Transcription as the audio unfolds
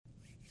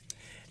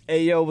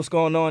Hey, yo, what's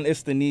going on?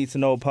 It's the Need to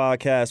Know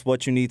podcast.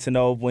 What you need to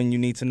know, when you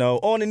need to know.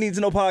 On the Need to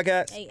Know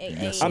podcast.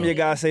 Hey. I'm your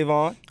guy,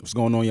 Savon. What's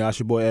going on, y'all? It's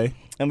your boy A.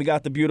 And we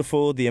got the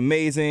beautiful, the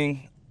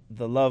amazing,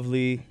 the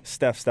lovely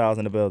Steph Styles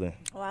in the building.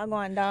 Well,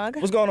 going, dog.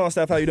 What's going on,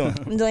 Steph? How you doing?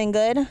 I'm doing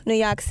good. New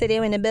York City,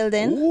 we're in the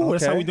building. Ooh,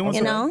 that's how we doing You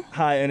today. know?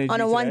 High energy On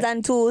the today. ones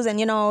and twos, and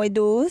you know how we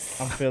do.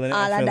 I'm feeling it. All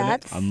I'm of feeling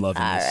that. it. I'm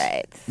loving All this.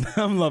 right.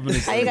 I'm loving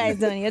this. How you guys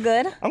doing? You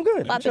good? I'm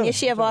good. I'm Popping chilling. your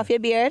shave off your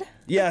beard.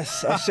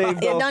 Yes, I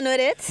shaved You're off. done with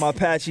it? My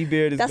patchy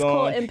beard is That's gone.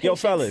 called Yo, impatience.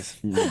 fellas,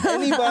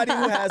 anybody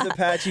who has a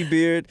patchy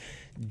beard,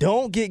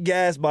 don't get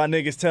gassed by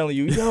niggas telling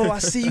you, yo, I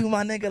see you,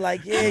 my nigga.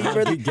 Like, yeah, you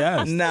really. Get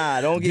gassed.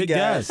 Nah, don't get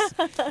gassed.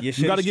 Your You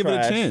shit got to is give it a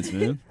trash. chance,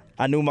 man.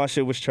 I knew my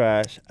shit was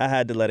trash. I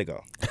had to let it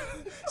go.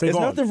 There's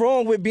Savon, nothing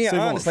wrong with being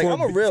Savon, honest. Like, for, I'm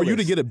a realist. For you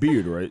to get a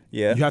beard, right?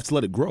 Yeah. You have to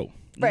let it grow.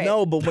 Right.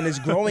 No, but when it's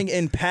growing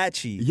in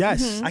patchy,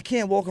 Yes. I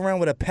can't walk around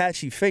with a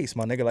patchy face,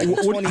 my nigga. Like, I'm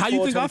 24, How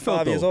you think I 25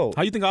 felt, years though? old.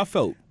 How you think I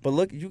felt? But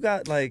look, you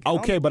got like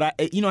Okay, but I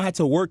had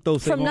to work, though,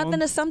 From Savon. nothing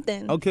to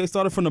something. Okay,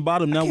 started from the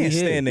bottom. Now I we can't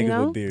here. stand niggas You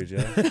know? with beards, yo.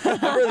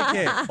 I really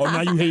can't. Oh,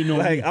 now you hating on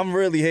Like, me. I'm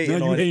really hating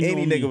Now you on hating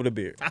any on nigga me. with a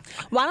beard.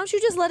 Why don't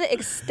you just let it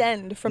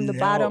extend from the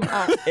bottom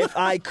up? If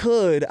I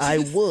could, I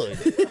would.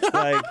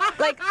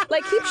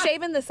 Like keep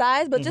shaving the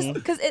sides, but just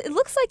because it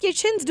looks like your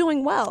chin's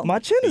doing well. My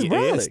chin is Yeah,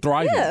 brolic. it's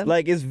thriving. Yeah.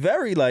 Like, it's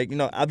very, like, you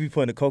know, I be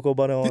putting the cocoa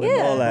butter on and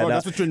Yeah. all that. Bro,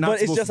 that's what you're not But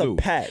it's supposed just to a do.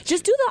 patch.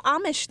 Just do the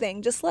Amish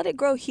thing. Just let it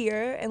grow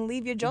here and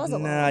leave your jaws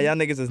alone. Nah, y'all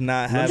niggas is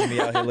not having me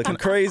out here looking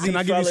crazy. Can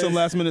I give you some fellas.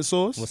 last minute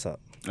sauce? What's up?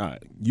 All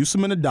right. Use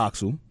some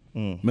Minodoxil.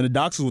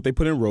 Minodoxil is what they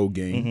put in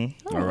Rogaine.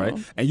 All right.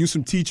 And use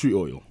some tea tree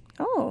oil.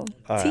 Oh.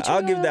 All right, Teach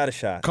I'll you give how- that a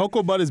shot.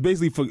 Cocoa butter is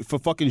basically for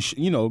fucking,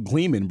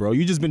 gleaming, bro.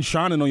 You just been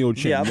shining on your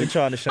chin. Yeah, I've been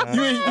trying to shine.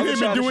 You ain't I've been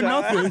trying to doing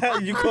shine.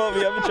 nothing. You called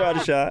me, I've been trying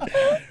to shine.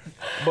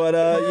 But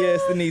yeah,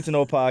 it's the Need to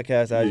Know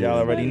podcast, as y'all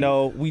already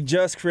know. We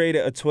just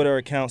created a Twitter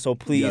account, so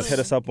please Yes. hit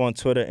us up on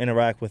Twitter,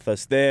 interact with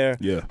us there.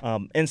 Yeah.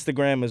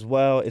 Instagram as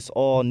well. It's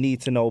all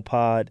Need to Know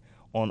Pod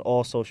on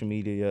all social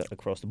media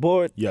across the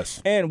board.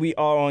 Yes. And we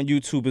are on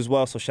YouTube as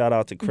well, so shout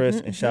out to Chris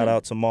and shout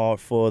out to Mar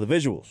for the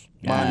visuals.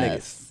 My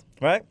niggas.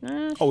 Right?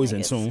 Always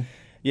in tune.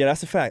 Yeah,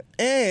 that's a fact.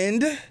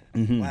 And,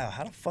 wow,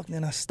 how the fuck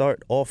did I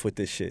start off with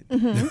this shit?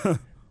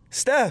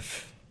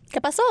 Steph,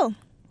 ¿Qué pasó?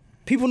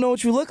 people know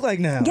what you look like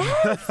now.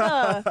 Yes.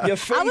 Your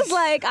face. I was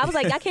like,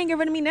 y'all can't get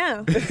rid of me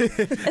now.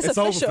 It's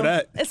over official. for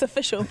that. It's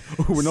official.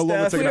 We're no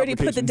longer Steph, We taking already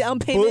put the applications. down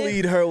payment.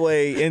 bullied her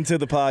way into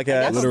the I podcast.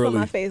 just put Literally.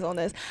 my face on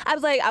this. I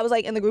was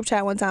like in the group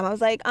chat one time. I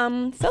was like,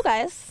 so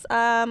guys,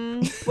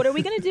 what are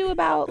we gonna do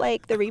about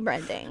like the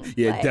rebranding?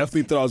 Yeah, Like,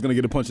 definitely thought I was going to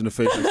get a punch in the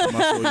face. Next time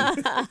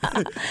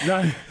I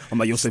saw you. I'm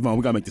like, yo, Savon,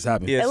 we got to make this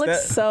happen. Yeah, It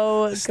looks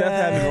so good. Steph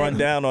had me run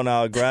down on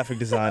our graphic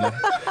designer.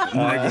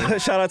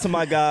 Shout out to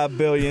my guy,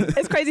 Billion.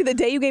 It's crazy. The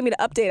day you gave me the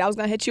update, I was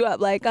gonna hit you up.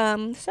 Like,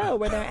 so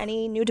were there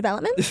any new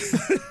developments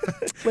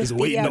with the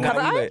waiting on cover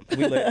We art? lit.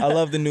 We lit. I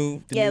love the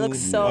new Yeah, it new looks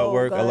so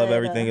artwork. I love good.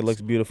 everything. It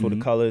looks beautiful, the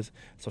colors.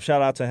 So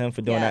shout out to him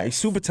for doing that. Yes. He's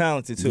super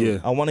talented too. Yeah.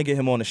 I want to get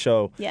him on the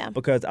show. Yeah.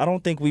 Because I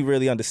don't think we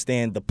really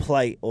understand the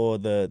plight or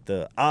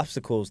the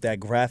obstacles that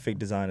graphic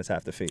designers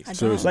have to face.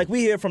 Seriously. Like,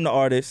 we hear from the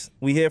artists,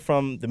 we hear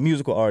from the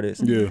musical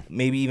artists, Yeah.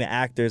 maybe even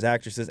actors,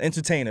 actresses,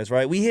 entertainers,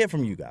 right? We hear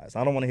from you guys.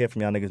 I don't want to hear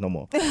from y'all niggas no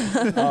more. We I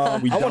done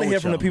want to with hear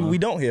from the y'all, people man. we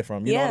don't hear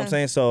from. You know what Yeah. I'm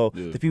saying? So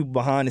Yeah. the people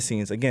behind the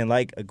scenes, again,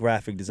 like a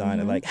graphic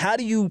designer, like, how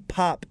do you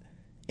pop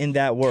in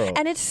that world?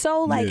 And it's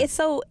so like Yeah.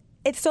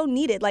 it's so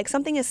needed. Like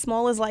something as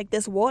small as like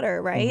this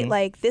water, right?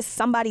 Like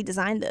somebody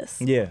designed this.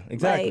 Yeah,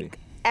 exactly. Like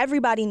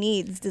everybody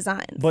needs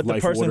design. But the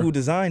Life person water. who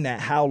designed that,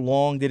 how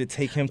long did it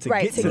take him to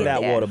Right, get to to get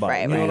that there. water bottle?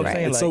 Right, You know right, what I'm right.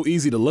 saying? It's Like, so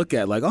easy to look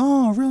at, like,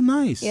 oh, real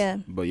nice. Yeah.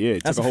 But yeah,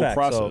 it that's took a a whole fact.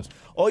 process. So,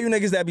 all you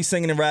niggas that be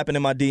singing and rapping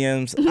in my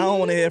DMs, I don't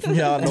want to hear from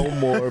y'all no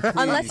more. Please.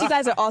 Unless you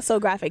guys are also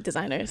graphic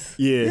designers.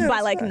 Yeah.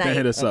 By like Then night.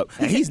 hit us up.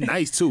 And he's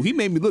nice too. He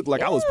made me look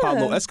like I was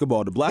Pablo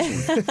Escobar, the black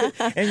one.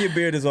 And your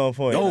beard is on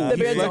point. Oh, The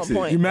he beard's on flexing.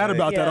 point. You mad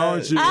about that, Yeah.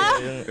 aren't you?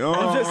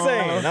 I'm just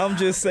saying. I'm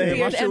just saying. My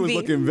Beard shit was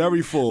envy. looking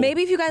very full.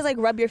 Maybe if you guys like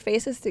rub your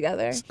faces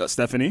together.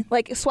 Stephanie?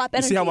 Like swap You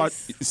energies. see how I,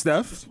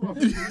 Steph?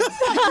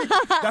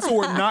 That's what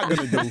we're not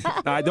gonna do.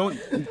 I don't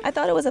I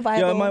thought it was a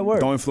viable. Yo, it might work.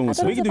 don't I influence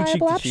thought her. it was a can do cheek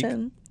viable to cheek.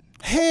 option.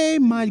 Hey,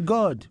 my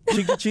God,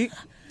 Cheek to cheek.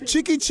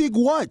 cheeky cheek,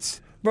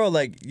 what? Bro,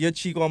 like, your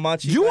cheek on my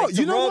cheek. You like, are-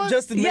 to you know rub what?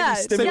 just to maybe Yeah,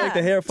 stimulate yeah.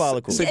 the hair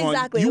follicles. Savon,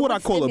 Exactly, you it what I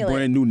would call stimulate. a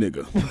brand new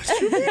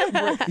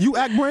nigga. You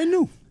act brand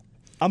new.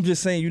 I'm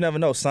just saying, you never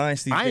know.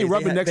 Science these I ain't days,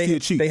 rubbing they, next to your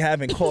cheek. They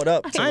haven't caught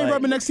up to I ain't like,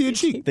 rubbing next to your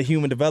cheek. the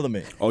human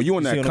development. Oh, you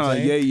on You see that what I'm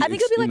saying? Kanye? I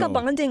think it'd be like you a know.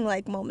 bonding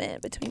like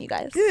moment between you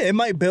guys. Yeah, it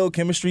might build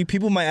chemistry.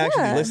 People might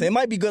actually Yeah. listen. It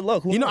might be good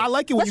luck. Who You know, knows? I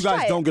like it when Let's you guys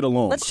try it. don't get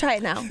along. Let's try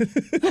it now. No,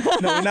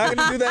 we're not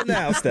gonna do that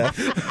now, Steph.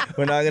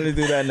 We're not gonna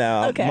do that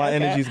now. Okay, My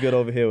okay. energy's good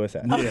over here with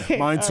that. Yeah,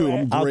 mine too.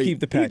 I'm great. I'll keep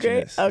the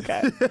patchiness.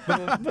 Okay.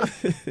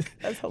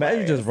 That's Imagine you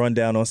hilarious. just run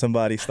down on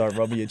somebody, start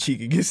rubbing your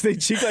cheek against their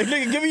cheek, like,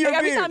 nigga, give me your Like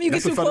every beard. time you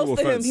get That's a too federal close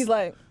to him, offense. he's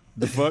like,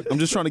 The fuck? I'm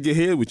just trying to get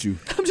here with you.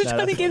 I'm just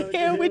trying to get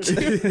here with you.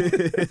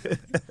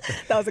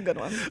 That was a good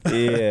one.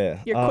 Yeah.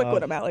 You're quick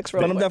with them, Alex.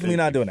 But I'm definitely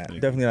not doing that.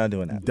 Definitely not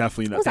doing that.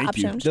 Definitely not. What's the Thank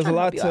you. option? There's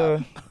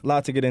a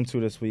lot to get into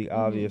this week,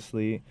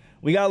 obviously.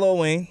 We got Lil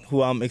Wayne,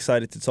 who I'm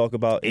excited to talk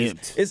about.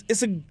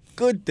 It's a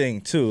good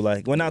thing, too.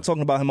 Like, we're not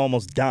talking about him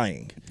almost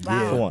dying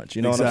for once.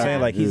 You know what I'm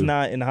saying? Like, he's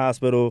not in the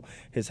hospital.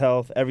 His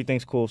health,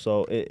 everything's cool.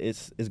 So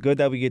it's good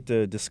that we get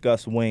to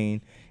discuss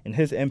Wayne and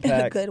his impact.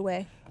 In a good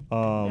way.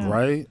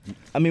 Right?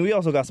 I mean, we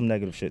also got some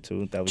negative shit,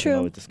 too, that we can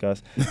always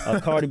discuss.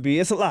 Cardi B,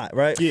 it's a lot,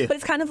 right? Yeah. But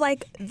it's kind of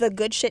like the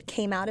good shit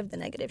came out of the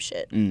negative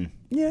shit.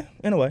 Yeah,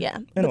 in a way. Yeah.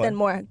 In But a way. then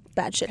more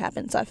bad shit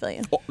happened, so I feel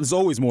you. There's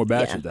always more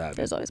bad Yeah, shit to happen.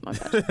 there's always more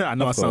bad shit. I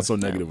know I sound so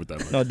course. negative with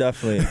that. Right? No,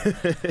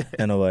 definitely.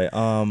 In a way.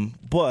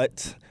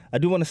 But I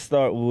do want to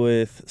start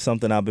with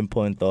something I've been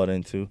putting thought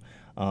into,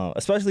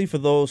 especially for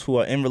those who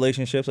are in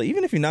relationships. Like,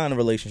 even if you're not in a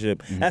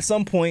relationship, at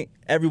some point,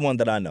 everyone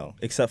that I know,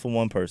 except for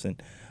one person,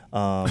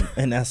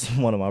 and that's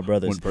one of my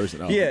brothers. One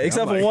person. Oh, yeah, okay.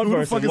 except I'm for like, one who the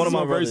person. fuck is One of this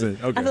my brothers. person?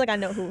 Okay. I feel like I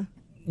know who.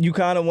 You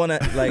kind of want to,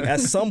 like, at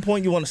some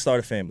point, you want to start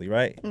a family,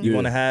 right? You Yeah.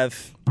 want to have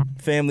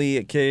family,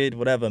 a kid,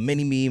 whatever,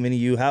 mini me, mini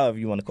you, however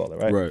you want to call it,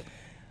 right? Right.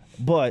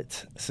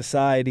 But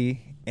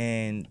society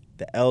and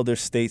the elder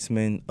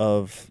statesmen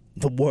of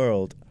the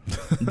world,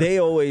 they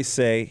always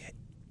say,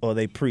 or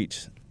they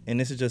preach, and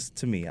this is just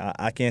to me,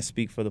 I can't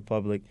speak for the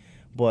public,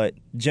 but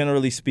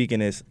generally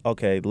speaking is,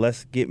 okay,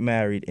 let's get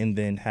married and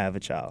then have a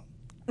child,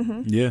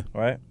 Yeah.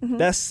 right?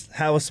 That's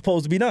how it's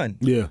supposed to be done.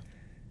 Yeah.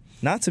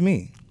 Not to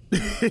me.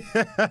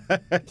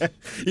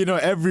 You know,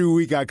 every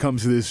week I come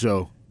to this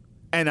show,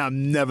 and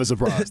I'm never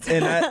surprised.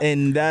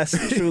 And that's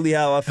truly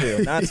how I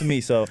feel. Not to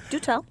me. So Do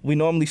tell. we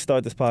normally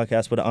start this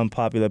podcast with an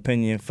unpopular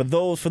opinion for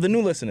the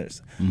new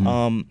listeners.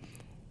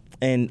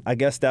 And I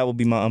guess that will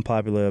be my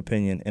unpopular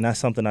opinion, and that's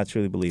something I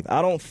truly believe.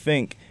 I don't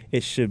think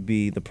it should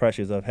be the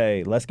pressures of,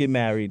 hey, let's get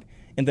married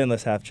and then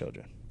let's have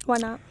children. Why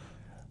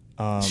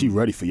not? She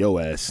ready for your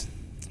ass.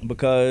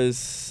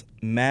 Because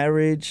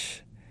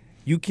marriage,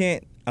 you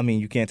can't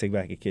take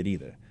back a kid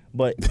either.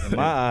 But in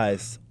my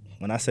eyes,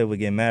 when I say we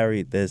get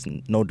married, there's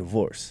no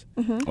divorce.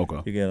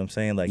 Okay. You get what I'm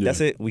saying? Like, Yeah.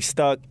 that's it. We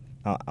stuck.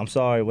 I'm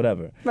sorry,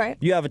 whatever. Right.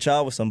 You have a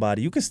child with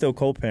somebody, you can still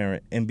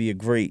co-parent and be a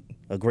great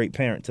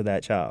parent to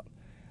that child.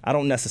 I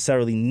don't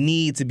necessarily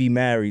need to be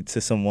married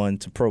to someone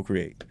to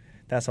procreate.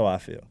 That's how I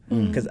feel.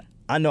 Because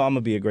I know I'm going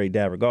to be a great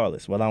dad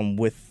regardless, whether I'm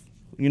with,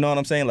 you know what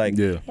I'm saying? Like,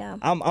 Yeah. Yeah.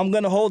 I'm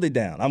going to hold it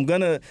down. I'm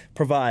going to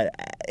provide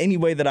any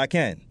way that I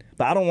can.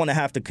 But I don't want to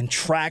have to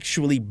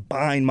contractually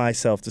bind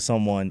myself to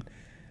someone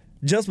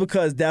just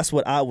because that's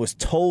what I was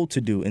told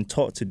to do and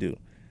taught to do.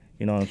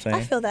 You know what I'm saying?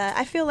 I feel that.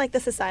 I feel like the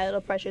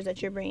societal pressures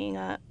that you're bringing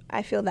up,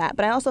 I feel that.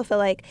 But I also feel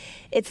like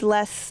it's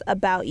less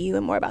about you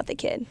and more about the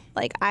kid.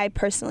 Like, I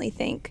personally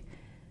think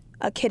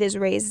a kid is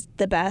raised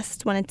the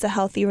best when it's a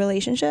healthy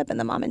relationship and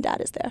the mom and dad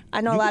is there.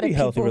 I know You a lot can of be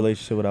people. healthy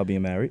relationship without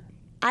being married.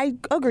 I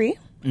agree.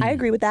 I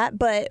agree with that.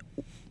 But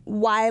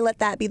why let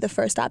that be the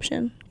first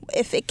option?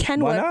 If it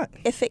can Why work, not?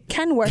 if it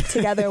can work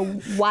together,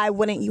 why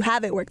wouldn't you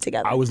have it work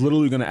together? I was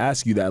literally going to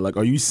ask you that. Like,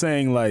 are you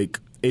saying, like,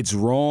 it's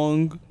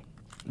wrong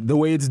the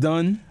way it's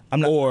done? I'm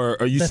not- Or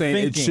are you The saying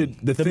thinking, it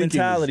should... the thinking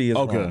mentality is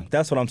okay. wrong.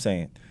 That's what I'm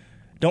saying.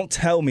 Don't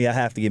tell me I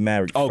have to get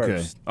married Okay.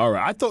 first. All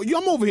right. I thought...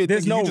 I'm over here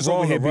There's thinking no you just wrong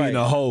over here or being right.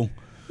 a hoe.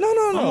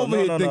 No. I'm over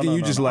here thinking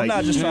you just like, I'm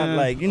not just trying to, yeah.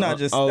 like, you're not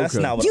just, Oh, that's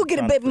okay. not what you I'm get a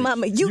trying to baby preach.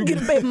 mama. You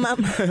get a baby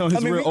mama. I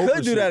mean, we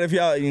could do that if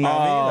y'all, you know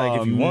what I mean?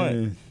 Like, if you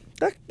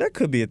want. That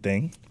could be a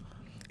thing.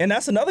 And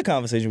that's another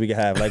conversation we could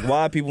have. Like,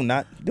 why are people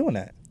not doing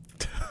that?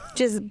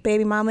 Just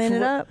baby mama in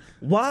it up.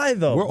 Why,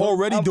 though? We're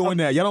already doing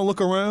that. Y'all don't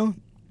look around?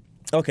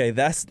 Okay,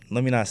 let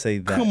me not say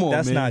that. Come on,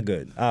 That's man. not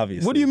good,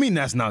 obviously. What do you mean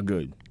that's not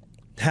good?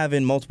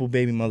 Having multiple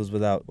baby mothers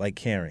without, like,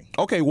 caring.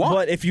 Okay, why?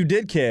 But if you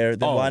did care,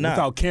 then why not?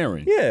 Without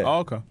caring? Yeah. Oh,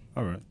 okay.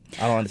 All right.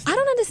 I don't understand. I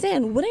don't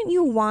understand. Wouldn't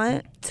you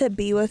want to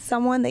be with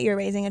someone that you're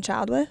raising a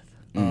child with?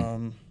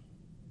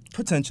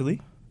 Potentially.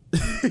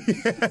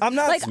 I'm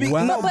not Like, speaking.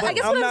 but, no, but I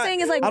guess what I'm not-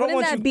 saying is, like, I don't wouldn't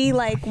want that you- be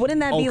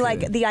like,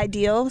 Okay. the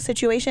ideal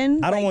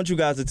situation? I don't Like, want you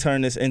guys to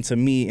turn this into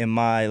me and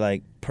my,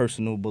 like,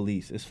 personal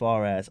beliefs as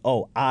far as,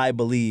 oh, I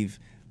believe,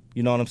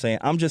 you know what I'm saying?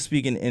 I'm just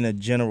speaking in a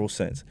general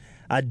sense.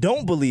 I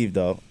don't believe,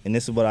 though, and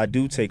this is what I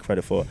do take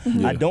credit for,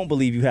 I don't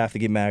believe you have to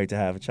get married to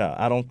have a child.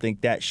 I don't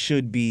think that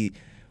should be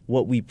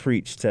what we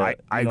preach to.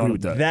 I you know, agree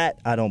with that. That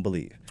I don't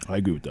believe. I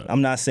agree with that.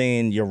 I'm not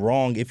saying you're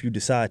wrong if you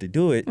decide to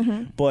do it,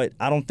 but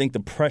I don't think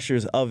the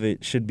pressures of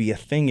it should be a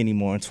thing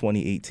anymore in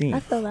 2018. I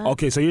feel that.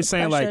 Okay, so you're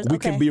saying like Pressures, we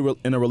okay. can be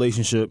in a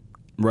relationship,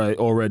 right,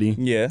 already.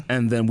 Yeah.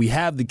 And then we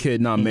have the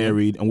kid not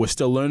married and we're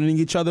still learning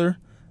each other.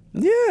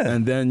 Yeah.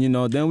 And then,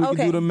 then we Okay.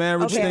 can do the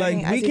marriage Okay. thing.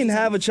 Like, I we see can what you're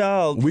have a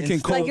child. We can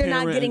and Like, you're not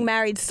co-parent getting and-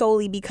 married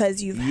solely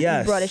because you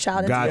Yes. brought a child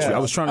into Got the you. world. I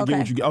was trying to okay. get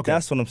what you get. Okay.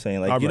 That's what I'm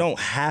saying. Like, All you right. don't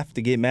have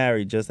to get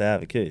married just to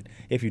have a kid.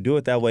 If you do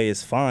it that way,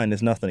 it's fine.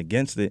 There's nothing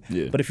against it.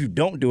 Yeah. But if you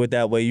don't do it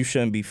that way, you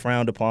shouldn't be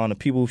frowned upon, or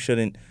people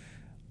shouldn't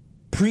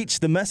preach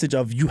the message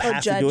of you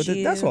have to do it.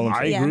 judge That's all I'm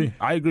saying.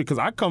 I agree because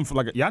I come from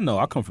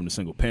I come from the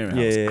single parent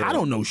house. Yeah. I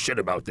don't know shit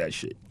about that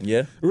shit.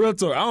 Yeah. Real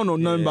talk. I don't know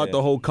nothing about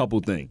the whole couple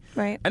thing.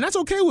 Right. And that's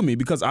okay with me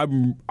because I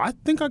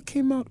think I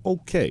came out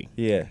okay.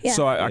 Yeah. Yeah.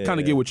 So I kind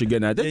of get what you're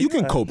getting at. You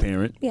can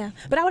co-parent. Yeah,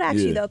 but I would ask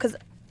you though, because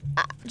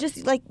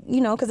just like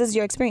because this is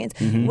your experience.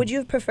 Would you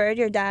have preferred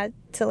your dad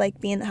to like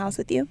be in the house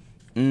with you?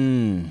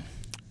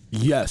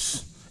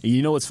 Yes. And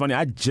you know what's funny?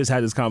 I just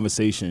had this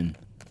conversation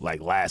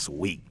like last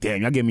week.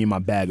 Damn, y'all get me in my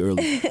bag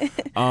early.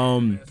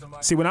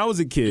 See, when I was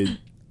a kid,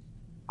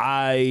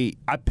 I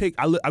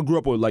grew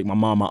up with like my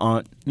mom, my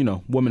aunt,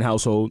 woman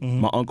household.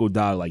 My uncle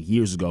died like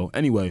years ago.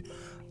 Anyway,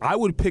 I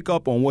would pick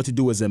up on what to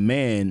do as a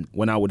man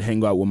when I would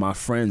hang out with my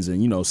friends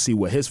and see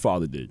what his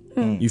father did.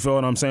 You feel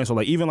what I'm saying? So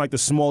like even like the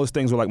smallest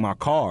things with like my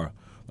car,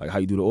 like how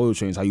you do the oil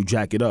change, how you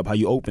jack it up, how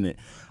you open it.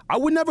 I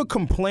would never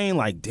complain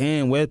like,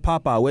 damn, where's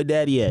Papa? Where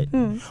Daddy at?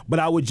 But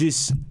I would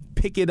just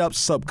pick it up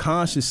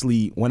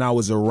subconsciously when I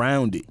was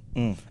around it,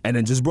 and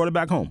then just brought it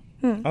back home.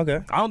 Okay.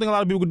 I don't think a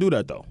lot of people could do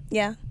that though.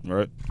 Yeah.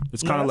 Right?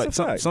 It's kind of that's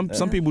like a fact.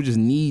 some people just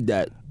need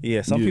that.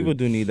 Yeah, some people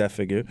do need that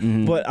figure.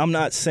 But I'm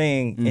not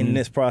saying in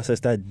this process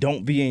that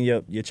don't be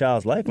in your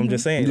child's life. I'm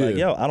just saying, like,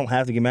 yo, I don't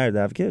have to get married to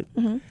have a kid.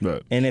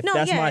 Right. And if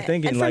that's my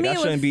thinking, like, I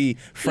shouldn't be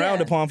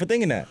frowned upon for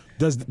thinking that.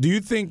 Do you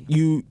think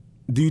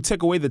do you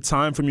take away the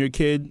time from your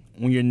kid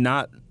when you're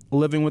not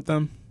living with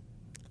them?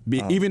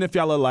 Even if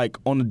y'all are like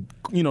on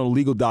the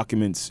legal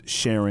documents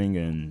sharing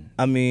and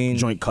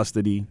joint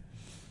custody.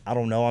 I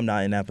don't know. I'm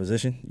not in that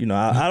position.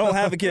 I don't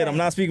have a kid. I'm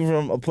not speaking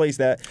from a place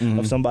that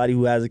of somebody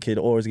who has a kid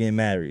or is getting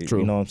married. True.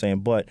 You know what I'm saying?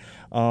 But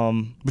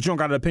you don't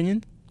got an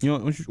opinion?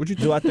 What you think?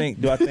 do I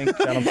think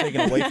that I'm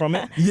taking away from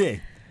it? Yeah.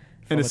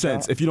 In a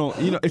sense, if you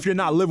don't, if you're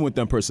not living with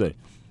them per se.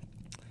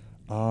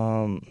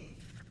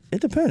 It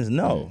depends.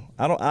 No,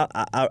 I don't.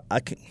 I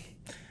can.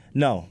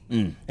 No,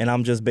 and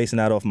I'm just basing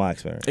that off my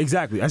experience.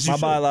 Exactly. My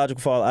biological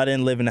father, I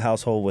didn't live in the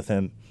household with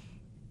him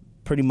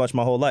pretty much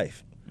my whole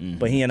life.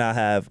 But he and I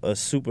have a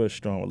super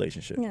strong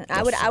relationship. Yeah,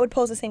 I would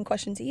pose the same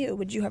question to you.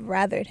 Would you have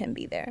rathered him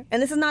be there?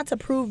 And this is not to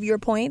prove your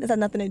point. This has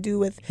nothing to do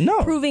with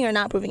proving or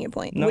not proving your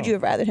point. No. Would you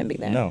have rathered him be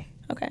there? No.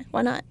 Okay.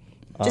 Why not?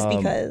 Just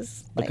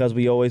because. Because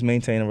we always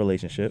maintain a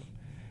relationship,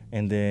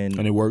 and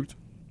it worked.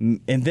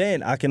 And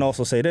then I can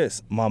also say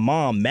this: my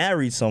mom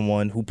married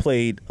someone who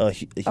played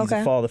he's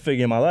a father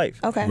figure in my life.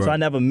 Okay. So I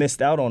never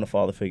missed out on a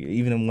father figure,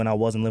 even when I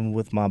wasn't living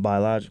with my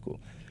biological.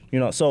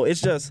 So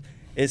it's just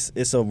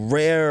it's a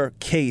rare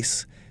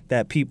case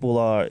that people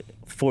are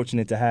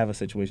fortunate to have a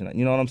situation like,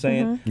 you know what I'm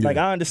saying? Like,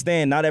 I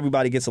understand not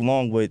everybody gets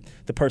along with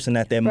the person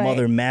that their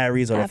mother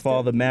marries or their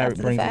father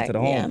brings into the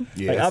home.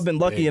 Yeah. Like, I've been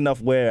lucky enough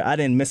where I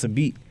didn't miss a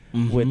beat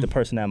with the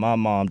person that my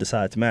mom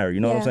decided to marry. You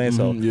know what I'm saying?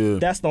 So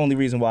that's the only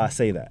reason why I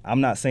say that. I'm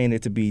not saying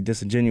it to be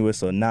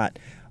disingenuous or not.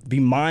 Be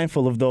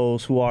mindful of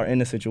those who are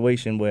in a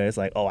situation where it's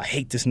like, oh, I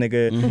hate this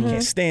nigga,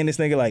 can't stand this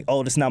nigga, like,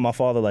 oh, this is not my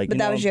father. Like, but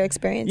that was your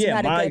experience.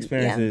 Yeah, my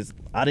experience is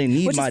I didn't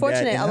need my dad. Which is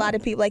fortunate. A lot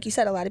of people, like you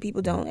said, a lot of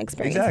people don't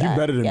experience that. You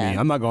better than me.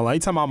 I'm not gonna lie.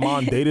 Anytime my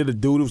mom dated a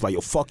dude, it was like,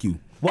 yo, fuck you.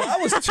 Well,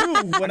 I was 2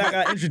 when I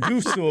got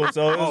introduced to him,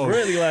 so it was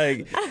really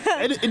like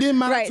it didn't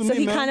matter right, to so me,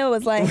 he kind of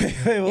was like,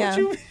 what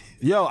you mean?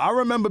 Yo, I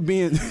remember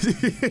being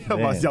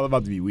y'all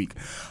about to be weak.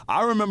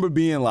 I remember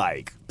being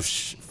like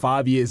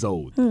 5 years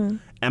old.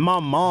 And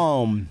my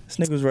mom... This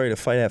nigga was ready to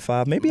fight at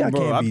 5. Maybe I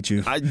can't beat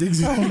you.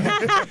 Maybe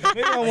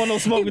I don't want no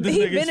smoke with this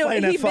nigga. He's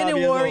fighting at 5 years old. He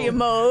been in warrior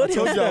mode. I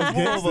told you I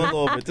was over a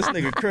little bit. This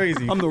nigga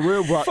crazy. I'm the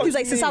real bro. He was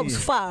like, since I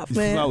was 5,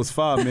 man. Since I was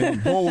 5, man.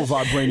 Born with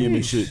vibranium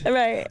and shit.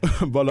 Right.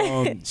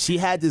 But she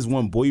had this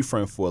one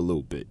boyfriend for a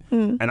little bit.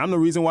 And I'm the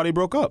reason why they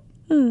broke up.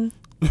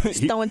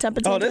 Throwing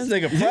temperature. Oh, this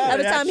nigga proud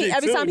every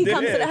time he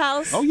comes to the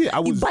house, I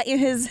was you biting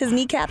his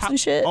kneecaps and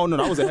shit. Oh no,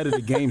 I was ahead of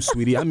the game,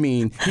 sweetie. I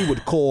mean, he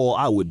would call,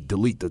 I would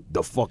delete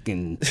the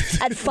fucking.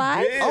 At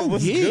 5? Yeah,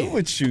 what's good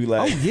with you?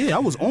 Like, oh yeah, I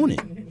was on it.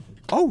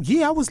 Oh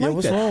yeah, I was like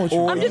what's that. wrong with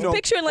you? I'm just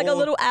picturing like a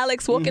little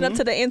Alex walking up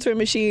to the answering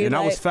machine. And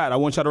like, I was fat. I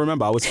want y'all to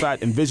remember, I was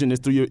fat. Envision this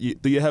through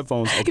your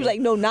headphones. Okay. He was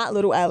like, no, not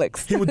little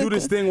Alex. He would do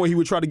this thing where he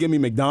would try to get me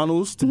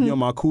McDonald's to be on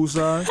my cool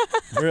side.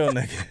 Real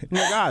nigga. I'm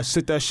like, I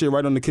sit that shit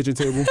right on the kitchen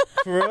table.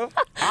 For real?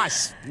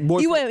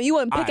 You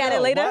wouldn't pick at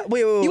it later?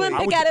 Wait. You wouldn't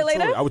pick at it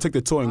later? I would take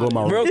the toy and go to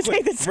my room.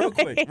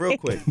 Real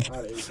quick.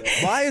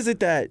 Why is it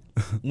that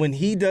when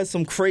he does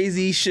some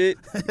crazy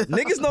shit,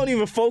 niggas don't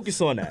even focus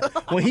on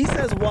that? When he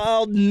says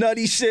wild,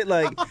 nutty shit,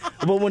 like,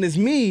 but when it's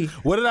me,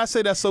 What did I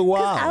say that's so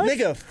wild?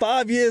 nigga,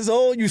 5 years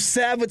old, you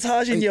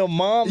sabotaging your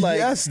mom, like,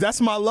 yes, that's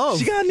my love.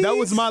 She got that needs.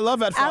 was my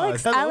love at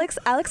 5. Hello.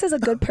 Alex is a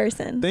good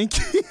person. Thank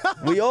you.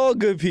 we all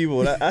good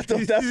people. I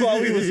thought that's why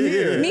we was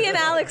here. Me and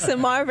Alex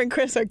and Marv and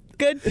Chris are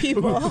good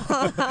people.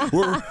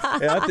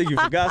 Yeah, I think you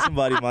forgot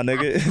somebody, my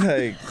nigga.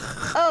 Like,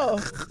 Oh.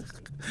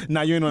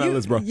 Nah, you ain't on that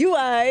list, bro. You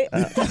alright.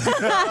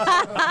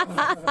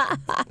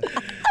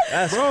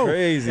 That's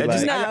crazy.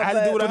 Like, I had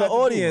to do what for I the had to do,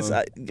 audience,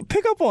 man.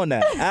 pick up on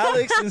that.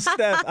 Alex and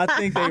Steph, I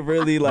think they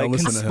really like Don't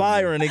listen to him.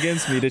 conspiring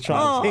against me to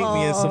try and paint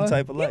me in some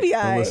type of You light. be Don't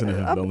alright. listen to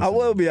him. Don't I listen.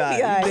 will be You alright.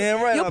 be alright.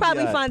 Damn right. You'll I'll be probably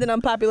alright. find an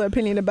unpopular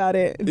opinion about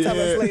it and tell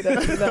us later.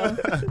 You know?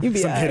 You be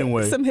Some alright. hidden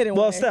way. Some hidden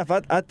Well, way. Steph,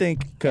 I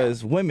think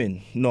because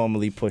women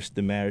normally push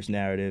the marriage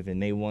narrative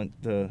and they want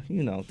the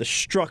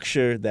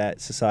structure that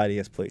society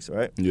has placed,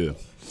 right? Yeah.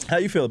 How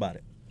you feel about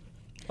it?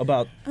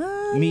 About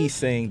me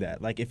saying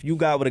that? Like, if you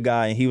got with a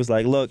guy and he was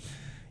like, look,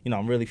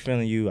 I'm really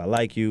feeling you, I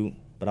like you,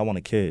 but I want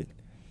a kid.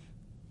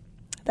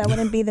 That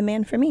wouldn't be the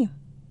man for me.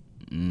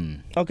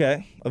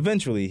 Okay.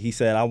 Eventually, he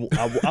said, I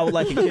would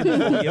like a kid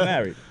before we get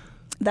married.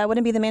 That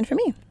wouldn't be the man for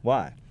me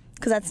Why?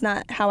 because that's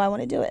not how I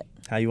want to do it.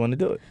 How you want to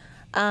do it?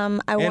 I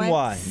And want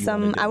why you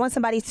wanna do I it? want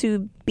somebody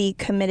to be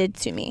committed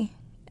to me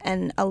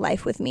and a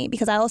life with me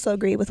because I also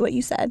agree with what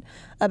you said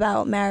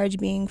about marriage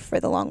being for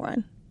the long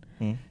run.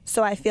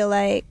 So I feel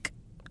like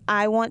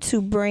I want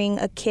to bring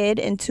a kid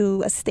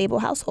into a stable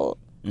household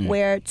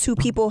where two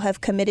people have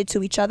committed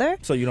to each other,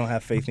 So you don't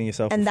have faith in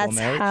yourself and before that's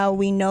marriage? how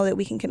we know that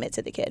we can commit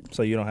to the kid.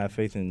 So you don't have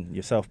faith in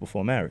yourself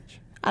before marriage?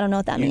 I don't know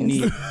what that You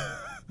means. need.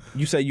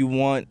 You say you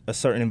want a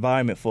certain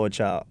environment for a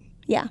child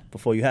Yeah,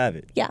 before you have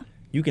it. yeah.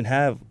 You can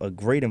have a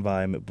great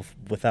environment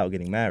without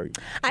getting married.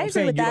 I I'm agree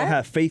saying with you that. don't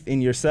have faith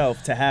in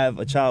yourself to have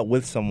a child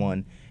with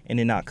someone and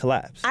it not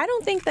collapse. I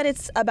don't think that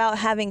it's about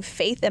having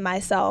faith in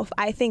myself.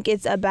 I think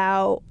it's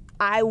about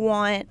I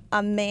want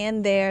a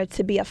man there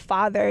to be a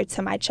father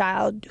to my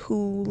child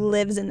who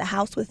lives in the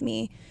house with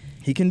me.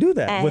 He can do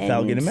that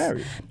without And- getting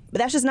married. But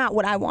that's just not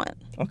what I want.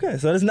 Okay,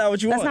 so that's not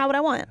what you That's want. not what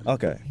I want.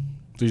 Okay.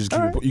 So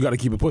you got to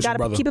keep it pushing, Gotta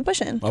brother. keep it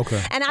pushing.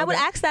 Okay. And I would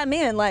ask that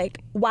man,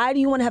 like, why do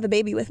you want to have a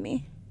baby with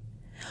me?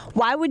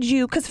 Why would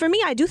you? Because for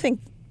me, I do think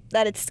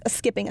that it's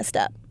skipping a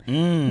step.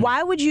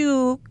 Why would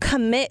you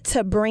commit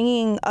to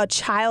bringing a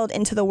child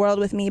into the world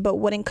with me, but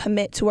wouldn't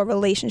commit to a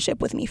relationship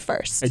with me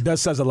first? It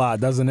does says a lot,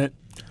 doesn't it?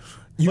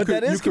 But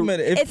that is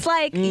committed. If- It's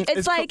like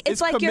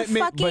it's like you're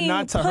commitment, but fucking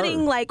not to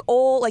putting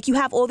her. you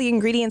have all the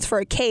ingredients for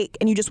a cake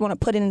and you just want to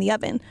put it in the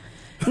oven.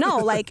 No,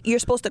 like you're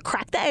supposed to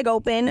crack the egg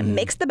open,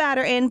 mix the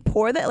batter in,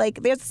 pour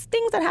there's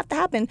things that have to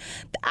happen.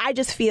 I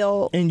just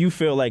feel and you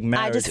feel like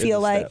marriage I just is feel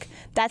a like step.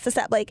 that's a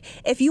step. Like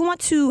if you want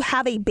to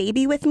have a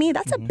baby with me,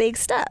 that's a big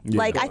step.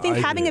 Like I think I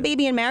having agree. a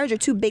baby and marriage are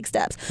two big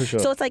steps. sure.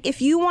 So it's like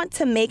if you want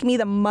to make me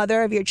the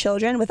mother of your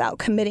children without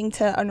committing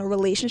to a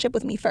relationship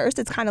with me first,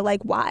 it's kind of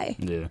like why?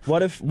 Yeah.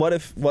 What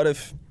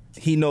if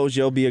he knows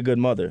you'll be a good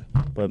mother,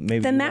 but maybe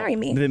Then you marry won't?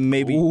 me. Then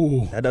maybe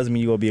Ooh. that doesn't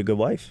mean you're gonna be a good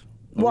wife.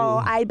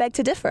 Well, I beg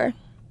to differ.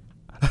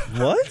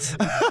 What?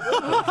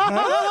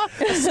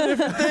 That's two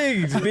different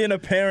things. Being a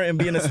parent and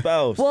being a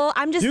spouse. Well,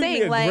 I'm just you saying,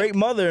 can be a like- great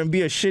mother and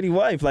be a shitty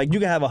wife. Like you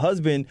can have a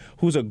husband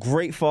who's a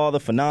great father,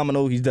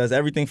 phenomenal. He does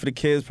everything for the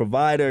kids,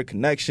 provider,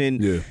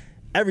 connection,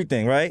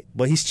 everything, right?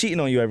 But he's cheating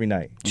on you every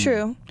night.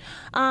 True.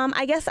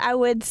 I guess I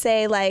would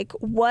say, like,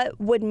 what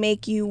would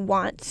make you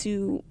want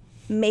to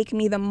make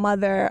me the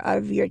mother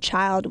of your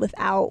child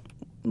without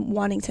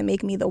wanting to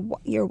make me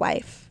your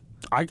wife?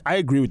 I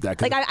agree with that.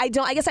 'cause Like,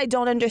 I guess I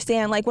don't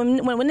understand. Like, when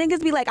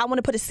niggas be like, I want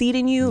to put a seed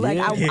in you. Like,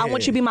 I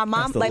want you to be my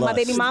mom, That's the like my lust.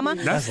 baby mama.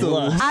 that's the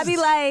I be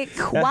like,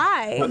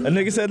 why? A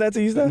nigga said that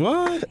to you, Steph?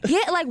 what? Yeah,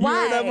 like, You why?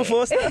 heard that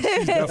before, Steph?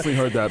 Definitely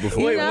heard that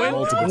before. Wait, You know?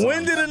 Multiple times.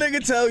 when did a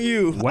nigga tell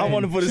you I When?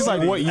 want to put a She's like,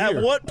 seed in what you? year?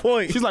 At what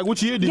point? She's like,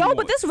 which year did you Yo, want?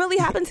 but this really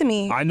happened to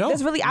me. I know.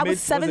 This really, I was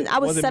seven. I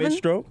was it 7.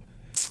 mid-stroke?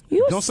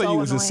 You Don't say so you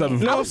was in annoying.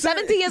 seventh. I No, was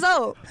 17 years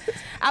old.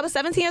 I was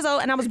 17 years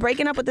old, and I was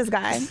breaking up with this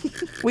guy.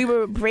 We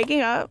were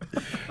breaking up,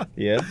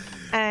 Yeah.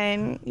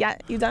 and yeah,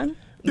 you done?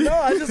 No,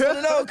 I just want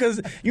to know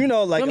because like You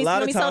a want me lot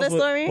to of tell times that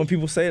story? when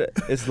people say that,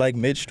 it's like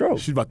mid-stroke.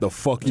 She's about to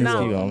fuck you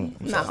up.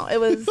 No, it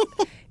was.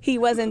 He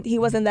wasn't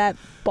that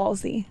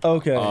ballsy.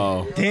 Okay.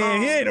 Oh.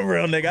 Damn, he ain't a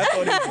real nigga. I thought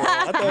he was real.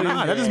 I thought he was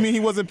Nah, that real. just means he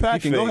wasn't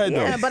packing. Go fake. ahead,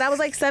 though. Yeah, but I was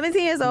like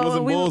 17 years old.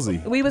 wasn't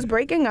and ballsy. we was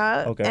breaking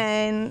up, Okay.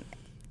 and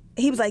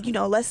he was like,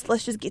 let's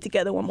just get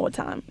together one more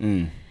time.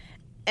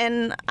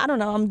 And I don't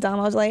know, I'm dumb.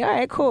 I was like, all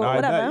right, cool, All right,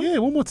 whatever. yeah,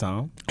 one more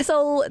time.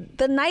 So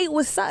the night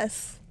was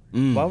sus.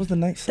 Why was the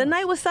night The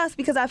night was sus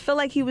because I feel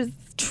like he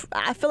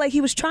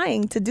was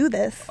trying to do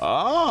this,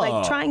 Oh.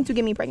 like trying to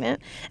get me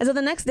pregnant. And so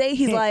the next day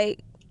he's like,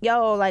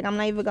 yo, like I'm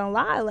not even gonna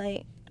lie,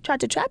 like I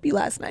tried to trap you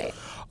last night.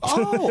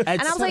 Oh, at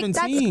And I was 17. like,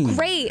 that's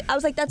great. I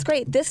was like, that's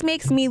great. This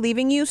makes me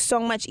leaving you so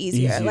much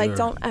easier. Easier. Like,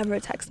 don't ever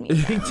text me.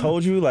 He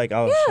told you like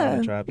I was trying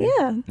to trap you.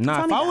 Yeah. Nah,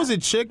 Tell if me I that. was a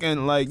chick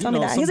and like, you Tell me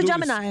know, that. some He's a dude is-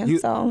 Gemini, you-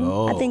 so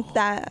I Oh. think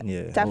that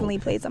Yeah. definitely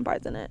played some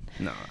parts in it.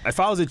 Nah. If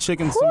I was a chick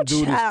and Whew, some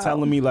dude is child.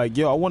 telling me like,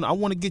 yo, I want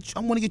to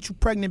get you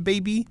pregnant,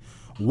 baby.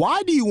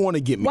 Why do you want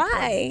to get me?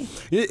 Why?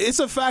 pregnant? It's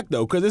a fact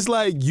though, because it's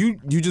like you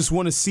just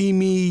want to see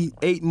me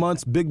 8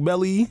 months, big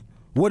belly.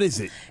 What is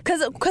it?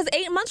 Because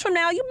 8 months from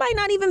now, you might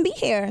not even be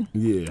here.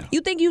 Yeah.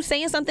 You think you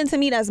saying something to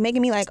me that's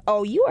making me like,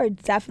 oh, you are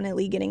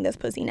definitely getting this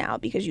pussy now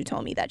because you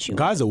told me that you.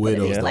 Guys are wanted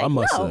weirdos, it. though, Like, I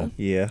must no. say.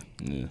 Yeah.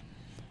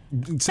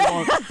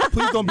 Savon,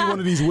 please don't be one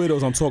of these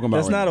widows I'm talking about.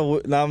 That's not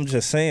I'm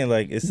just saying,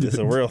 like, it's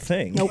a real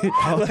thing. Nope.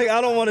 Like, I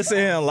don't want to sit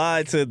here and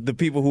lie to the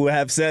people who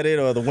have said it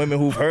or the women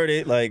who've heard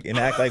it, like, and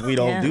act like we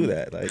don't do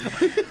that. Like,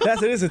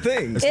 it is a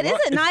thing. It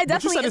isn't. No, it definitely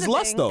but you said is it's a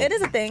lust, thing. though. It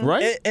is a thing.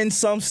 Right? In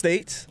some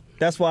states.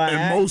 That's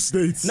why most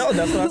states. No,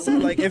 that's what I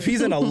said. Like, if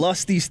he's in a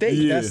lusty state,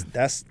 Yeah.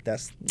 that's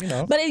you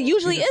know. But it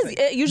usually is.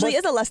 It usually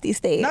is a lusty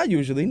state. Not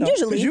usually, no.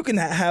 Usually. Because you can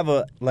have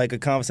a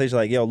conversation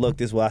like, yo, look,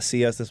 this is where I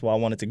see us, this is where I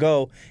want it to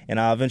go, and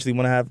I eventually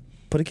want to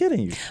put a kid in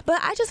you. But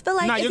I just feel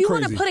like Nah, if you're you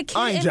want to crazy. put a kid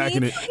I ain't in jacking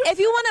me, it. if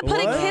you want to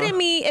put What? a kid in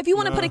me, if you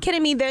want to put a kid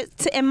in me,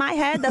 in my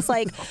head, that's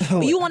like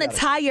you want to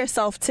tie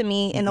yourself to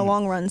me in the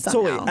long run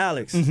somehow. So wait,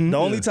 Alex, the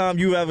only time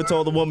you ever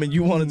told a woman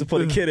you wanted to put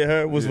a kid in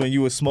her was when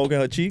you were smoking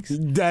her cheeks?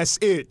 That's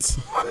it.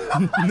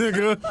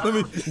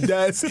 Nigga,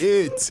 that's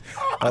it.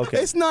 Okay.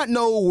 It's not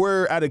no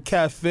we're at a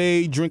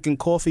cafe drinking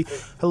coffee.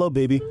 Hello,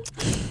 baby.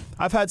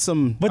 I've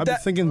been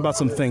thinking about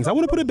some things. I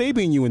want to put a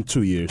baby in you in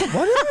 2 years.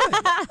 What?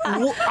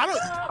 Well,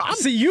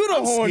 See, you the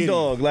I'm horn scared.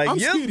 dog. Like, I'm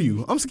scared of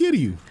you. I'm scared of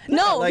you.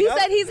 No, Like,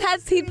 he said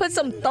he put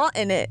some thought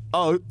in it.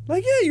 Oh,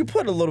 Like, yeah, you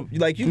put a little,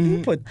 like,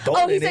 you put thought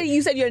Oh, he in said it.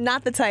 you said you're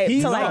not the type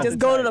He's to like not just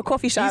the go to type. the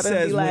coffee shop He and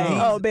be says like, when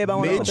he's oh, babe, I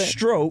want to put it.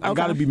 mid-stroke. I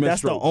gotta be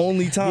That's the mid-stroke.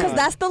 only time. Because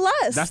that's the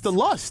lust. that's the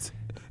lust.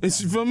 It's,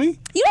 you feel me?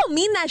 You don't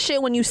mean that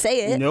shit when you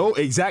say it. No,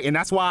 exactly. And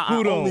that's why I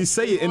Who don't? only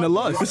say it in the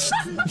lust.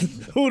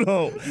 Who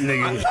don't?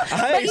 Nigga.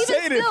 I ain't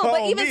saying it if I But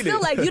don't even mean still,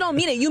 it. like you don't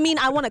mean it. You mean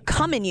I want to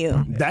come in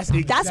you. That's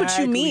what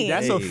you mean.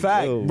 That's Hey, a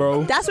fact, yo.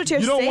 bro. That's what you're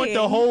You saying. don't want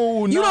the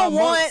whole You 9 don't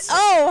want. months.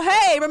 Oh,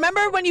 hey,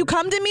 remember when you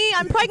come to me?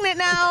 I'm pregnant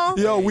now.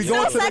 Yo, we so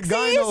going to the sexy,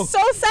 gyno. so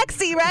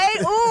sexy, right?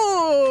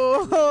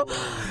 Ooh.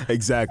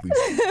 Exactly.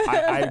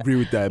 I agree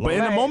with that. But in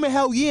the Right. moment,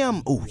 hell yeah,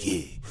 I'm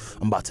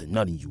about to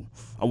nut in you.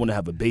 I want to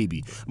have a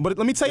baby. But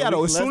let me tell you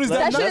though, as soon as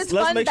That that shit nut, is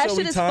fun. make That sure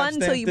shit we is fun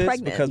till timestamp you this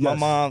pregnant. because my Yes.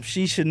 mom,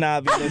 she should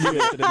not be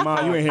listening to this.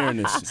 Mom, you ain't hearing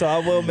this. So I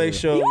will make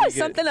sure. You we are get-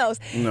 something else.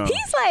 No.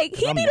 He's like,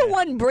 he I'm be mad. the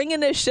one bringing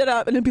this shit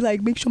up and then be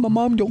like, make sure my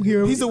mom don't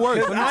hear. He's the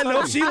worst. Let me I tell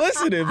know you. she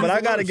listening, but I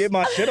gotta get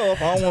my shit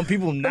off. I don't want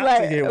people not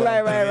Right, to hear what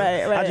I'm right,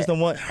 saying. right. I just don't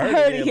want her, Her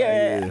to to hear hear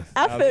it. it.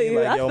 I I'll feel be you.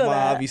 Like, I yo, feel Ma,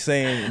 that. I'll be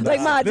saying,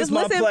 Like, Ma, this just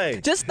my listen. play.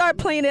 Just start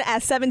playing it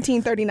at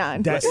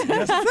 17:39. That's a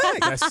fact.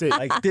 That's it.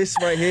 Like this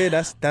right here,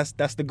 that's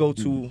the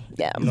go-to.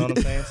 Yeah. You know what I'm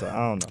saying? So I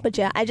don't know. But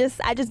yeah, I just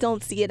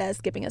don't see it as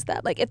skipping a step.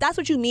 Like if that's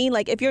what you mean,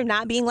 like if you're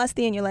not being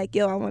lusty and you're like,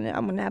 yo, I'm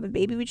gonna have a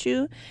baby with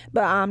you,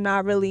 but I'm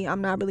not really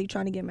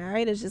trying to get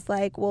married. It's just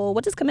like, well,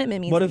 what does commitment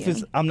mean? What to if you?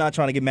 it's I'm not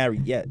trying to get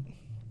married yet?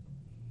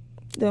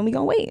 Then we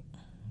gonna wait.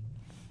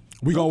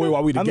 We gonna wait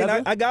while we I together.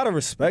 mean, I gotta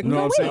respect. you know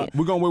that. what I'm saying?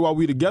 We gonna wait while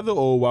we together,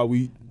 or while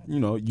we, you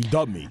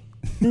dub me.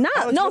 Nah,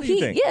 Alex, no, what do you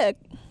think? yeah.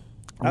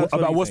 Alex,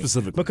 About do you what think?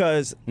 specifically?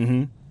 Because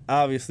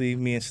obviously,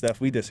 me and Steph,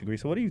 we disagree.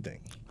 So what do you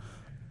think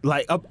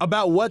Like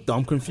about what though?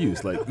 I'm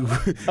confused. Like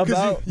 'cause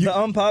about you, the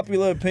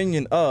unpopular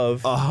opinion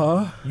of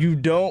you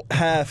don't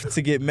have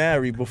to get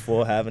married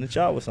before having a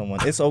child with someone.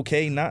 It's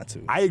okay not to.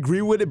 I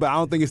agree with it, but I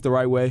don't think it's the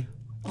right way.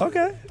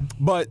 Okay.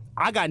 But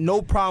I got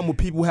no problem with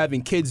people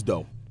having kids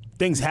though.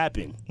 Things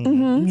happen.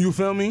 Mm-hmm. You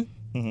feel me?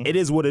 It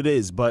is what it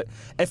is. But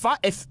if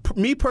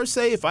me per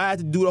se, if I had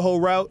to do the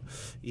whole route,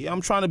 yeah, I'm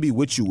trying to be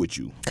with you.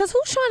 Cause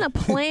who's trying to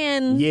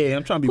plan? Yeah,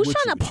 I'm trying to be Who's with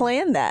trying you. to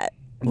plan that?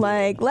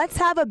 Like, let's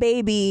have a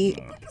baby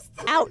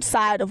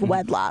outside of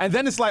wedlock. And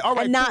then it's like, all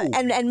right, and not cool.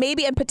 and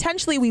maybe and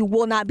potentially we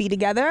will not be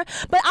together,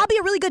 but I'll be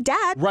a really good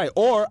dad. Right,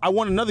 or I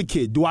want another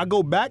kid. Do I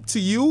go back to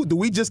you? Do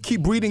we just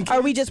keep breeding kids?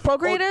 Are we just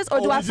procreators, or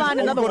do we I just- find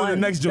or we another go to the one?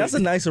 next joint? That's a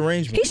nice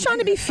arrangement. He's trying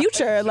to be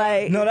future,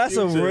 like No, that's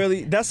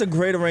a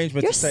great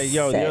arrangement You're to say,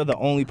 yo, sick. you're the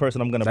only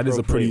person I'm gonna That is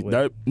a pretty.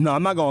 procreate with. No,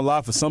 I'm not gonna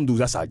lie. For some dudes,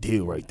 that's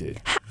ideal right there.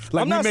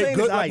 Like I'm not saying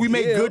it's we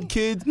make ideal, good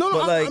kids. No,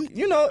 but I'm- like,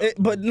 you know,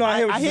 but no, I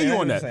hear what I you're hear saying. you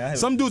on I hear what you're saying. I that. hear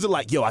Some dudes are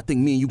like, yo, I think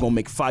me and you gonna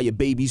make fire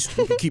babies.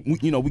 We can keep,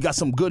 we got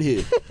some good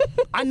here.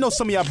 I know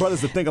some of y'all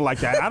brothers are thinking like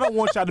that. I don't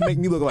want y'all to make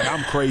me look like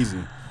I'm crazy.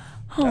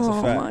 That's a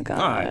oh fact. my god.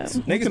 All right. Niggas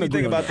We can be agree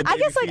thinking on about that. the I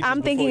guess baby like I'm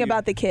features thinking before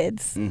about the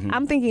kids.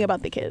 I'm thinking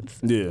about the kids.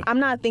 Yeah. I'm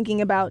not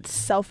thinking about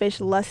selfish,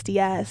 lusty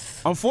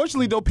ass.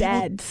 Unfortunately, though,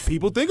 Dads.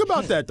 people think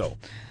about that though.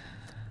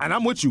 And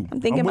I'm with you.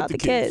 I'm thinking with about the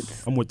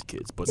kids. I'm with the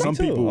kids. But Me some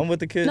too. people, I'm with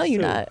the kids. No,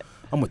 you're too. not.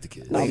 I'm with the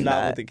kids. No, I'm you're not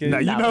not. with the kids. Nah,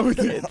 you Not not with with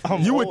the the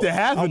kids. You with the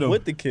half of I'm them.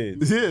 with the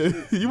kids.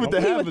 Yeah, you with the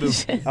I'm half with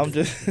of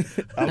them.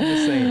 the I'm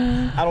just saying.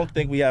 I don't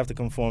think we have to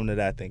conform to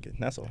that thinking.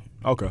 That's all.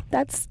 Okay.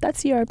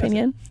 That's your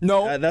opinion.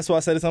 No. That's why I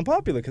said it's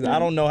unpopular because I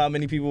don't know how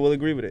many people will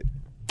agree with it.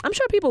 I'm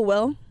sure people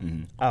will.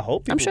 I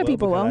hope people I'm sure will,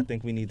 people because will. I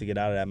think we need to get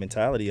out of that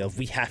mentality of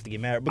we have to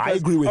get married. I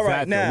Because, agree with all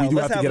right, that, though. Now, We do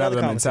let's have to get out of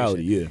another that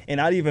mentality, conversation. yeah. And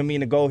I didn't even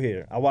mean to go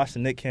here. I watched the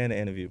Nick Cannon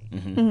interview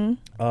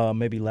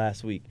maybe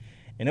last week.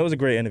 And it was a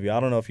great interview. I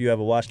don't know if you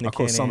ever watched Nick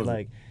caught some Cannon. of it.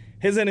 Like,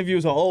 his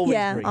interviews are always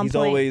Yeah, great. on He's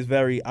point. always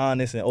very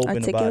honest and open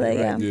about it. Articulate,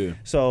 Right? yeah. Yeah.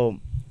 So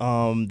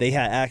they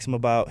had asked him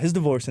about his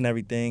divorce and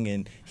everything,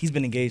 and he's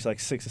been engaged like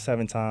 6 or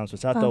 7 times,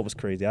 which I thought was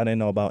crazy. I didn't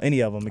know about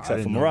any of them I except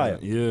for didn't know Mariah.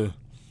 that. Yeah.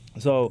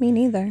 So Me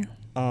neither.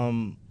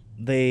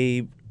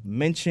 they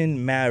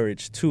mentioned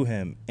marriage to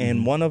him,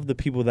 and one of the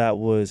people that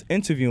was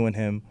interviewing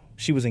him,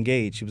 she was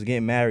engaged. She was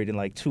getting married in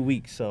like 2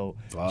 weeks. So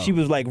she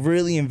was like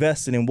really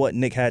invested in what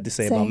Nick had to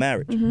say about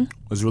marriage. It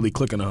was really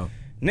clicking to her.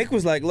 Nick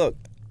was like, look,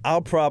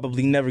 I'll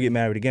probably never get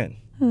married again.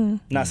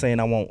 Not saying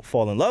I won't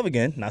fall in love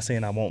again. Not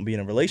saying I won't be in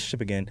a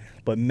relationship again.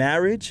 But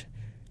marriage,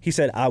 he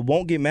said, I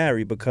won't get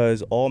married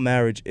because all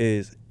marriage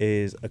is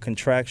a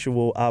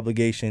contractual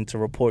obligation to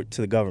report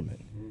to the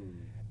government.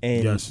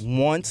 And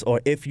once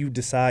or if you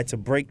decide to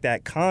break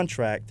that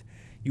contract,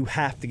 you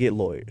have to get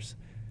lawyers.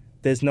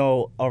 There's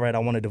no, all right, I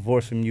want a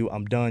divorce from you.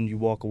 I'm done. You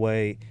walk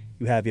away.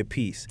 You have your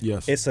peace.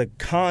 Yes. It's a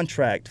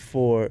contract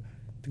for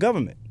the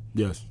government.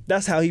 Yes.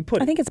 That's how he put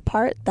it. I think it's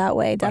part that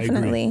way,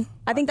 definitely.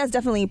 I think that's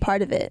definitely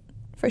part of it,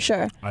 for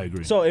sure. I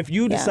agree. So if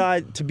you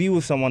decide to be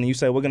with someone and you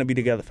say, we're going to be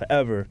together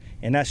forever,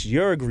 and that's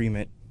your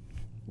agreement,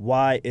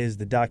 why is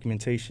the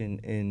documentation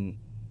in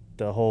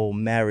the whole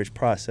marriage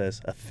process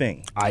a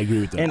thing? I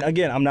agree with that. And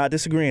again, I'm not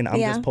disagreeing. I'm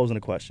just posing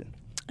a question.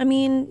 I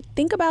mean,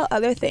 think about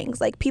other things.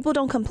 Like, people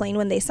don't complain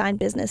when they sign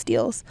business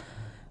deals.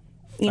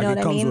 You know what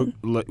I mean?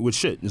 With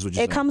shit, is what you're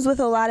saying. It comes with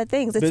a lot of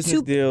things. It's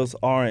Business deals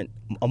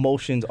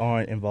emotions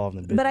aren't involved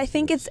in business. But I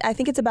think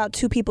it's about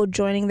two people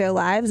joining their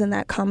lives, and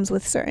that comes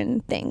with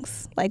certain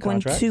things. Like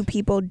contracts? When two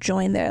people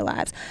join their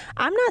lives.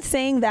 I'm not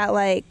saying that,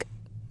 like,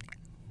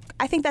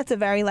 I think that's a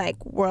very,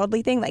 like,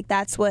 worldly thing. Like,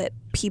 that's what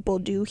people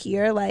do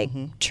here, like,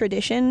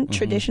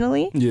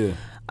 traditionally. Yeah.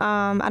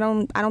 I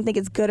don't think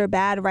it's good or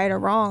bad, right or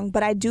wrong,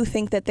 but I do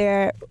think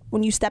that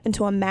when you step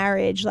into a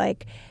marriage,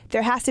 like,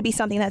 there has to be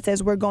something that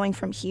says we're going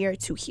from here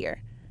to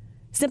here,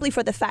 simply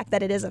for the fact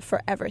that it is a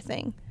forever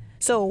thing.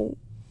 So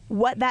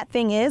what that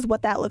thing is,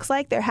 what that looks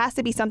like, there has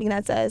to be something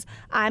that says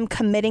I'm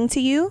committing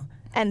to you,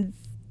 and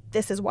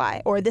this is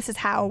why, or this is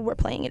how we're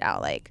playing it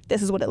out. Like,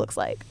 this is what it looks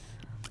like.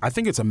 I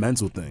think it's a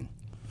mental thing.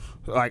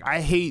 Like, I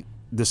hate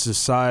the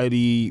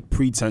society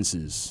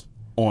pretenses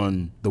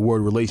on the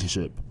word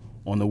relationship,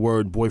 on the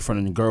word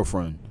boyfriend and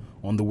girlfriend,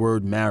 on the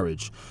word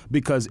marriage,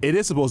 because it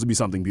is supposed to be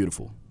something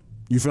beautiful.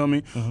 You feel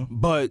me?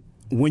 But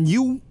when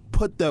you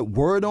put that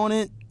word on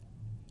it,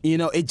 you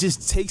know, it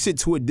just takes it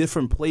to a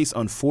different place,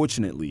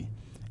 unfortunately.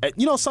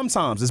 You know,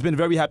 sometimes there's been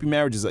very happy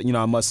marriages, you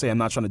know, I must say, I'm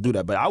not trying to do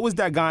that. But I was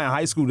that guy in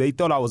high school, they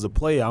thought I was a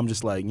player. I'm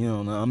just like, you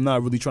know, I'm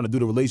not really trying to do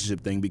the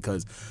relationship thing,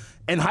 because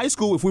in high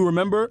school, if we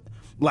remember,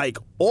 like,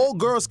 all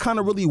girls kind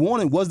of really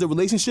wanted was the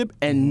relationship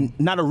and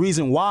not a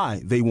reason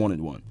why they wanted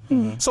one.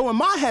 So in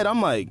my head,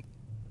 I'm like,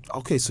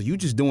 okay, so you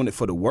just doing it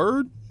for the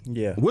word?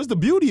 Yeah. Where's the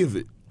beauty of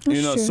it?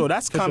 You know, so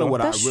that's kind of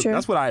what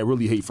that's what I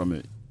really hate from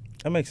it.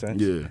 That makes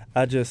sense. Yeah.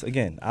 I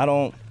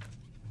don't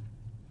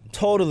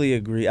totally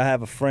agree. I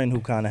have a friend who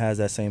kind of has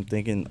that same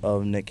thinking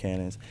of Nick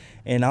Cannon's,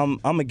 and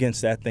I'm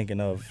against that thinking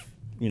of,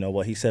 you know,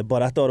 what he said.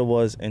 But I thought it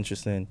was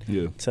interesting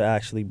to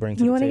actually bring to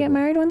the table. You want to get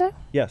married one day?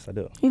 Yes, I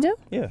do. You do?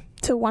 Yeah.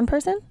 To one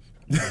person?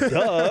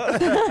 Duh.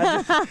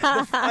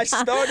 I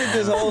started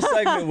this whole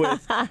segment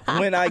with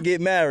when I get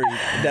married.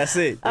 That's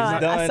it. It's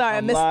done. Sorry,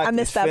 I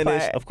missed that finished.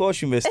 part. Of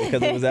course you missed it,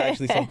 because it was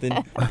actually something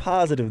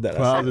positive that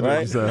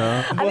I said,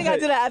 right? I think I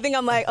did that. I think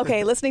I'm like,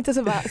 okay, listening to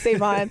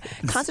Savon,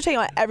 concentrating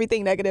on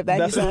everything negative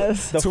that he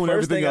says. The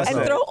first thing I said.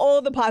 And throw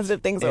all the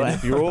positive things away.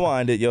 If you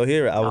rewind it, you'll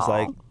hear it. I was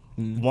like,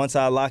 once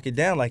I lock it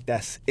down, like,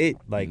 that's it.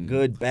 Like,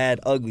 good, bad,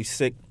 ugly,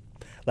 sick.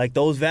 Like,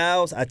 those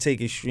vows, I take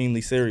extremely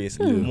serious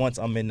once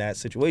I'm in that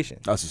situation.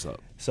 That's what's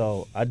up.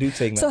 So I do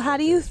take. So how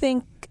do you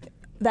think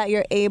that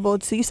you're able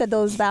to? You said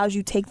those vows,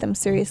 you take them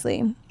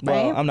seriously,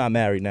 right? Well, I'm not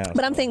married now.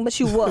 But I'm saying, but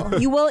you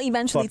will. You will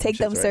eventually take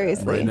them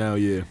seriously. Right now,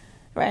 yeah.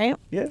 Right?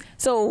 Yeah.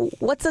 So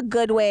what's a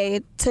good way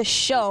to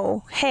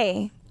show,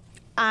 hey,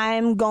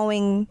 I'm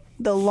going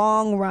the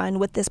long run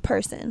with this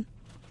person?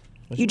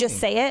 You just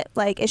say it?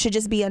 Like, it should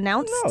just be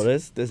announced? No,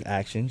 there's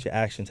actions. Your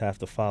actions have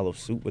to follow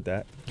suit with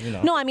that. You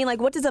know. No, I mean,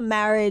 like, what does a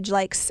marriage,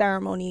 like,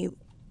 ceremony,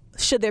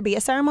 should there be a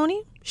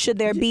ceremony? Should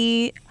there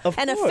be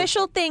an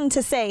official thing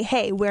to say,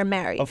 hey, we're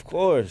married? Of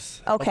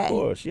course. Okay. Of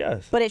course,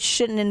 yes. But it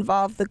shouldn't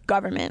involve the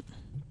government,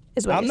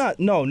 is what I'm not.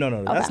 No.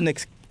 That's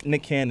Okay.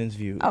 Nick Cannon's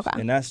views. Okay.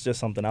 And that's just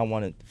something I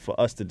wanted for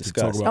us to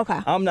discuss. Okay.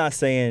 I'm not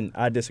saying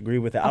I disagree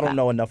with it. I don't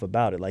know enough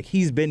about it. Like,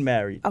 he's been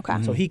married.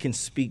 Okay. So he can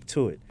speak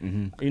to it.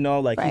 You know,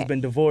 like, he's been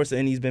divorced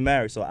and he's been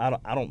married. So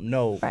I don't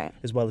know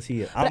as well as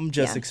he is. I'm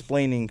just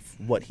explaining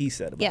what he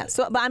said about it.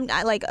 So, but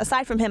like,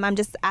 aside from him, I'm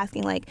just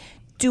asking, like,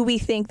 do we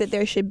think that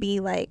there should be,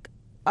 like,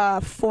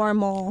 a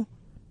formal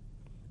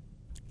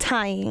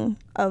tying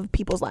of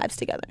people's lives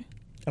together?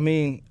 I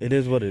mean, it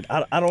is what it.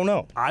 I don't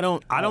know. I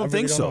don't think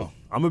really so. don't know.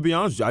 I'm gonna be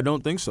honest with you. I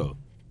don't think so.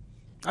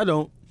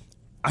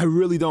 I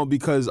really don't,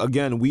 because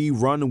again, we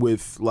run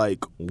with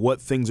like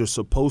what things are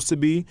supposed to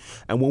be,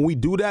 and when we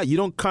do that, you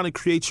don't kind of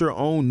create your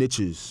own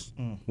niches.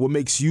 What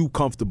makes you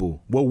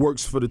comfortable? What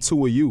works for the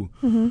two of you?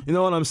 You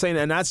know what I'm saying?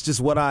 And that's just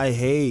what I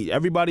hate.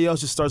 Everybody else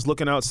just starts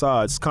looking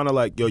outside. It's kind of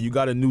like, yo, you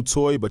got a new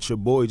toy, but your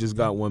boy just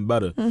got one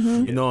better.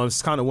 You know,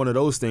 it's kind of one of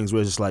those things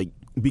where it's just like,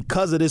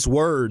 because of this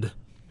word,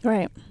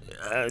 Right.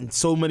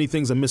 So many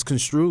things are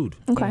misconstrued.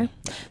 Okay.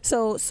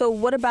 So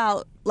what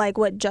about like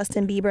what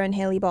Justin Bieber and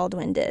Hailey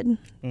Baldwin did?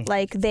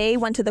 Like they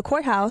went to the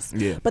courthouse,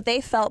 but they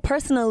felt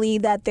personally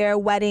that their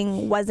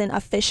wedding wasn't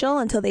official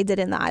until they did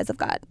it in the eyes of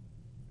God.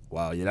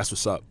 Wow, yeah, that's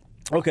what's up.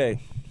 Okay,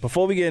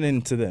 before we get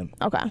into them,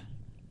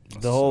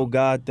 the whole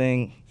God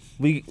thing,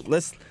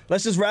 let's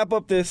just wrap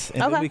up this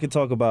and then we can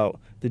talk about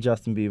the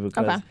Justin Bieber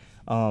because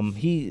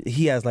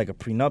he has like a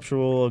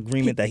prenuptial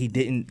agreement that he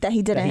didn't that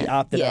he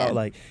opted out.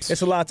 Like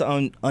it's a lot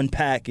to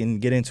unpack and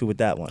get into with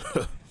that one.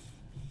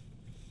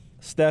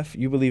 Steph,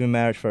 you believe in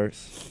marriage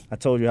first. I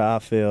told you how I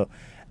feel.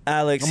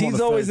 Alex,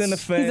 he's always in the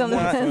fence.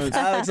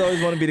 Alex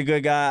always want to be the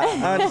good guy.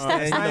 I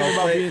understand.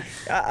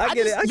 I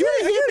get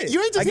it.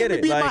 You ain't just here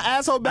to beat my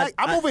asshole back.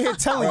 I'm over here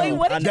telling you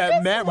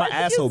that my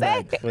asshole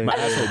back. My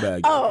asshole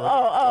back.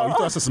 Oh. You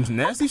thought I said some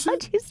nasty shit?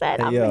 What you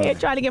said? I'm here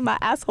trying to get my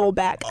asshole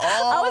back.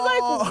 I was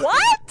like,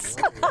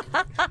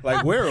 what?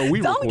 Like, where are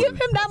we? Don't give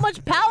him that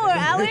much power,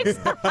 Alex.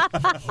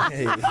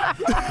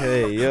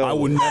 Hey, yo. I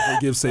would never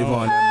give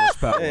Savon that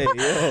much power. Hey,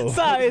 yo.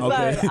 Sorry. I'm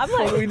like,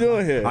 what are we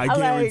doing here? I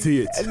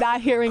guarantee it.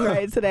 Not hearing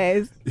right today.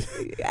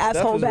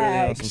 Asshole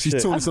bag.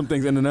 She's tuning some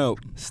things in and out.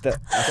 Steph,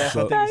 I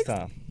think it's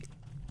time.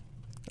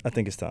 I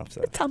think it's time,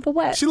 sir. Time for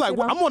what? She like, I'm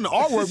on the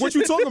artwork. What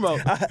you talking about?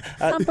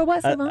 Time for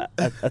what, Savon?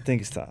 I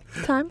think it's time.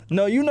 Time?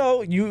 No, he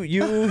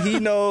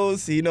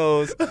knows.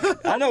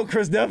 I know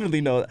Chris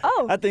definitely knows.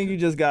 Oh. I think you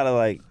just gotta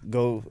like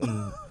go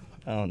and,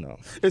 I don't know.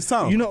 It's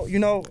time. You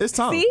know. It's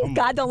time. See?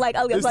 God don't like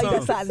ugly. That's why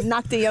you got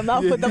knocked in your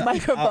mouth with the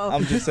microphone.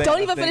 I'm just saying.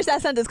 Don't even finish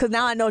that sentence because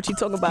now I know what you're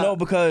talking about. No,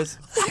 because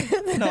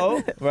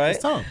right? It's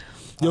time.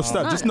 Yo,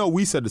 Steph, just know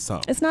we said it's time.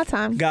 It's not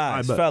time.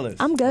 Guys, fellas.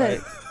 I'm good.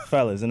 Right?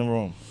 Fellas in the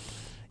room.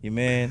 Your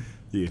man.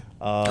 Yeah.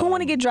 Who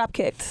want to get drop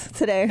kicked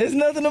today? There's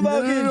nothing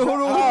about getting hold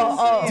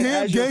on.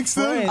 Damn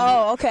gangster.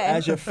 Oh, okay.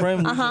 As your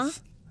friend.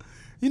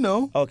 You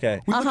know.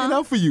 Okay. We looking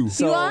out for you.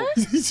 So, you are?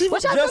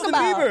 What y'all talking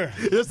about?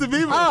 Bieber. Justin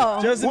Bieber.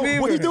 Oh. Justin Bieber.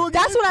 What he doing?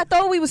 That's what I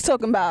thought we was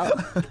talking about.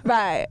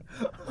 Right.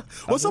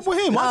 What's up with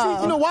him?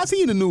 Why is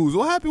he in the news?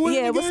 What happened with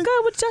him again? What's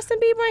good with Justin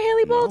Bieber and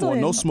Hailey Baldwin? I don't want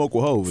no smoke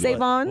with hoes.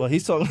 Savon. Well,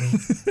 he's talking.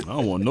 I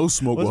don't want no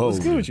smoke with hoes.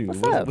 What's good with you?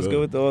 What's up? What's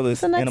good with all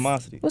this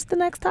animosity? What's the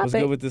next topic?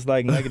 What's good with this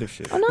like negative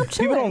shit? Oh, no, I'm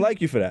chilling. People don't like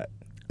you for that.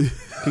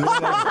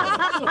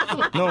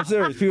 No, I'm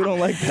serious. People don't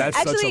like that.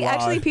 That's such a lie.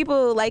 Actually,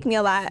 people like me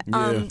a lot.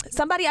 Yeah.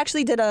 Somebody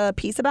actually did a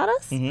piece about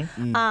us,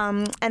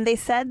 and they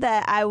said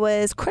that I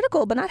was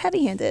critical but not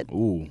heavy-handed.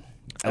 Ooh.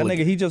 That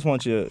nigga, he just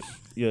wants your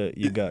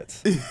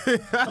guts.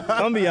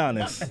 I'm be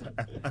honest.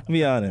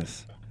 Be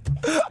honest.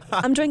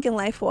 I'm drinking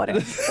life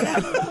water.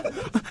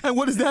 And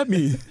what does that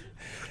mean?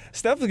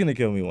 Steph is gonna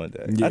kill me one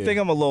day. Yeah. I think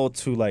I'm a little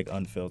too like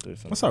unfiltered.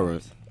 That's all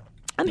right.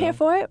 I'm here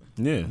for it.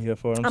 Yeah. You here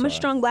for it? I'm a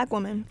strong black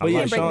woman. But You yeah,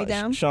 can't break me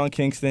down. Sean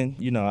Kingston,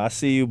 I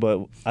see you,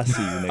 but I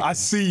see you, nigga. I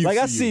see you. Like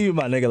I see you,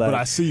 my nigga. Like, But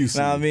I see you.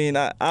 Nah, I mean,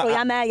 So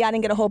y'all mad y'all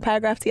didn't get a whole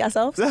paragraph to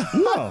yourselves?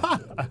 no.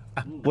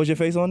 Was your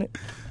face on it?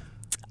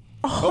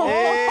 Okay. All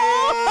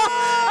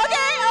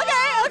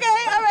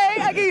right.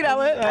 I give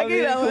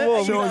you that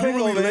one. Sean, you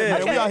really lit,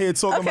 man. We out here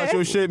talking about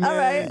your shit, man. All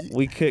right.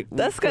 We kick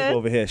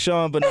over here.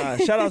 Sean, but nah,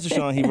 shout out to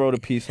Sean. He wrote a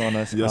piece on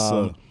us. Yes,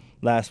 sir.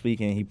 Last week,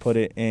 and he put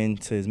it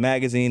into his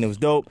magazine. It was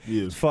dope.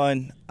 Yeah. It was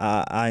fun.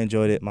 I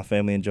enjoyed it. My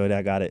family enjoyed it.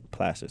 I got it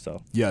plastered.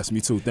 So Yes,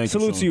 me too. Thank you.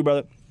 salute to you,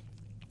 brother.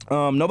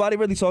 Nobody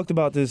really talked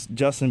about this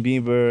Justin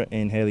Bieber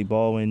and Hailey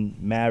Baldwin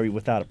married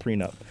without a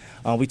prenup.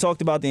 We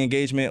talked about the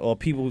engagement, or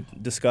people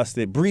discussed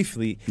it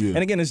briefly. Yeah. And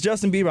again, it's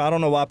Justin Bieber. I don't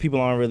know why people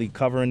aren't really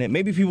covering it.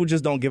 Maybe people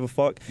just don't give a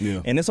fuck.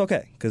 Yeah. And it's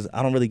okay, because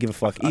I don't really give a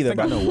fuck either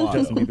think I about know why,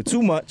 Justin Bieber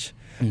too much.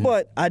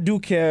 But I do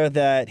care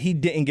that he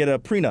didn't get a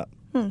prenup.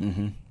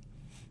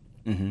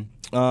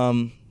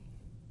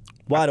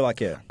 Why do I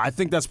care? I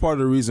think that's part of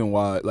the reason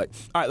why. Like,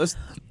 all right,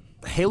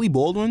 Hailey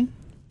Baldwin.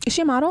 Is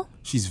she a model?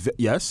 She's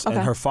yes, Okay.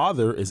 and her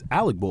father is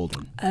Alec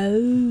Baldwin.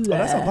 Oh,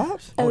 That's her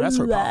pops? Oh, that's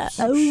her pops.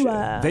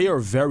 They are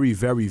very,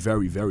 very,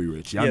 very, very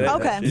rich. Y'all know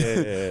that. Okay.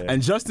 Yeah.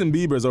 And Justin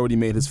Bieber's already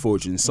made his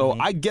fortune. So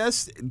I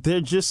guess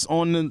they're just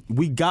on the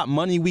we got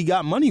money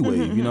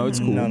wave. You know, it's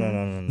cool.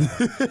 No.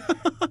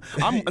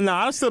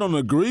 I still don't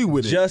agree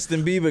with it.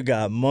 Justin Bieber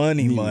got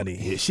money.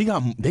 Yeah,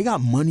 they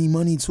got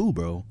money too,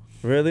 bro.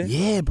 Really?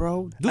 Yeah,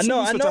 bro. I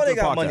know they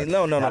got money.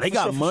 No. Nah, they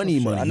got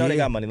money. I know they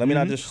got money. Let me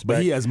not disrespect.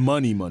 But he has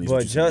money.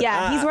 But he's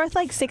worth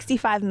like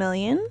 $65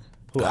 million.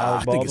 Who,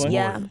 Alec I think it's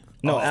Baldwin? more. Yeah.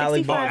 No,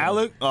 Alec 65.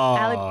 Baldwin.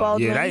 Alec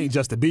Baldwin. Yeah, that ain't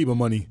Justin Bieber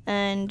money.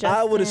 And Justin,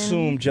 I would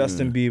assume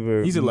Justin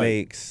Bieber He's at like-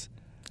 makes.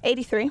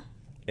 83.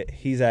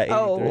 He's at 83.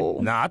 Oh.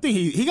 Nah, I think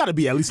he got to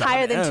be at least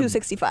Higher 100 than M.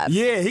 265.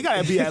 Yeah, he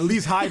got to be at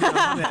least higher than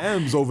 100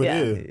 M's over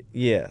Yeah. there.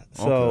 Yeah.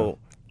 So Okay.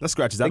 Let's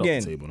scratch that again,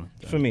 off the table.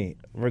 Huh? for me,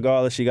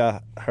 regardless, she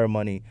got her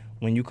money.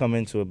 When you come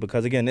into it,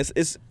 because again,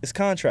 it's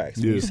contracts.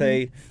 When Yeah. you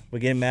say we're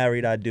getting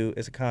married, I do.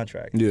 It's a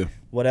contract. Yeah.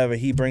 Whatever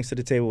he brings to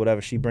the table,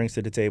 whatever she brings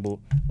to the table.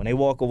 When they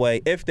walk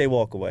away, if they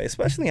walk away,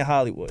 especially in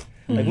Hollywood,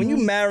 like when you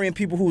marrying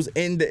people who's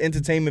in the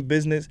entertainment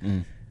business,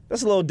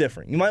 That's a little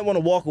different. You might want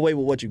to walk away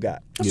with what you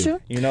got. That's true.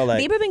 You know,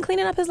 like Bieber been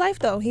cleaning up his life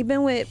though. He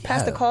been with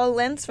Pastor Carl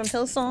Lentz from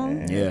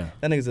Hillsong. Yeah.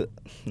 That nigga's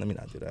let me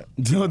not do that.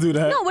 Don't do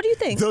that. No, what do you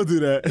think? Don't do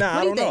that. Nah,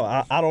 I don't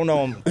know. I don't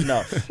know him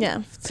enough.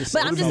 Yeah,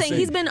 but I'm just saying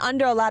he's been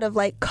under a lot of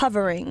like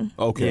covering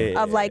Okay.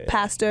 of like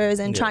pastors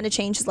and trying to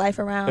change his life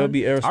around. It would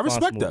be irresponsible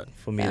I respect that.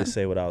 for me to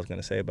say what I was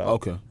gonna say about.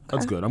 Okay.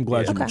 That's good. I'm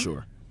glad you're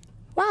mature.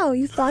 Wow,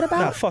 you thought about?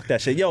 Nah, fuck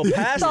that shit. Yo,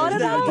 pastors thought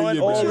that about want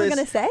what all you were this.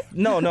 gonna say?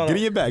 No. Get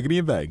in your bag. Get in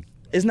your bag.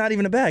 It's not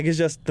even a bag. It's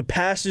just the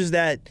pastors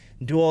that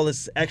do all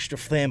this extra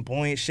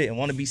flamboyant shit and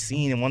want to be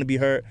seen and want to be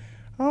heard.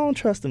 I don't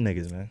trust them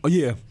niggas, man. Oh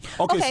yeah.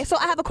 Okay, so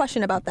I have a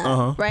question about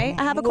that. Right?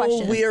 I have a I'm a little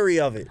question. weary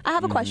of it. I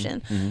have a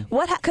question.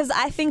 What? Because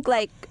I think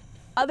like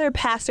other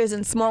pastors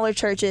in smaller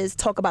churches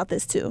talk about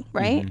this too,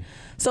 right?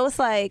 So it's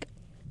like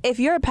if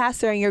you're a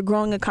pastor and you're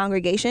growing a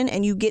congregation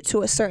and you get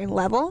to a certain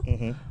level,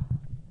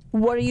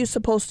 what are you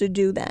supposed to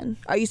do then?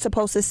 Are you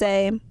supposed to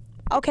say,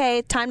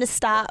 okay, time to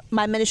stop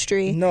my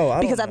ministry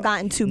because I've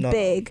gotten too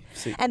big?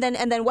 See. And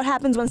then what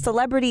happens when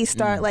celebrities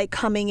start like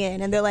coming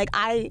in and they're like,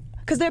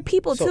 because they're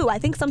people too. I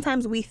think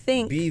sometimes we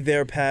think, Be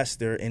their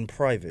pastor in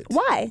private.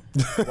 why?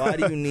 Why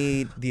do you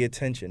need the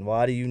attention?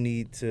 Why do you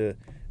need to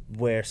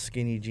wear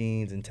skinny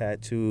jeans and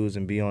tattoos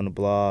and be on the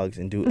blogs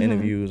and do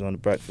interviews on the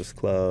Breakfast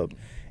Club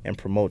and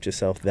promote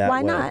yourself that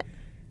Why way? not?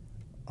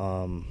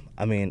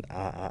 I mean,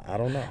 I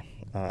don't know.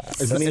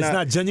 It's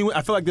not genuine.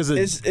 I feel like there's a.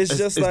 It's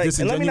just like,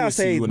 and let me not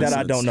say that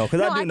I don't know,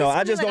 because I do know.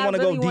 I just don't want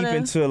to go deep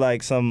into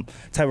like some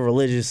type of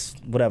religious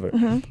whatever.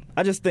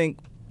 I just think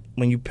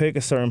when you pick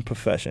a certain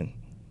profession,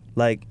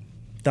 like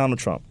Donald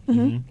Trump,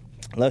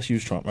 let's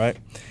use Trump, right?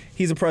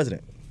 He's a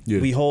president. Yeah.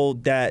 We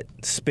hold that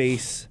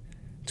space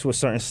to a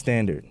certain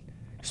standard.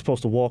 You're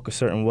supposed to walk a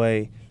certain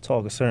way,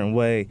 talk a certain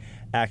way,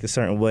 act a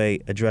certain way,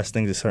 address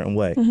things a certain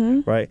way,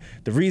 right?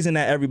 The reason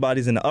that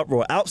everybody's in the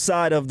uproar,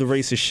 outside of the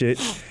racist shit,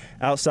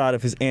 outside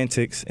of his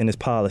antics and his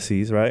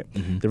policies, right?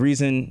 The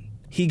reason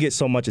he gets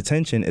so much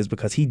attention is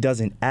because he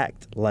doesn't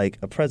act like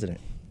a president.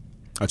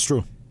 That's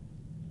true.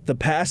 The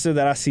pastor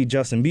that I see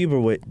Justin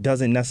Bieber with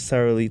doesn't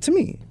necessarily, to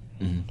me,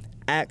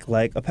 act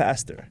like a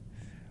pastor.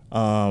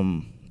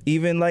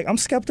 Even like, I'm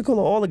skeptical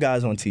of all the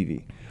guys on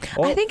TV.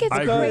 I think it's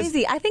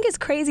crazy. I think it's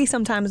crazy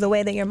sometimes the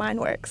way that your mind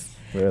works.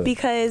 Really?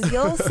 Because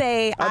you'll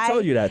say, I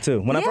told you that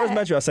too. When I first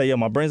met you, I said, yo,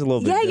 my brain's a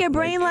little bit yeah, different. your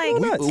brain like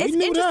nuts. it's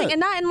interesting, and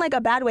not in like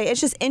a bad way. It's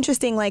just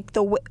interesting, like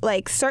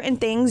like certain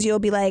things you'll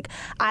be like,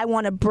 I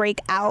want to break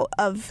out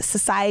of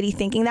society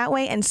thinking that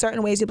way, and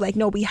certain ways you'll be like,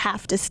 no, we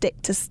have to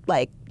stick to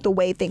like the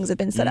way things have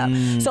been set up.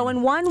 So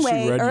in one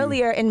way,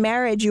 earlier in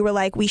marriage, you were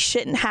like, we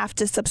shouldn't have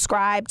to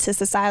subscribe to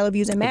societal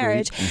views in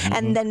marriage,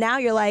 and then now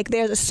you're like,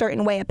 there's a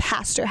certain way a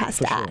pastor has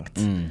to act.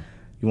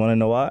 You want to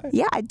know why?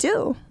 Yeah, I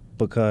do.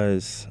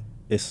 Because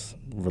it's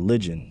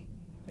religion,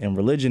 and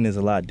religion is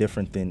a lot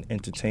different than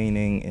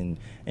entertaining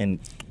and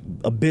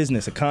a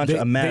business, a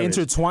contract, a marriage.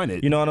 They intertwine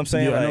it. You know what I'm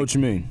saying? Yeah, like, I know what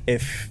you mean.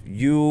 If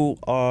you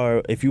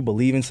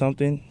believe in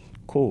something,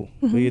 cool.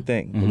 Do your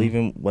thing. Believe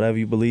in whatever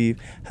you believe.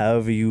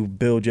 However you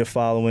build your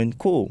following,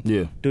 cool.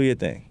 Yeah. Do your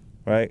thing,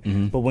 right?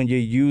 But when you're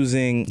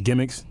using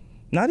Gimmicks.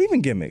 not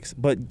even gimmicks,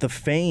 but the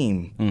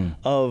fame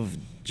of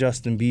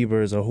Justin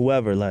Bieber's or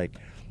whoever, like,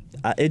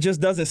 it just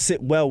doesn't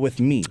sit well with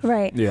me.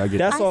 Right. Yeah, I get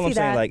That's I all I'm see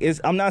saying. that. Like,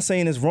 I'm not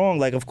saying it's wrong.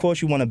 Like, of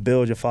course you want to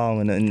build your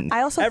following, and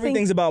I also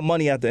everything's think- about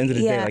money at the end of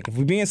the day. Yeah. Like, if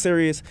we're being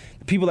serious,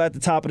 the people at the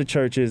top of the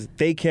churches,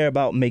 they care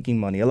about making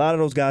money. A lot of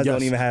those guys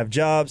don't even have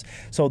jobs,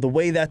 so the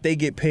way that they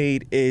get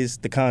paid is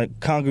the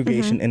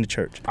congregation in the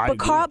church.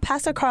 But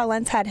Pastor Carl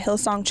Lentz had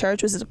Hillsong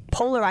Church, which is a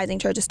polarizing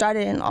church. It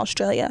started in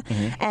Australia,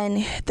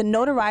 and the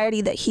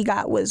notoriety that he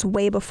got was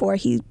way before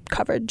he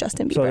covered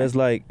Justin Bieber. So there's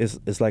like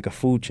it's like a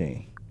food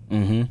chain.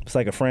 It's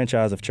like a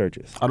franchise of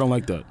churches. I don't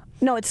like that.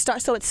 No, it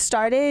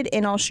started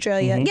in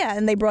Australia, yeah,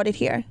 and they brought it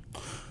here.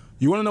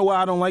 You want to know why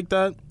I don't like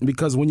that?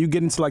 Because when you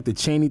get into like the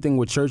chainy thing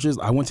with churches,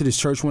 I went to this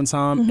church one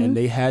time and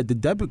they had the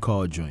debit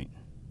card joint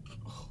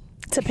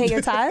To pay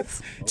your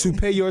tithes? to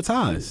pay your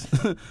tithes.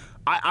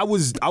 I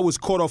was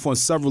caught off on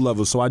several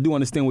levels, so I do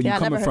understand where Yeah,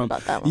 you're I never coming heard from.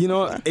 about that one You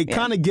know, before. it Yeah.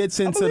 kind of gets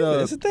into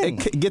believe it's a thing.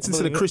 it gets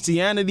into the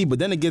Christianity, but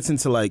then it gets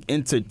into like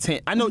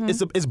entertain. I know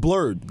it's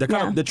blurred. They're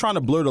they're trying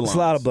to blur the lines. It's a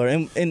lot of blur.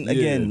 And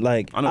again,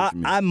 like, I know what you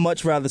mean. I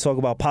much rather talk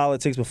about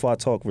politics before I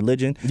talk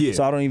religion. Yeah.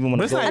 So I don't even want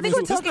But to it's go. not I think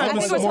we're It's talking. I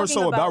almost think we're more talking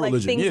so about about like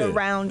religion, things yeah.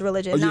 around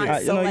religion, Oh, yeah.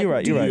 not so No, like you're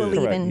right, do you're you right,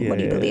 believe correct. in Yeah, what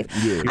do you yeah, believe?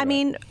 yeah, you're I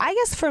mean, I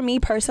guess for me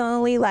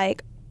personally,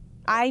 like,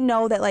 I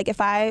know that like if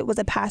I was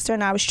a pastor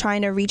and I was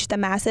trying to reach the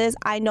masses,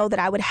 I know that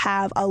I would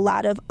have a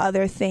lot of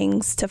other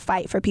things to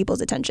fight for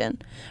people's attention,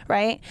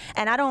 right?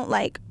 And I don't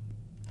like.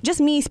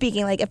 Just me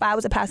speaking, like if I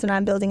was a pastor and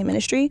I'm building a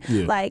ministry,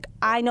 like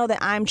I know that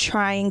I'm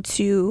trying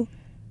to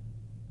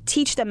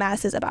teach the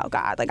masses about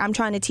God. Like I'm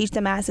trying to teach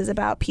the masses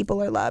about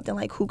people are loved and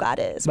like who God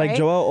is. Like right?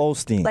 Joel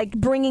Osteen. Like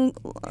bringing.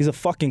 He's a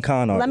fucking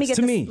con artist. Let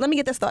me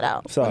get this thought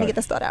out. Sorry. Let me get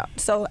this thought out.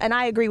 So, and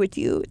I agree with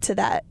you to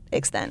that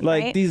extent.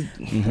 Like right? these.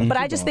 But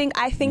I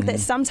think that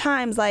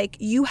sometimes like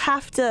you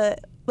have to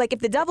like if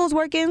the devil's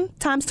working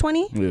times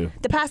 20,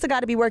 the pastor got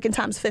to be working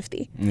times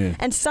 50. Yeah.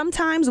 And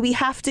sometimes we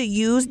have to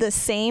use the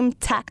same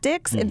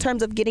tactics in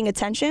terms of getting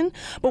attention.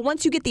 But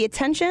once you get the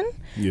attention,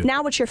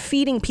 now what you're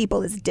feeding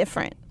people is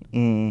different.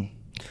 Isn't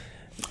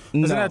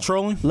that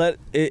trolling?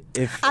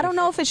 I don't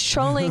know if it's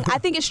trolling. I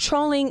think it's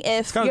trolling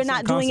if you're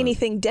not doing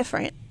anything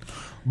different.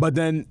 But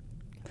then,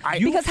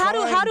 because how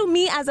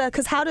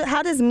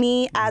does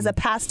me as a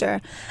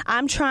pastor,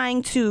 I'm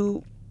trying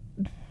to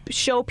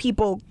show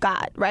people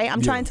God, right?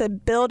 I'm trying to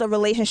build a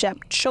relationship,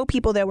 show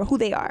people who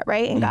they are,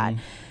 right? In God.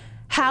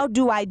 How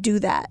do I do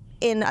that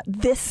in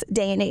this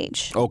day and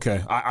age?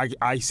 Okay,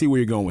 I see where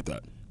you're going with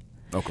that.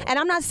 Okay. And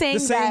I'm not saying the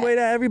same way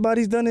that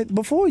everybody's done it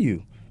before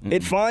you.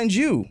 It finds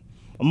you.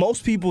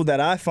 Most people that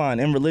I find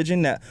in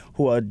religion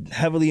who are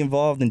heavily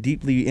involved and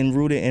deeply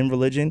rooted in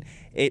religion,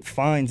 it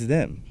finds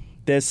them.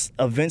 There's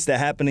events that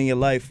happen in your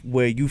life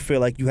where you feel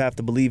like you have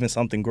to believe in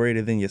something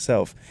greater than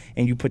yourself,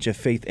 and you put your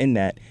faith in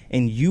that,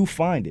 and you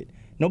find it.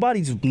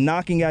 Nobody's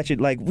knocking at you.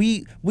 Like,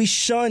 we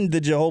shun the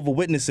Jehovah's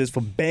Witnesses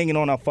for banging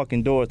on our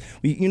fucking doors.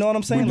 You know what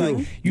I'm saying?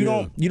 Like, you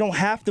don't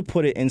have to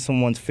put it in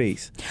someone's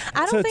face.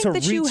 I don't think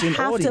that you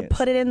have to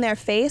put it in their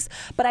face,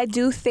 but I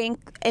do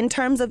think in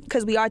terms of,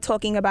 because we are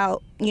talking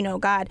about,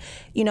 God,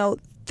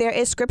 there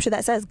is scripture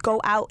that says, go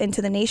out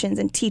into the nations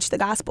and teach the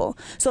gospel.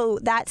 So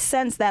that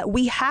sense that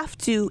we have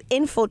to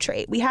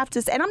infiltrate, we have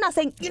to, and I'm not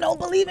saying,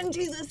 believe in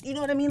Jesus, you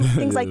know what I mean?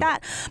 Things like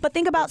that. But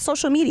think about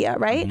social media,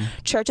 right?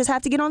 Churches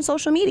have to get on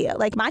social media.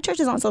 Like, my church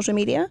is on social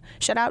media.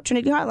 Shout out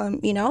Trinity Harlem,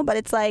 but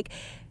it's like,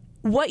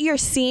 what you're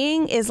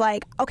seeing is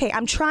like, okay,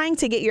 I'm trying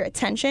to get your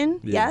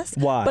attention, yes?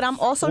 Why? But I'm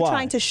also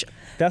trying to...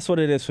 That's what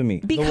it is for me.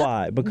 The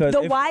why. Because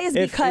the why is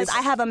because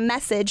I have a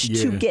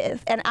message to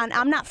give. And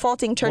I'm not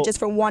faulting churches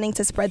for wanting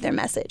to spread their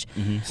message.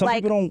 Some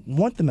people don't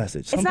want the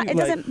message. It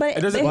doesn't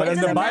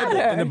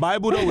matter. In the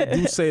Bible, though, it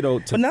do say, though,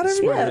 to but not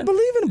everybody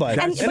believe in the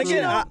Bible.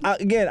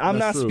 And again, I'm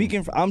not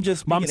speaking for... I'm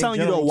just speaking I'm telling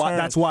you, though,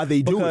 that's why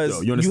they do it,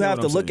 though. You have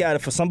to look at it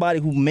for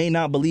somebody who may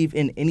not believe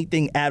in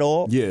anything at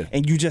all. Yeah.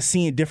 And you just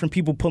seeing different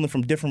people pulling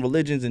from different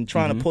religions and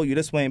trying to pull you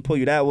this way and pull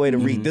you that way to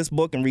read this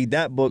book and read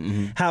that book,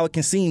 how it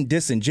can seem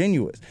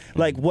disingenuous.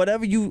 Like,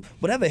 whatever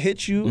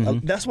hits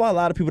you, that's why a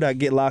lot of people that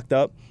get locked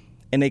up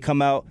and they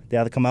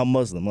either come out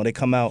Muslim or they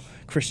come out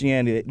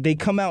Christianity. They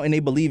come out and they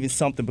believe in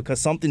something because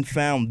something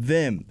found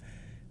them.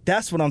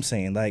 That's what I'm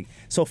saying. Like,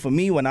 so for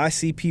me, when I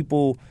see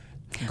people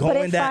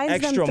going that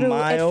extra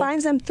mile, it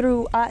finds them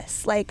through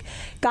us. Like,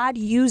 God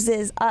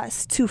uses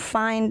us to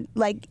find.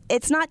 Like,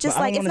 it's not just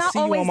like it's not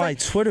always my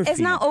Twitter feed. It's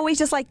not always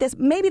just like this.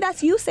 Maybe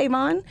that's you,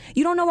 Savon.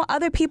 You don't know what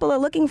other people are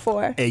looking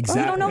for.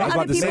 Exactly. You don't know what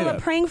other people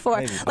are praying for.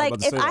 Maybe. Like,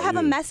 if I have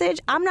a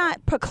message, I'm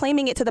not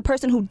proclaiming it to the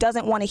person who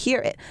doesn't want to hear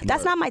it.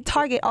 That's not my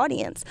target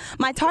audience.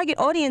 My target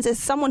audience is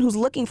someone who's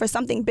looking for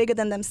something bigger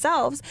than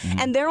themselves,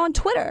 and they're on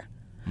Twitter.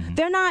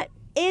 They're not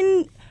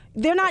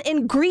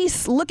in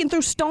Greece looking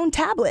through stone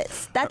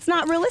tablets. That's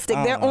not realistic.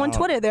 They're on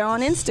Twitter. They're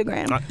on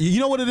Instagram. You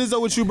know what it is, though,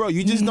 with you, bro?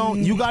 You just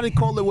don't... You got to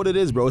call it what it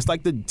is, bro. It's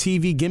like the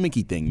TV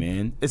gimmicky thing,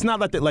 man. It's not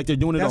like they're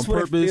doing it on purpose.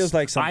 That's what it feels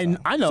like sometimes.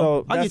 I know.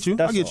 So I get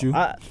you.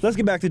 Let's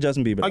get back to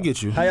Justin Bieber. I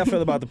get you. How y'all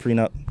feel about the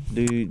prenup?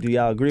 Do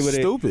y'all agree with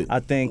it? Stupid. I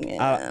think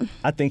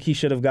I think he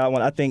should have got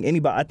one. I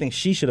think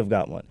she should have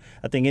got one.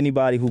 I think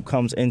anybody who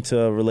comes into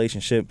a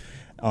relationship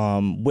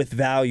with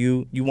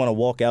value, you want to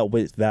walk out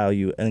with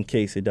value in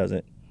case it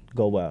doesn't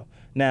go well.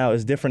 Now,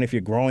 it's different if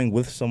you're growing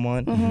with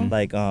someone,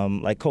 like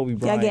Kobe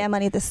Bryant. Yeah, getting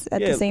money at the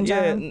same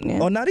time. Yeah.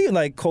 Or not even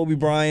like Kobe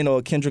Bryant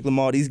or Kendrick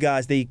Lamar. These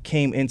guys, they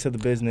came into the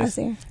business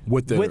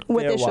with their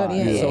wives.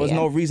 So there's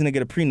no reason to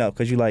get a prenup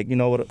because you're like, you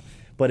know what?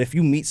 But if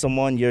you meet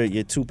someone, you're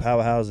two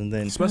powerhouses, and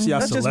then especially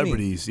our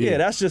celebrities. Yeah,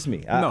 that's just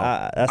me.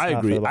 I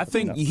agree. I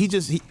think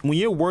when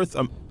you're worth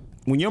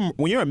when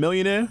you're a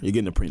millionaire, you're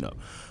getting a prenup.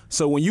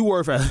 So when you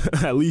worth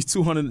at least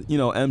 200,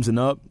 M's and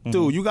up,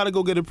 dude, you got to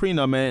go get a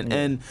prenup, man.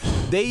 And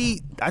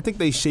I think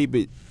they shape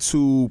it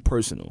too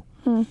personal.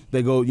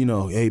 They go,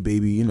 hey,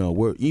 baby,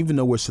 even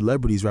though we're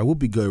celebrities, right, we'll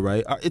be good,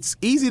 right? It's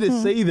easy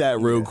to say that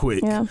real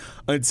quick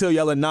until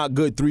y'all are not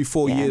good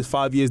 3-4 years,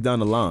 5 years down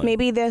the line.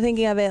 Maybe they're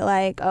thinking of it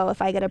like, oh,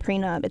 if I get a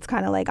prenup, it's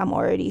kind of like I'm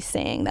already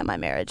saying that my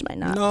marriage might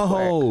not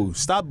work.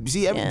 Stop.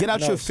 See, get out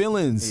your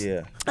feelings.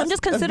 Yeah. I'm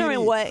just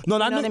considering what, you know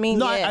what I mean?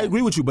 No, I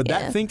agree with you, but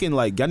that thinking,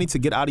 like, y'all need to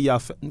get out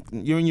of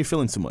you're in your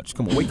feelings too much.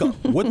 Come on, wake up.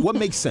 What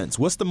makes sense?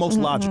 What's the most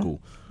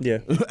logical? Yeah,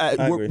 I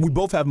agree. We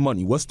both have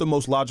money. What's the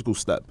most logical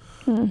step?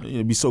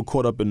 Be so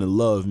caught up in the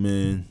love,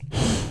 man.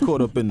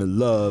 Caught up in the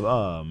love.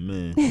 Oh,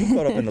 man. You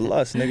caught up in the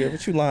lust, nigga.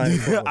 What you lying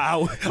for?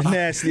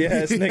 Nasty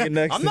ass nigga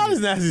next to I'm not as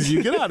nasty as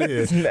you. Get out of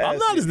here. I'm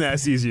not as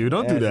nasty as you.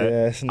 Don't do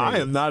that. I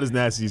am not as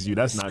nasty as you.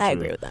 That's not true. I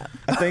agree with that.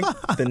 I think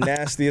the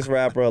nastiest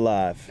rapper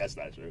alive. That's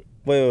not true.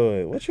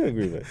 Wait. What you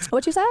agree with?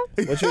 What you said?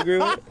 What you agree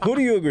with? Who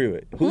do you agree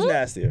with? Who's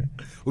nastier?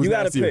 Who's you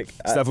gotta nastier? pick.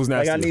 Steph, who's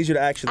nastier? Like, I need you to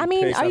actually I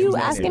mean, pick are Steph, you who's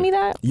asking nastier. me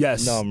that?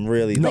 Yes. No, I'm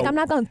really Like, not. I'm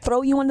not gonna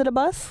throw you under the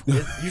bus.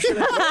 You should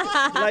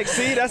like,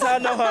 see, that's how I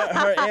know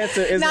her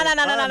answer is No. It's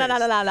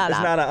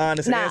not an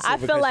honest answer I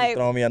because feel like she's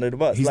throwing me under the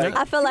bus. He's Like,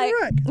 not- I feel like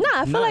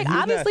Nah, he's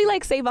obviously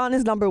like Savon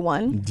is number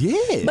one.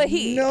 Yeah. But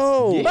he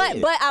no.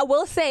 But I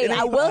will say It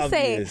ain't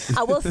obvious.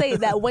 I will say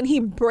that when he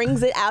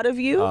brings it out of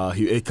you,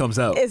 it comes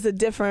out. it's a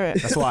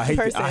different That's why I hate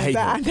person. I hate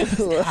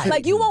him.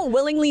 Like you won't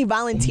willingly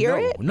volunteer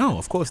it. No,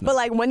 of course not. But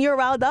like when you're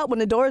riled up, when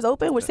the door is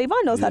open, which Savon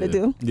knows how to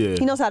do. Yeah.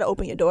 He knows how to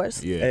open your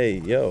doors. yeah. Hey,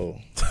 yo.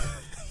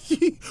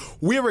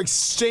 We're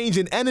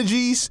exchanging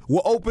energies.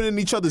 We're opening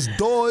each other's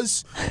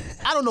doors.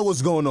 I don't know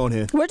what's going on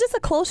here. We're just a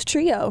close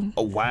trio.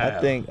 Oh wow.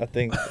 I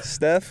think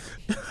Steph,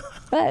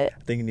 But I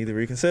think you need to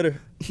reconsider.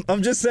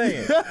 I'm just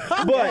saying.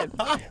 But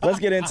let's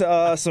get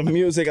into some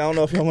music. I don't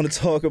know if y'all want to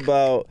talk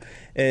about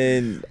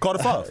Carter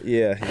 5.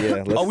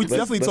 Yeah. We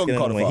definitely talking get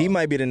Carter into it. 5. He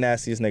might be the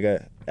nastiest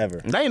nigga ever.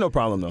 That ain't no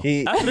problem though.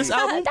 After this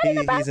album,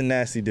 he's a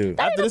nasty dude.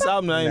 after this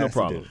album, that ain't no Nasty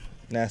problem. dude.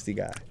 Nasty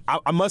guy.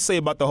 I must say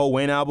about the whole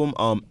Wayne album,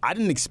 I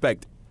didn't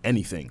expect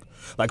anything.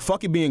 Like,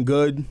 fuck it being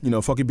good,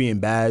 fuck it being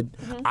bad.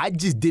 I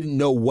just didn't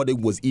know what it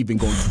was even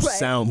going to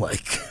sound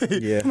like.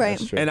 Yeah, Right.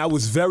 that's true. And I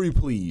was very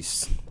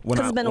pleased when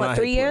because it's been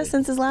 3 years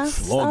since his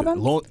last album?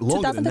 Longer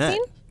than that.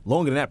 2015?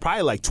 Longer than that.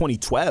 Probably like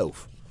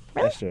 2012.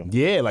 That's true.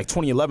 Yeah, like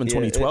 2011,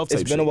 2012 type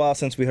It's been shit. a while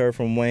since we heard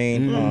from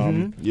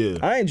Wayne. Yeah.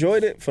 I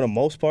enjoyed it for the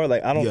most part.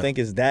 Like, I don't Yeah. think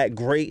it's that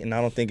great, and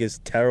I don't think it's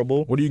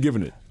terrible. What are you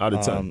giving it out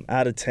of 10?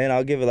 Out of 10,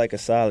 I'll give it like a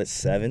solid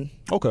 7.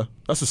 Okay,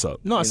 that's what's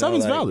up. No, You know,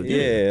 7's like, valid.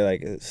 Yeah,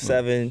 like a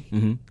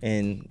 7,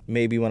 and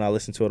maybe when I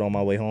listen to it on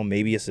my way home,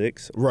 maybe a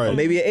 6, Right. Or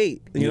maybe an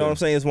 8. You know Yeah. what I'm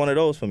saying? It's one of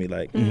those for me.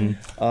 Like,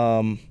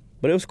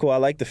 but it was cool. I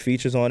like the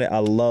features on it. I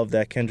love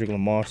that Kendrick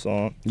Lamar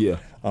song. Yeah.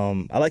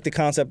 I like the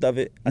concept of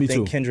it. I Me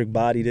think too. Kendrick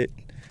bodied it.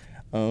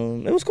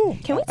 It was cool.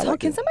 Can we I talk?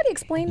 liked Can it. somebody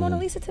explain Mona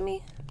Lisa to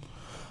me?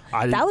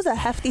 That was a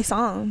hefty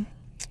song.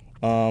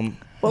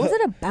 What was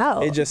it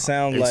about? It just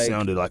sounded It like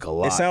sounded like a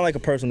lot. It sounded like a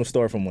personal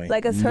story from Wayne.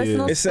 like a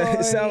personal it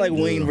story. sounded like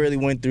Wayne really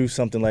went through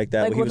something like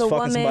that. like where he with was a fucking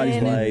woman somebody's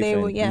and wife. they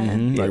were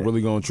and- Like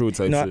really going through it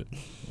type No, shit.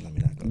 let me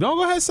not go. Don't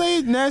go ahead and say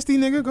it, nasty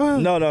nigga. Go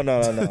ahead. No.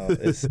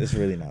 It's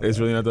really not. It's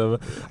really not that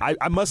bad.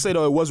 I must say,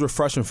 though, it was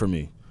refreshing for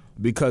me.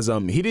 Because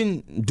he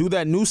didn't do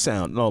that new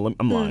sound. No,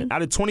 I'm lying.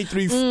 Out of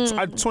 23,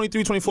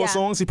 24 Yeah.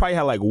 songs, he probably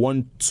had like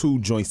 1-2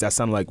 joints that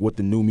sounded like what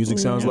the new music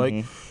sounds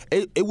like.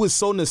 It was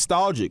so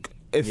nostalgic.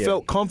 It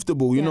felt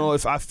comfortable. You know,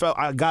 if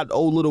I got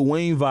old Lil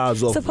Wayne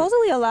vibes off.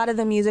 Supposedly, a lot of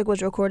the music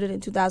was recorded in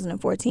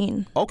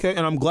 2014. Okay,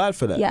 and I'm glad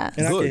for that. Yeah.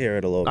 And I Good. can hear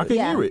it a little I bit. can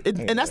Yeah. hear it.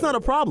 And that's not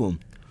a problem.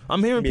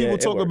 I'm hearing Yeah, people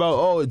it talk works.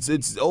 about,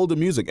 it's older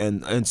music,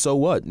 and so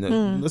what?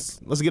 Let's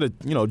get a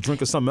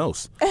drink of something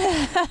else. You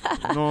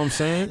know what I'm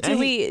saying?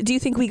 Do you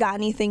think we got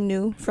anything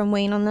new from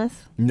Wayne on this?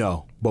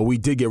 No, but we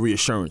did get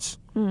reassurance.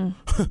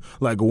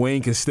 Like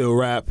Wayne can still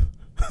rap.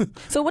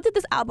 So what did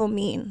this album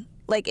mean?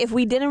 Like if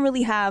we didn't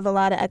really have a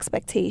lot of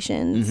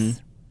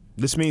expectations,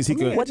 This means he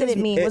could. What did it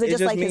mean? Was it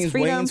just like his means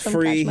freedom Wayne's from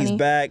free. Cash He's Money?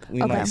 back.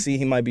 We Okay. might see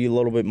he might be a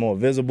little bit more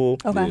visible.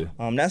 Okay.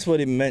 That's what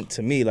it meant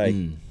to me. Like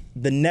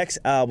the next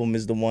album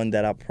is the one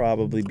that I'll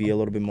probably be a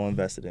little bit more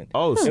invested in.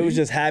 Oh, it see? was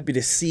just happy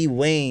to see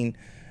Wayne.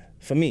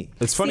 For me,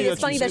 It's funny See, that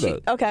it's funny you say that that.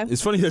 you- okay.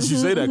 It's funny that you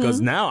say that because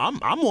now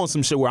I'm on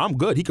some shit where I'm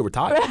good. He could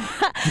retire.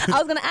 I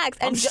was gonna ask,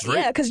 and I'm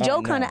straight. because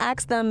Joe kind of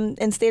asked them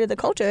in State of the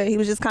Culture. He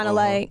was just kind of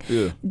like,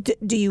 Yeah.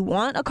 "Do you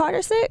want a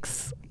Carter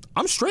 6,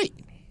 I'm straight.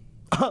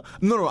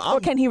 No. or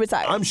can he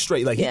retire?" I'm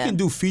straight. Like Yeah. he can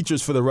do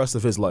features for the rest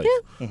of his life,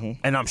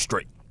 and I'm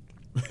straight.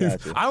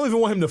 Gotcha. I don't even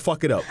want him to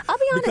fuck it up. I'll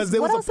be honest. Because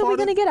there what was a else are we part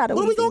gonna get out of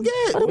What are we Weezy? gonna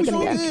get? What are we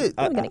gonna gonna get?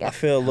 What are we gonna get? I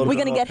feel a little. We're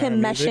bit gonna get him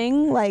off-brand music.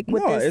 meshing like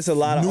with No, this. it's a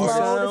lot of new artists.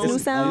 sound. New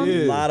It's sound? A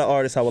Yeah. lot of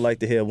artists I would like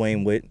to hear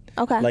Wayne with.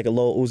 Okay. Like a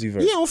Lil Uzi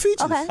verse. Yeah, on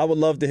features. Okay. I would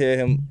love to hear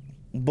him,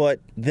 but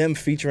them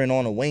featuring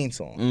on a Wayne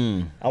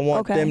song. I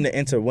want Okay. them to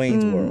enter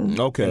Wayne's world.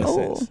 Okay. in a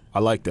sense. I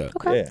like that.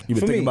 Okay. Yeah. You've been For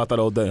thinking me. about that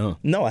all day, huh?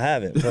 No, I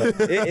haven't. But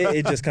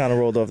it just kind of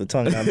rolled off the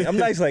tongue. I'm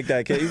nice like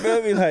that, kid. You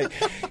feel me? Like,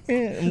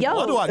 Yo,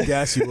 Why do I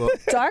gas you up?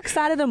 Dark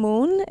Side of the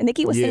Moon.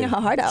 Nikki was singing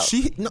her heart out.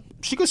 She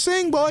could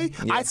sing, boy.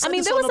 I I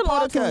mean, there was some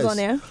auto-tunes on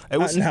there. It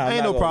was Nah, I'm ain't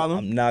not no gonna- problem.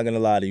 I'm not gonna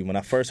lie to you. When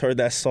I first heard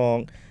that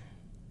song,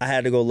 I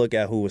had to go look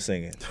at who was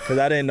singing because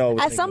I didn't know. It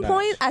was At some Nicki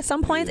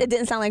Minaj. point, it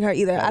didn't sound like her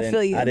either. I didn't-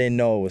 feel you. I didn't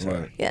know it was her.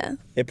 Right. Yeah.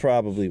 It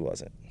probably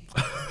wasn't.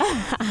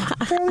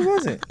 It probably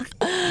wasn't.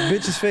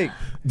 Bitch is fake.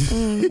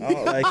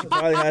 Like she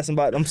probably had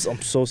somebody. I'm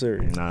so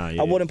serious. Nah,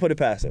 yeah. I wouldn't put it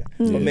past her,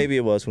 but maybe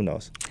it was. Who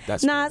knows?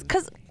 That's Nah,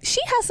 because she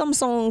has some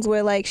songs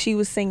where like she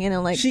was singing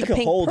and like She the can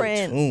Pink hold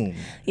Print. a tune,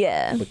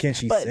 Yeah. but can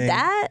she But sing?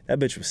 that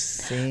bitch was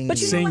singing. But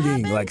you know what singing,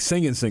 happened? like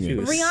singing. She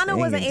was Rihanna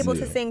wasn't singing. able to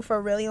Yeah. sing for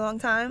a really long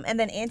time, and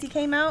then Auntie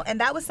came out, and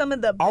that was some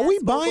of the best Are we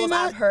buying vocals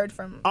that? I've heard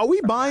from. Are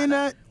we buying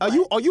that? Are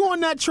you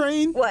on that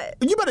train? What?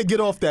 You better get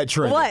off that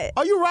train. What?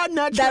 Are you riding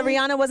that train? That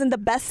Rihanna wasn't the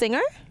best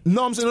singer?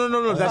 No, I'm saying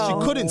no. That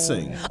she couldn't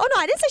sing. Oh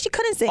no, I didn't say she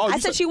couldn't sing. Oh, I you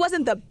said said- she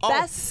wasn't the Oh,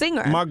 best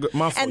singer. my fault,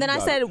 And then you I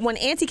got said it. when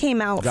Auntie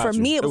came out, Got for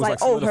you. me it was like,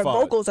 oh, her solidified.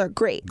 vocals vocals are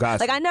great.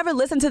 Gotcha. Like I never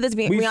listened to this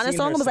Rihanna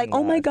song and was like,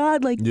 oh my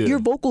God, like your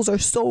vocals are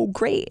so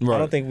great. I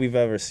don't think we've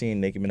ever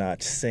seen Nicki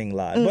Minaj sing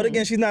live. But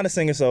again, she's not a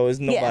singer, so it's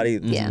nobody,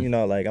 you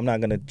know, like I'm not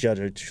going to judge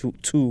her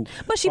too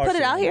But she put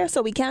it out here,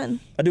 so we can.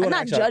 I do want to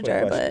not judge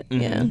her, but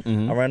yeah.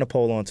 I ran a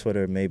poll on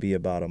Twitter maybe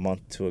about a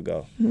month or two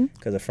ago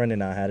because a friend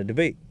and I had a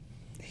debate.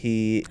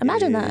 He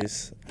Imagine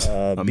is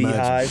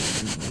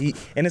Beehive,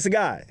 and it's a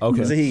guy.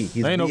 Okay. It's a he.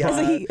 He's ain't no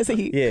problem. It's a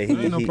he. Yeah,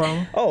 ain't no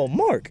problem. Oh,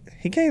 Mark,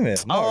 he came in.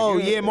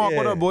 Mark, Mark,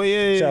 what up, boy?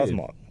 Yeah. Shout out to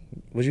Mark.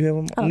 Was you here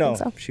with Mark? I don't No,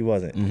 think so. she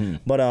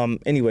wasn't. But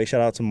anyway, shout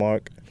out to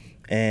Mark,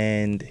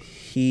 and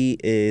he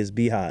is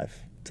Beehive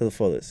to the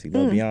fullest. He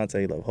loves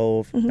Beyonce, he loves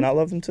Hove, and I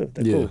love them too.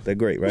 They're cool. They're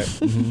great, right?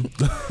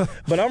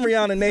 But I'm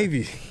Rihanna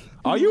Navy.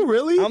 Are you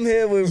really? I'm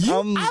here with I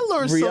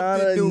learned something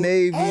Rihanna new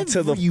Navy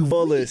to the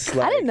fullest.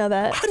 Like, I didn't know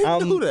that. I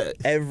didn't know that.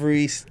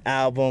 Every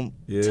album,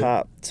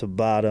 top to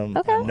bottom.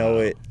 Okay. I know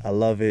it. I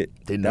love it.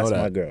 Didn't know That's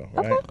that. my girl,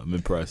 right? I'm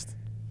impressed.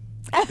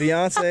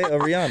 Beyonce or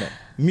Rihanna,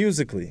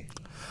 musically.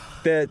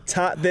 Their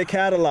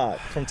catalog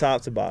from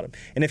top to bottom.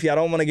 And if y'all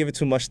don't want to give it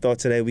too much thought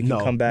today, we can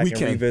come back and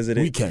revisit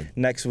it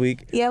next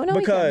week. Yeah, we know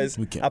because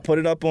we can. I put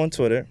it up on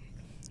Twitter.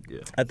 Yeah.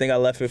 I think I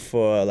left it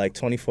for like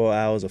 24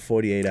 hours or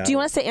 48 hours. Do you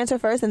want us to answer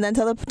first and then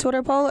tell the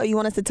Twitter poll, or you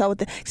want us to tell what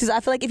the? Because I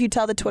feel like if you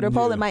tell the Twitter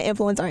poll, it might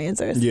influence our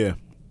answers. Yeah.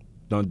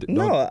 No,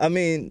 I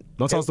mean.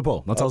 Don't tell us the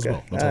poll. Don't tell us the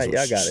poll. Don't tell us the poll.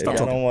 Y'all got it. I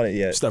don't want it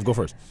yet. Steph, go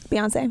first.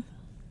 Beyonce.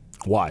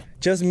 Why?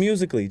 Just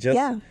musically. Just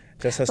her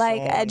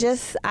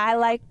songs. I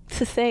like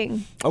to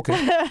sing. Okay.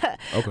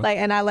 Like,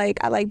 and I like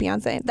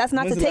Beyonce. That's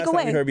not When's to take the last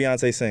away. time you heard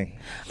Beyonce sing?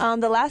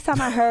 The last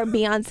time I heard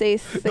Beyonce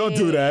sing. Don't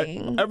do that.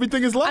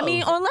 Everything is love. I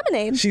mean, on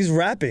Lemonade. She's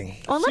rapping.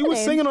 On she Lemonade. was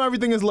singing on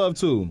Everything Is Love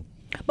too.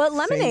 But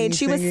Lemonade,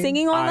 she was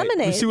singing on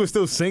Lemonade. She was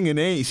still singing.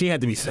 She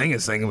had to be singing,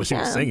 but she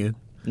was singing.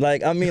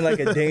 Like, I mean, like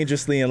a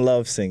Dangerously in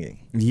Love singing.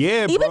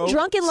 Yeah, bro. Even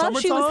Drunk in Love,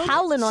 she was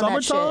howling on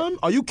that shit. Summertime?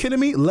 Are you kidding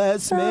me?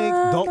 Let's make.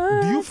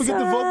 Do you forget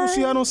the vocals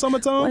she had on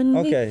Summertime?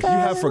 Okay. You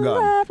have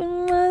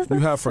forgotten. You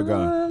have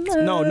forgotten.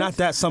 No, not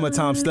that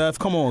Summertime, Steph.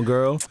 Come on,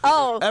 girl.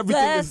 Oh,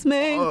 Everything let's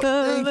make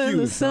love in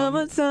the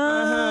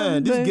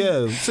summertime. This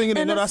girl singing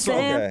it. No, that song.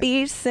 That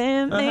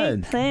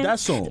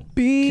song.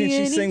 Can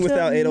she sing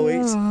without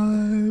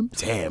 808s?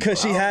 Damn. Because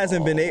she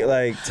hasn't been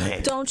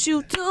Don't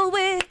you do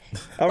it.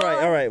 All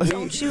right.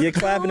 You're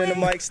clapping in the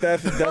mic,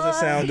 Steph. It doesn't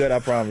sound good, I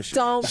promise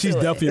you. She's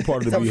definitely a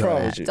part of the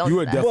Beehive. You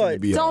are definitely a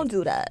Beehive. Don't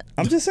do that.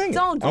 I'm just saying.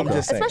 Don't do that.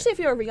 Especially if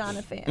you're a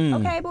Rihanna fan.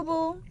 Okay,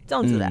 boo-boo?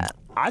 Don't do that.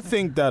 I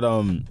think that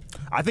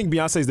I think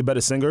Beyonce's the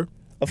better singer.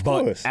 Of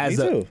course. As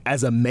me too.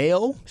 As a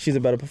male, she's a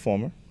better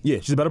performer. Yeah,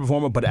 she's a better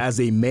performer. But as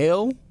a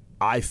male,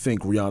 I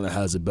think Rihanna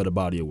has a better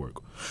body of work.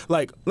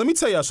 Like, let me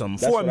tell y'all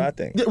something. That's what I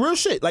think. Yeah, real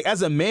shit. Like,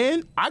 as a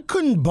man, I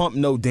couldn't bump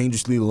no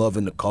Dangerously in Love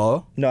in the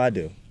car. No, I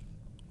do.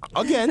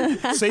 Again,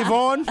 save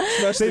on,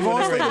 ladies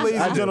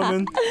and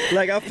gentlemen.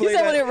 Like I played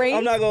that.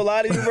 I'm not gonna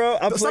lie to you, bro.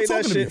 I played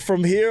that shit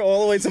from here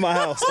all the way to my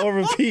house on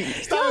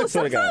repeat. Yo,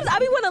 sometimes I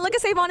be want to look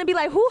at Savon and be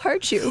like, "Who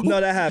hurt you?" No,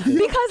 that happens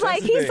because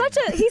like he's such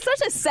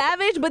a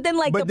savage, but then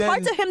like the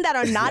parts of him that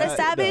are not a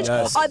savage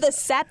are the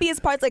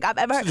sappiest parts like I've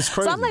ever heard.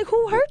 So I'm like,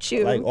 "Who hurt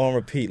you?" Like on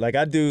repeat. Like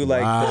I do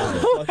like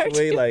the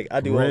way like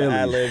I do all the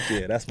ad libs.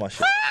 Yeah, that's my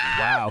shit.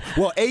 Wow.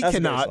 Well, that's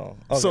cannot.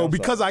 Okay, so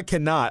because I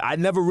cannot, I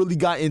never really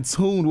got in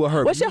tune with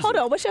her. What's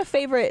your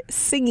favorite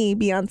singy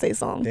Beyonce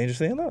song?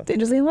 Dangerously in Love.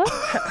 Dangerously in Love?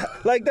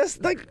 Like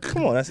that's like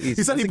come on, that's easy.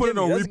 He said he put it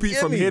on repeat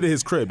from here to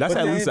his crib. That's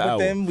at least an hour.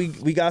 But then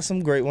we got some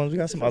great ones. We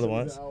got some other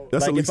ones.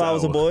 That's like If I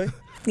Was a Boy.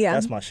 Yeah.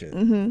 That's my shit.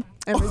 Mm-hmm.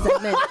 And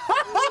Resentment.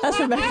 That's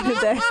from back in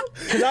the day.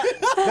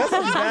 That's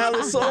a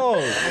valid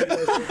song.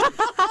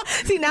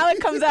 See, now it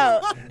comes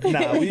out.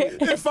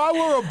 If I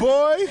were a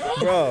boy,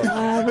 bro,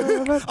 I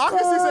can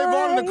see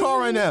Savon in the car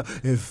right now.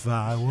 If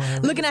I were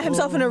looking at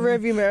himself in the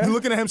rearview mirror,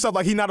 looking at himself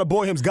like he's not a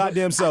boy, his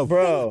goddamn self,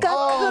 bro.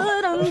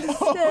 Could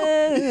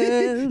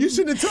understand. You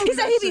shouldn't have told me. He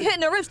said he be hitting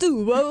the riffs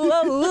too. Whoa,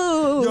 whoa,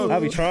 whoa. Yo, I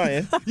be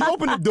trying. You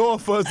open the door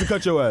for us to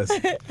cut your ass.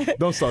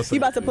 Don't start saying.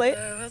 You about to play it?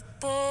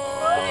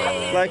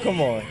 Like,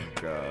 come on.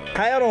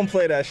 How y'all don't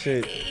play that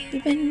shit?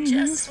 Even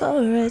just for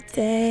a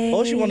day.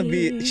 All she just want to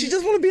be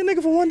a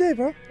nigga for one day,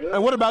 bro.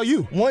 And what about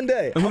you? One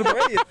day.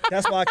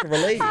 That's why I can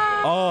relate.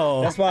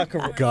 Oh. That's why I can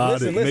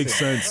listen. Makes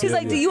sense. He's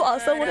like, do you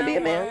also want to be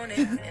a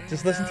man?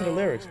 Just listen to the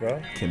lyrics, bro.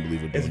 Can't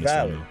believe it. It's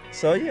valid.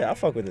 So yeah, I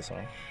fuck with this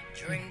song.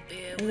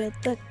 With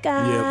the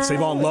guys. Yeah,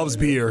 Savon loves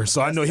beer,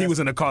 so I know he was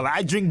in the car like,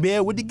 I drink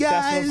beer with the guys.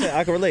 That's what I'm saying.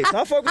 I can relate. So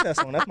I fuck with that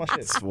song. That's my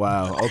shit.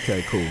 Wow.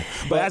 Okay, cool.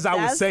 But as I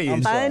was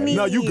saying,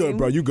 no, you good,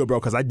 bro. You good, bro.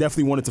 Because I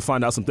definitely wanted to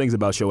find out some things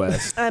about your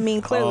ass. I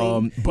mean,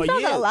 clearly. But you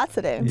found out a lot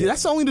today. Yeah,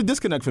 that's only the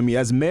disconnect for me.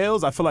 As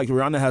males, I feel like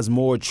Rihanna has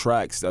more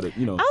tracks that are,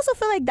 I also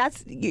feel like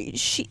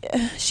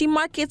she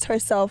markets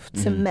herself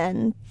to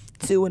men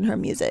to in her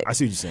music. I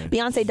see what you're saying.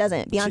 Beyonce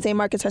doesn't. Beyonce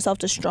markets herself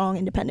to strong,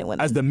 independent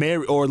women. As the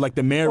married or like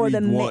the married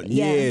one.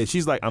 Yeah. Yeah,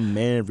 she's like, I'm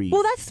married.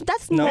 Well,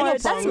 that's more.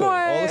 That's more.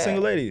 All the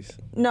single ladies.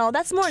 No,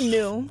 that's more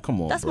new.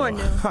 Come on, that's bro. more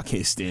new. I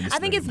can't stand this. I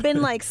think nigga. it's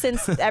been like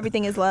since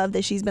Everything Is Love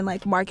that she's been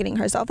like marketing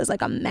herself as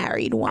like a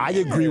married woman. I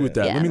agree with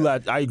that. Yeah. Let me I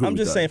agree with that. I'm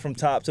just saying from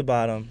top to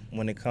bottom,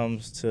 when it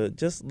comes to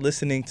just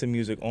listening to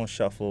music on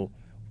shuffle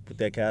with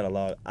their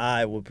catalog,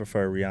 I would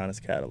prefer Rihanna's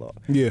catalog.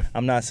 Yeah.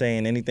 I'm not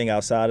saying anything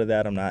outside of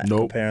that. I'm not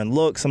Nope. comparing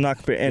looks. I'm not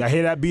comparing. I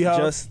hear that, B-Hop?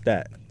 Just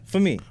that. For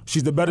me.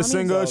 She's the better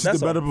singer. so. She's That's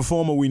the better all.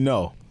 performer we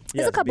know.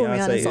 There's a couple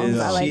Beyonce Rihanna songs is,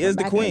 I like she from is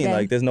the back in the queen. day.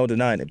 Like, there's no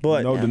denying it.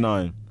 But No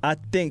denying. I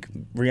think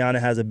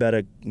Rihanna has a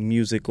better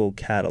musical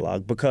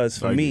catalog because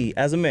for me,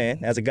 as a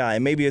man, as a guy,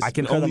 and maybe it's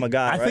because I'm a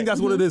guy, I right? think that's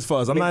what it is for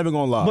us. I'm not even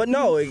gonna lie. But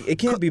no, it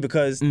can't be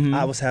because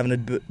I was having a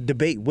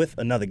debate with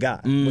another guy,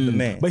 with a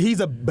man. But he's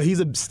a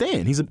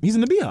stan. He's in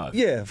the Beehive.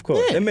 Yeah, of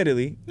course. Yeah.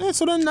 Admittedly. Yeah,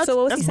 so then that's, So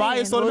what was that's he saying?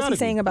 biased What was he automatically.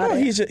 saying about No,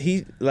 it?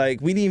 he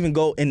like we didn't even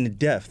go into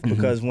depth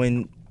because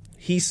when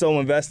he's so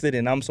invested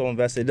and I'm so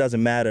invested, it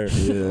doesn't matter.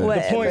 What,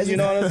 The point, you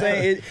know what I'm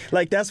saying?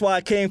 Like that's why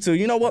I came to.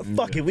 You know what?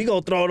 Fuck it, we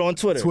gonna throw it on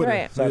Twitter.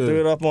 Right. So I threw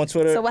it up on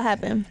Twitter. So what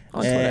happened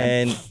on Twitter?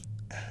 and was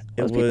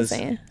it people was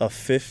saying? a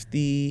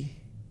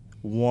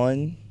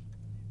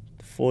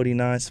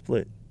 51-49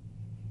 split.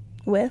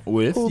 With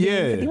who being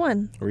Yeah.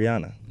 51.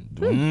 Rihanna.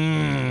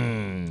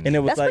 And it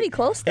was That's like, pretty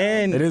close, though.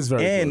 And It is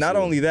very and close, not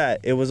yeah. only that,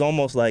 it was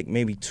almost like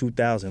maybe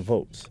 2,000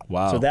 votes.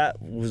 Wow. So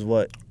that was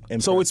what.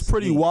 So it's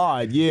pretty impressed me.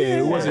 wide. Yeah,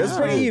 it wasn't. It's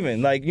pretty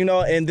even, like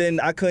and then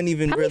I couldn't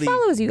even How really many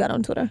followers you got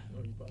on Twitter?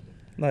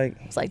 like.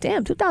 It's like,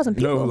 damn, 2,000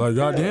 people. No, like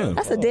goddamn.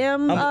 That's a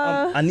damn.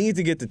 I need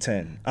to get to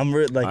 10. I'm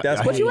like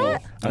that's I what hear you you.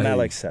 at? I I'm hear at you.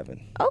 like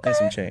 7. Okay. And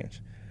some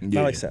change. Yeah.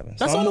 Not like 7.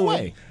 That's So on I'm the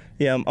moving. way.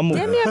 Yeah, I'm moving.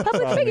 Damn, you're a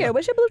public figure.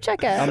 Where's your blue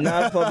check at? I'm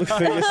not a public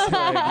figure. So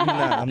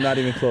I'm not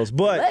even close.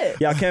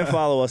 But y'all can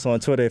follow us on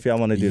Twitter if y'all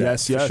want to do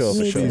Yes, that. yes. For sure, for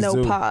Need sure. to know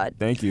Please do. pod.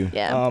 Thank you.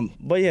 Yeah.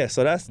 But yeah,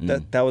 so that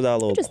was our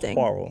little Interesting.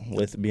 quarrel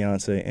with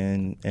Beyonce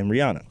and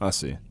Rihanna. I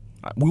see.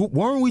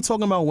 Weren't we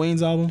talking about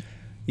Wayne's album?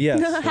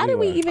 Yes. How did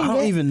we were. even I get?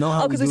 don't even know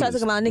how because we we do started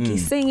this. talking about Nicki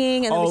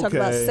singing, and then we talked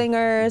about Okay.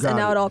 singers, Got and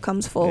now it. it all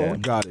comes full. Yeah.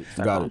 Got it.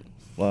 Got it.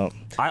 Well,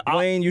 I-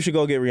 Wayne, you should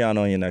go get Rihanna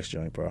on your next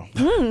joint, bro.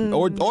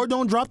 Or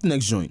don't drop the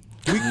next joint.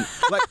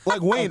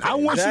 Like Wayne, I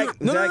want That-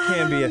 you. No, that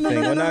can't be a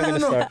thing. We're not gonna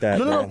start that,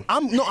 No,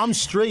 bro. I'm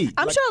straight.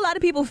 I'm sure a lot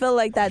of people feel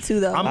like that too,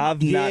 though.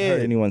 I've not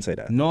heard anyone say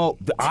that. No,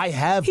 I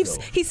have though.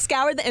 He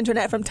scoured the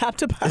internet from top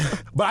to bottom.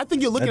 But I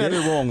think you're looking at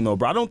it wrong, though,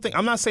 bro.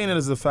 I'm not saying it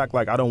as a fact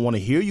like I don't want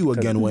to hear you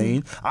again,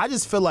 Wayne. I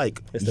just feel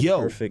like, It's the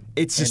perfect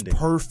it's just ending.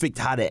 perfect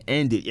how to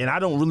end it, and I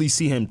don't really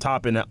see him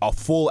topping a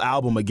full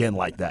album again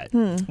like that.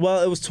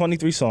 Well, it was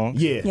 23 songs.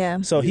 Yeah. Yeah.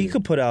 So he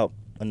could put out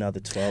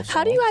another 12 songs.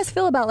 How do you guys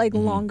feel about like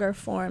longer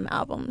form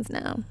albums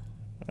now?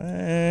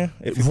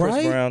 If you're Right?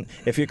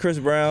 Chris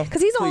Brown,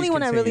 Because he's the please only one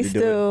that continue really to do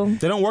it. still.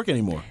 They don't work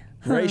anymore.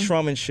 Ray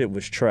Shrumman shit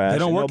was trash. They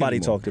don't and work Nobody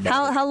anymore. talked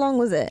about it. How long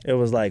was it? It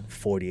was like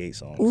 48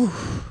 songs.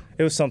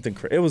 It was something.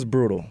 It was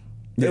brutal.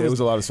 Yeah, it was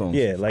a lot of songs.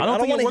 Yeah, like I don't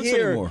think it want works to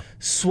hear anymore.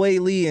 Sway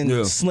Lee and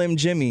Yeah. Slim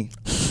Jimmy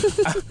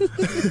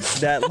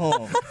that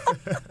long.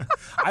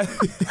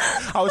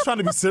 I was trying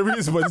to be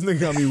serious, but this nigga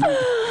got me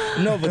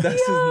weak. No, but that's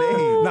his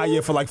name. Nah,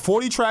 yeah, for like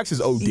 40 tracks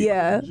is OD.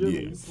 Yeah.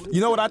 You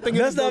know what I think?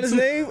 That's not his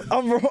name.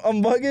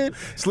 I'm bugging.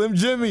 Slim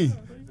Jimmy.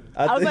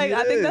 I was like,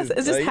 I think it is.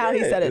 it's just Like, how he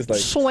yeah, said it. it's like,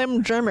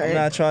 Slim Jimmy. I'm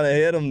not trying to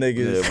hit them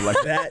niggas Yeah, but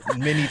like- that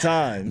many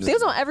times. They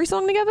was on every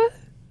song together?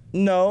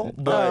 No,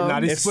 but Nah,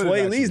 they if split it,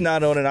 Sway Lee's actually.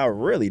 not on it, I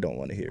really don't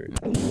want to hear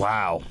it.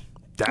 Wow.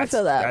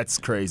 feel that. That's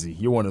crazy.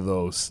 You're one of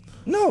those.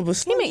 No, but He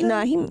Slim make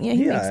Jimmy, he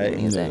makes good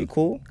he music.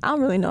 cool. I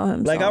don't really know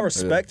him. Like so. I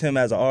respect him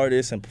as an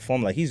artist and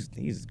performer. Like he's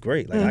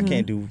great. Like I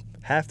can't do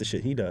half the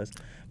shit he does.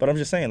 But I'm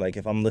just saying, like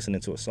if I'm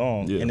listening to a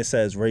song Yeah. and it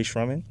says Ray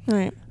Shrumman,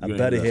 Right. I You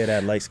better ain't hear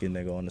that light skinned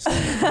nigga on the song.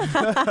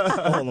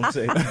 All I'm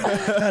saying.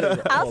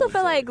 I also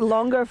feel like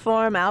longer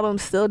form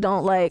albums still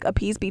don't like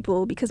appease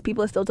people because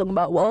people are still talking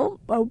about, well,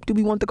 do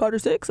we want the Carter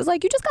 6? It's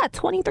like you just got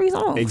 23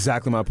 songs.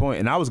 Exactly my point.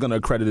 And I was gonna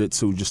accredit it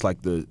to just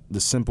like the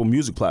simple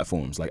music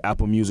platforms like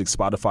Apple Music,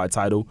 Spotify,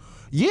 Tidal.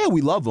 Yeah,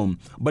 we love them,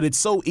 but it's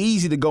so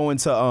easy to go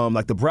into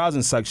like the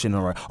browsing section.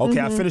 All right, okay,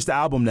 I finished the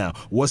album now.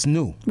 What's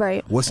new?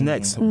 Right. What's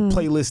next?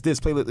 Playlist this,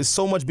 playlist. There's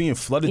so much being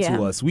flooded Yeah.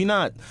 to us. We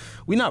not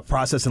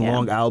processing Yeah.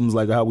 long albums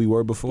like how we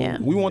were before. Yeah.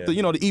 We want the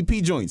the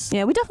EP joints.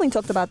 Yeah, we definitely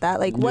talked about that.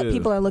 Like what Yeah.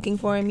 people are looking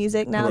for in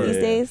music now Right. these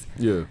days.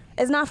 Yeah.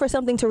 It's not for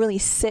something to really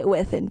sit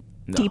with and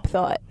deep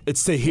thought.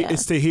 It's to hear, Yeah.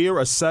 it's to hear,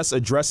 assess,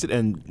 address it,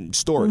 and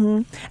store it.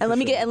 And let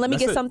me get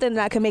That's it. something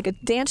that I can make a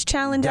dance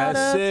challenge out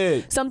That's of.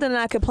 it. Something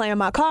that I could play in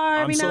my car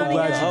every I'm so now and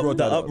glad again. you brought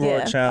The that up. uproar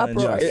Yeah, challenge.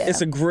 uproar, yeah.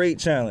 It's a great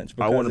challenge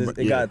I wanna because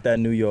br- it yeah. got that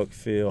New York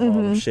feel,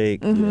 Harlem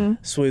Shake,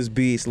 Swizz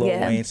Beatz, Lil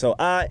Yeah. Wayne. So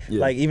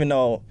like even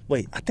though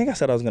I think I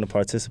said I was gonna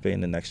participate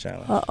in the next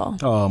challenge. Uh-oh.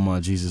 Oh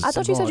my Jesus! I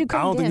thought you said you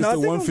I don't couldn't think dance.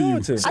 it's the No, I one think for I'm you.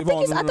 going to.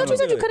 I thought you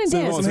said you couldn't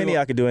dance. With Henny,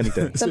 I could do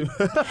anything. So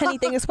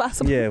anything is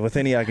possible. Yeah, with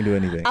Henny, I can do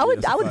anything. I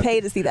would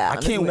pay to see that.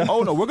 I can't. honestly.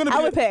 Oh no, we're gonna. Be,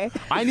 I would pay.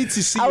 I need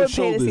to see I your would pay to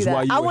see shoulders that.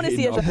 while you I were want to see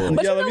hitting your up shoulders. on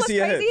But Yeah, you know let me what's see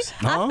your crazy? hips.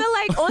 I feel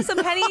like on some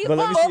Henny, But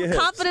let me see your hips.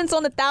 confidence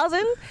on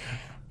 1,000.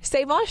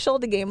 Savon's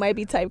shoulder game might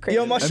be type crazy.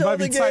 Yo, my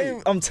shoulder game,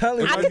 tight. I'm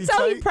telling you. I can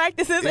tell he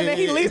practices and then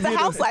he Yeah, leaves the yeah.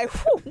 house like,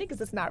 whew, niggas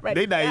is not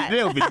ready. They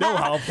don't even know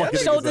how fucking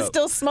Shoulders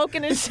still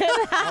smoking and shit.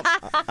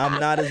 I'm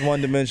not as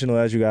one-dimensional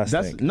as you guys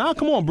think. Nah,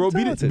 come on, bro.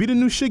 Be the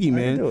new Shiggy, do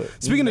man. it.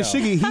 Speaking of No.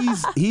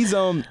 Shiggy, he's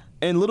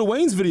in Lil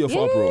Wayne's video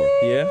for Uproar.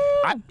 Yeah?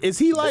 Is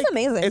he like?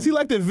 amazing. Is he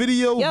like the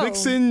video Yo.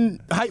 vixen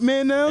hype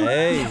man now?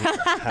 Hey,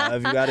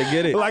 however you got to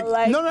get it. Like,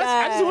 like no, that's,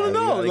 I just want to that.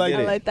 know. You gotta Like, get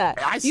I it. like that.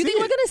 I You see think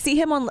we're it. gonna see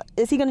him on?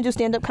 Is he gonna do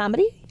stand-up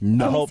comedy?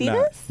 No. I Can we hope see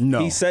not. this? No,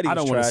 He said he I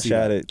was don't wanna trash see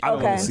at that. it. I don't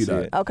want Okay. to see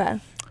that. Okay.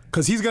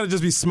 Because he's going to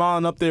just be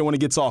smiling up there when it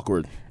gets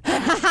awkward.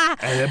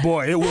 And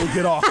boy, it will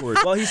get awkward.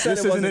 Well, he said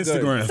this it isn't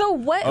wasn't good. Instagram. So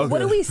what Okay.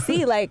 do we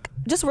see, like,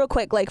 just real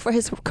quick, like, for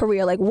his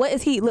career? Like, what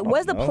is he,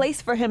 what's the know. place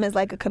for him as,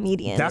 like, a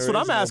comedian? That's There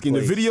what is I'm no asking. The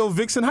place. video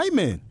vixen hype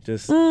man.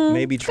 Just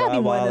maybe it's gotta try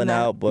be more than wilding that.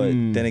 out, but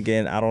then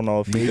again, I don't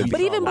know if he could But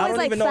be. even I boys don't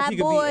like even know if Fat he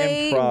could Boy,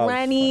 be improv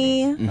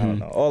Rennie, funny. I don't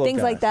know. All those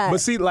things like guys. that.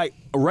 But see, like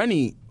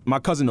Rennie, my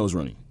cousin knows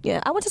Rennie. Yeah,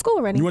 I went to school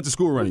with Rennie. You went to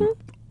school with Rennie.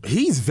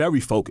 He's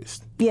very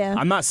focused. Yeah.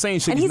 I'm not saying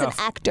Shiggy's And he's an not-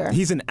 actor.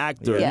 He's an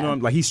actor. Yeah. You know,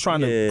 like he's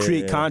trying to Yeah.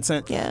 create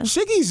content. Yeah.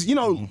 Shiggy's,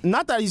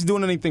 not that he's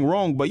doing anything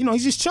wrong, but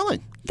he's just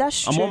chilling.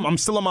 That's true. I'm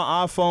still on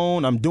my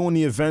iPhone. I'm doing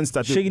the events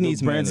that Shiggy the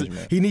needs brands.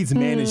 management. He needs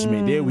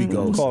management. There we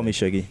go. Call me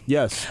Shiggy.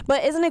 Yes.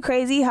 But isn't it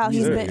crazy how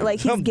he's been,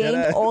 like, he's I'm dead gained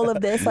ass. all of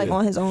this, like,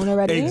 on his own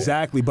already?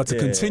 Exactly. But to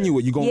continue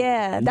it, you go.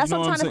 Yeah, that's what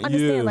I'm trying to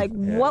understand. Like,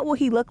 what will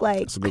he look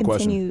like a good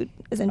question. continued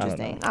is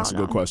interesting. I That's a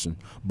don't good know. question.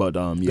 But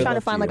yeah. Trying to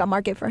luck find, to like, you. a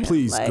market for him.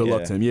 Please, like, good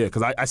luck to him. Yeah,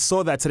 because I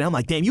saw that today. I'm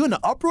like, damn, you in the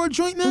Uproar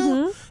joint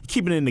now?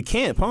 Keeping it in the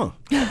camp, huh?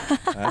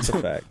 That's a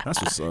fact. That's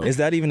what's up. Is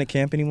that even a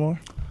camp anymore?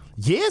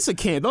 Yeah, it's a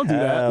camp. Don't do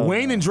that. Hell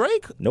Wayne no. and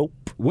Drake? Nope.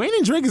 Wayne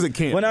and Drake is a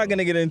camp. We're not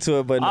gonna get into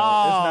it, but no, it's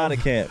not a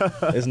camp.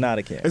 It's not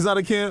a camp. It's not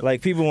a camp?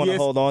 Like people want to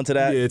it's- hold on to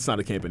that. Yeah, it's not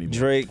a camp anymore.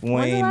 Drake,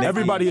 When's the Wayne, last time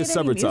Everybody you is did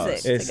any severed music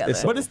ties. It's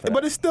together?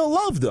 But it's still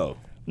love, though.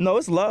 no,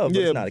 it's love. But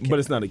Yeah, it's not a camp. but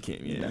it's not a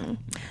camp. Yeah.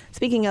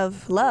 Speaking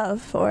of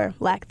love or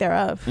lack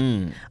thereof,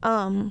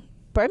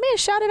 Birdman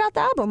shouted out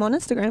the album on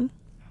Instagram.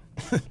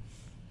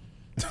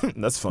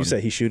 That's funny. You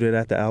said he shooted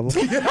at the album.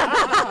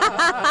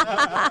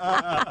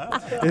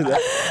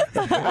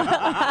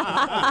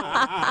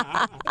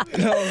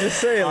 No, I'm just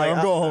saying. Like,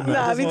 I'm going home now.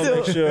 Nah, I me just wanna too.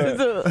 make sure Me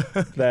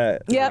too.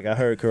 that Yep. like, I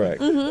heard correct.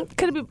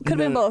 Could have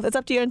been both. It's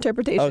up to your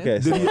interpretation.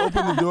 Okay, so Did he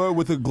open the door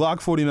with a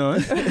Glock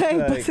 49?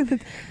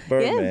 like,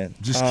 Birdman.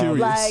 Just curious.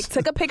 Like,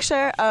 took a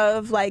picture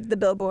of, like, the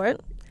billboard,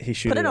 He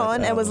shooted put it at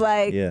on, the and was album.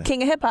 like, Yeah.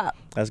 King of Hip Hop.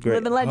 That's great.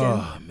 Living legend.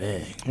 Oh,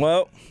 man.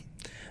 Well,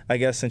 I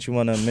guess since you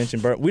want to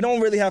mention Bird, we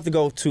don't really have to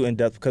go too in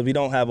depth because we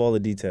don't have all the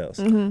details,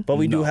 but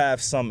we do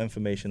have some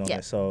information on Yeah.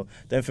 it. So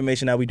the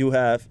information that we do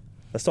have,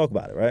 let's talk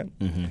about it, right?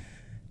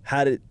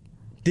 How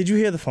did you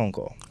hear the phone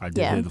call? I did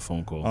Yeah. hear the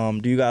phone call.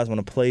 Do you guys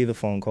want to play the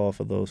phone call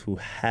for those who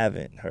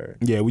haven't heard?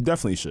 Yeah, we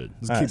definitely should.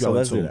 Let's All keep right, so y'all in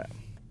let's do tune. that.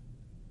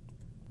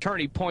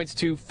 Attorney points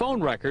to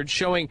phone records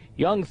showing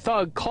Young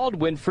Thug called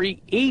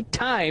Winfrey 8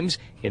 times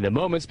in the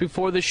moments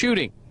before the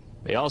shooting.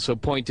 They also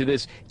point to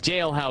this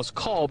jailhouse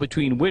call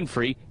between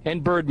Winfrey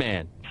and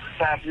Birdman.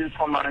 Time for you to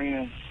come out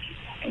here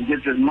and get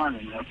this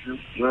money, nephew.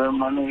 Real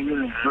money, you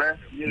done blessed.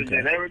 You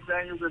did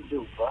everything you could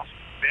do, bro.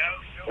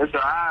 It's an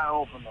eye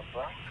opener,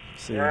 bro.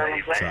 See, You know what I'm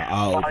It's saying? an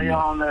eye-opener. You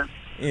on that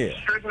yeah.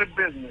 strictly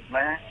business,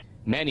 man.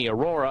 Manny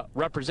Aurora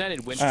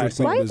represented Winfrey. All right,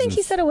 so Why do you think he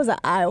business. said it was an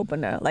eye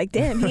opener? Like,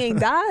 damn, he ain't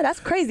died? That's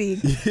crazy.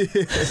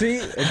 See,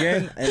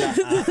 again, and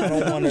I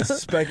don't want to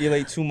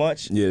speculate too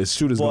much. Yeah, the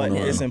shooter's But going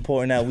around. it's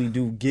important that we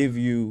do give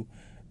you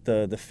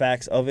the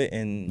facts of it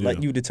and let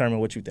Yeah. you determine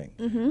what you think,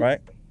 right? All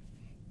right,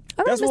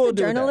 That's what we'll Mr. do with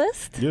that.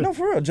 Journalist. Yeah. No,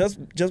 for real. Just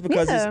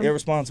because Yeah. it's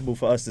irresponsible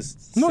for us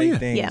to No, say yeah.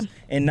 things Yeah.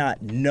 and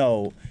not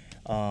know.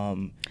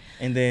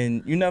 And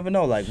then you never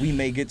know. Like we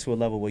may get to a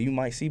level where you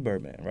might see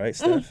Birdman, right,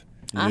 Steph?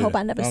 I hope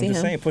I never I'm see just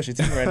him. saying, Pusha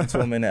T ran into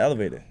him in the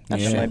elevator. That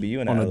might be you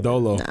in the on a elevator.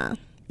 dolo. Nah,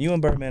 You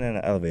and Birdman in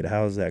the elevator.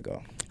 How does that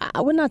go? I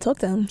would not talk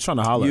to him. Trying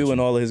to holler You at you. and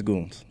all of his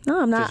goons.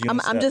 No, I'm not. Just you I'm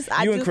and just. Steph.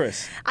 I You do, and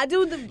Chris. I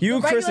do the You,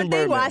 regular Chris, thing and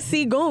where Birdman. I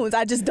see goons.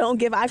 I just don't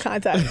give eye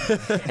contact,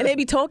 and they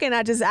be talking.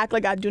 I just act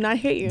like I do not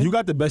hear you. You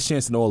got the best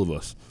chance in all of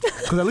us.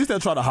 Because at least they'll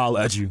try to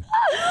holler at you.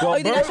 Well,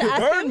 you think I should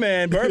ask him?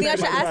 Birdman You think I might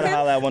should try ask to him?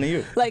 holler at one of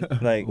you.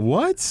 Like,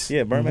 What?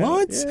 Yeah, Birdman.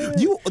 What? Yeah.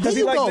 You, there he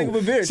you like go. nigga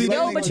with beard. See, He like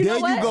there, nigga but you know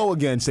there you what? go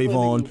again,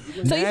 Savon.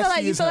 so you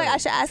feel like I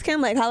should ask him,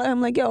 like, holler at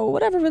him, like, yo,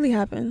 whatever really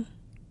happened?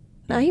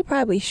 Nah, he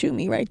probably shoot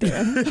me right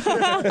there.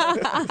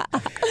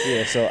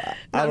 Yeah, so I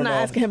I'm don't not know.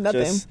 asking him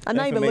nothing. Just I'm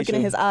not even looking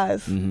in his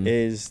eyes.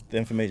 Is the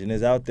information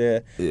is out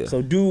there? Yeah.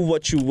 So do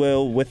what you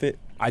will with it.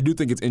 I do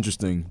think it's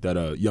interesting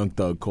that Young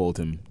Thug called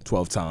him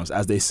 12 times,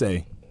 as they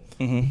say.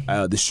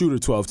 The shooter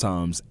 12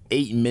 times,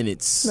 8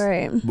 minutes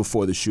Right.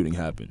 before the shooting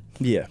happened.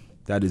 Yeah.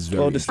 That is A very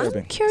little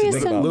disturbing. I'm curious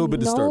Think to about it. A little bit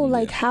know, disturbing,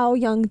 like, yeah. how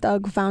Young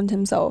Thug found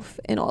himself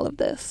in all of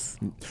this.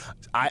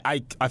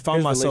 I found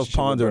His myself relationship with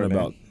pondering Birdman.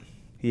 about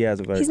He has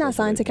a very. He's not close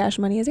signed to relationship. Cash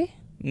Money, is he?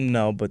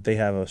 No, but they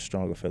have a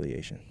strong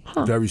affiliation.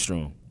 very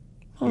strong.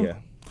 Yeah.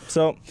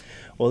 So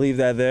we'll leave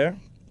that there.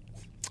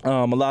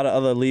 A lot of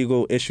other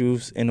legal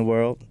issues in the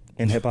world,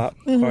 in hip hop,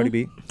 Cardi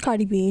B.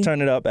 Cardi B.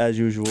 Turn it up as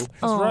usual.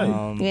 That's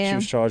right. She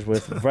was charged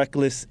with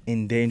reckless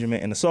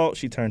endangerment and assault.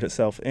 She turned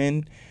herself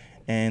in.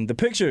 And the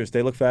pictures,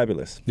 they look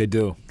fabulous. They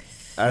do.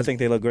 I think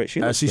they look great.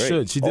 She looks she great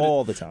should. She did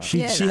all the time. She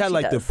had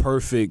like does. the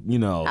perfect,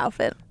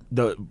 outfit.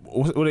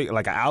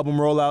 Like an album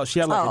rollout. She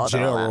had like a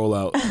jail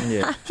rollout.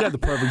 Yeah. She had the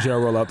perfect jail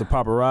rollout. The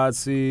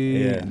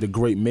paparazzi, the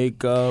great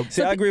makeup.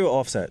 See, I agree with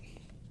Offset.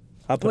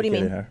 I'll put What do a you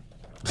kid mean? in her.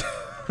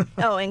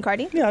 Oh, and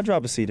Cardi? Yeah, I'll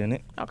drop a seed in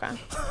it. Okay.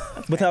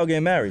 Without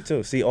getting married,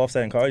 too. See,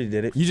 Offset and Cardi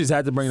did it. You just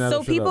had to bring that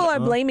So up. people are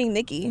blaming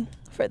Nicki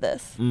for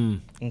this.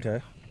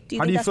 Okay.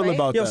 How do you feel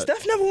about Yo, that?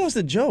 Steph never wants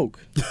to joke.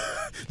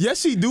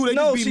 Yes, she do. They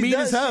just be mean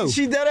as hell.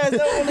 She dead ass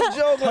never want to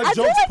joke. Like, I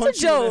think that's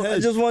a joke. I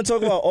just want to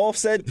talk about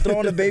Offset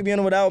throwing a baby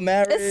in without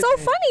marriage. It's so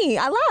funny.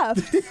 I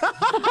laughed.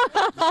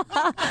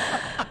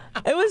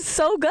 It was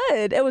so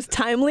good. It was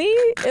timely.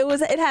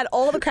 It had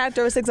all the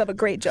characteristics of a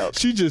great joke.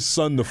 She just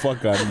sunned the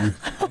fuck out of you.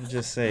 I'm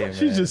just saying,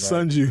 She man, just like,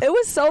 sunned you. It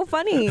was so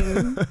funny.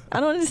 I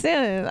don't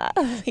understand.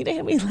 He didn't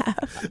hear me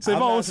laugh. Say,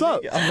 Mom, what's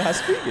up? I'm not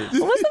speaking.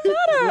 What's the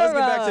matter? Let's get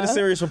back to the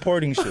serious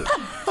reporting shit.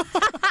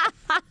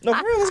 No,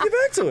 for real, let's get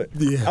back to it.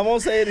 Yeah. I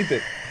won't say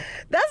anything.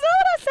 That's not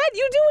what I said.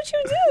 You do what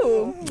you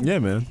do. Yeah,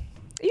 man.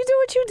 You do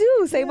what you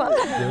do. Say my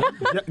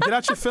Get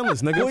out your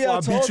feelings, nigga, Who before I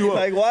y'all beat talking? you up.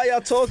 Like, why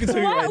y'all talking to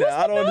me right now?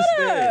 I don't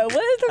understand.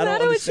 What is the I don't matter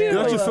with understand. you?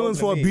 Get out your Hold feelings on,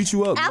 before I let me- beat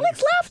you up.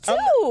 Alex laughed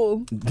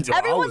too. I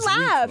Everyone was weak.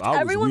 laughed. I was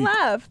Everyone weak.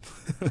 laughed.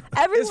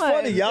 Everyone. It's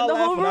funny. Y'all in the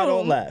laugh whole and I don't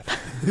room. laugh.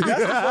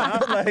 That's the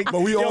funny, like,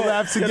 But we all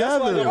laugh That's why I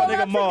together. know my nigga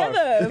laugh Marv.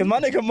 together. Because my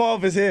nigga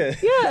Marv is here.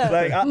 Yeah.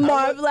 Like,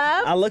 Marv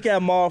laughed. I look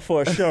at Marv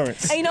for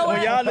assurance. And you know when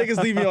what? y'all niggas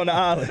leave me on the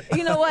island.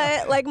 You know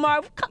what? Like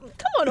Marv, come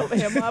on over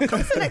here, Marv.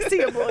 Come sit next to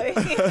your boy.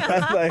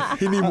 Like,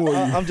 He need more.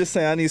 I'm just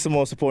saying, I need some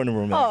more support in the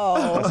room. Man.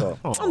 Oh. That's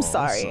all. I'm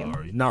sorry.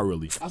 Not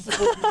really. My There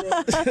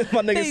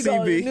nigga you go,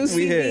 CB, new we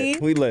CB. here.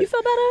 We lit. You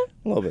feel better?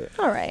 A little bit.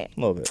 All right. A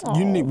little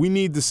bit. We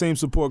need the same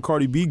support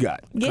Cardi B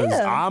got. 'Cause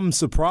Yeah. I'm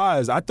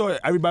surprised. I thought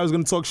everybody was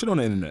gonna talk shit on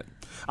the internet.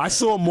 I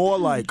saw more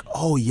like,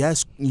 oh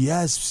yes,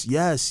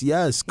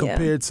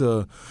 compared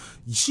to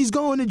she's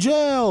going to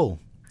jail.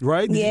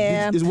 Right?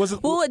 Yeah. It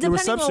wasn't, Well, the depending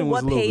reception on was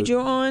what a little page bit.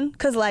 you're on,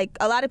 because like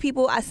a lot of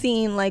people I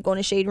seen like on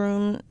the Shade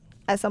Room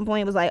at some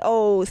point was like,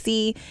 oh,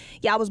 see,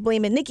 y'all was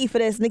blaming Nicki for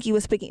this. Nicki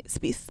was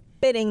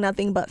spitting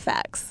nothing but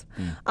facts.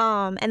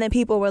 And then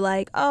people were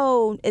like,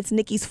 oh, it's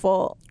Nicki's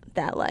fault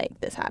that like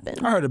this happened.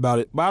 I heard about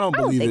it, but I don't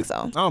believe think it. so.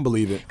 I don't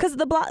believe it. Because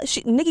the blog,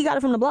 Nicki got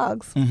it from the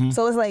blogs,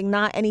 so it's like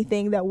not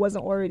anything that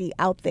wasn't already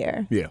out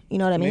there. Yeah. You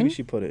know what I mean? Maybe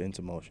she put it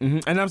into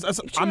motion. And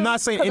I'm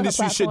not saying Put it on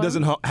industry her shit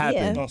doesn't platform.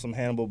 happen. Yeah. On some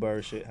Hannibal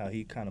Burr shit, how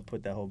he kind of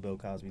put that whole Bill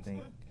Cosby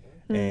thing,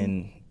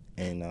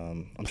 and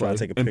I'm trying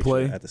to take a In picture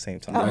play? at the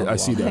same time. I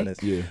see while I'm that, on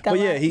this. yeah. But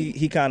yeah,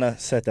 he kind of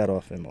set that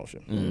off in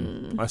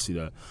motion. I see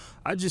that.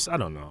 I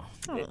don't know.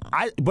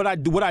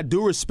 What I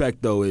do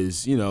respect though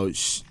is, you know,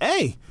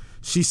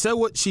 she said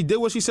what she did,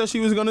 what she said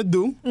she was gonna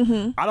do.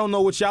 I don't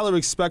know what y'all would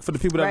expect for the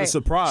people that are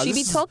surprised. She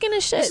be talking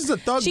and shit. This is a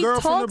thug She girl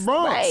from the talks,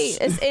 Bronx. Right.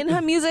 It's in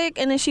her music,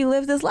 and then she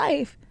lives this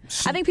life.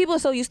 I think people are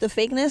so used to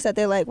fakeness that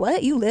they're like,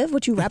 what? You live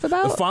what you rap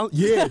about?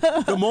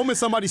 The moment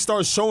somebody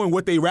starts showing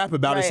what they rap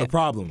about, it's a Right.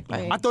 problem.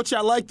 Right. I thought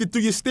y'all liked it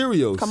through your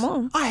stereos. Come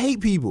on. I hate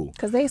people.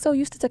 Because they so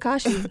used to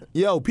Tekashi.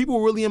 Yo, people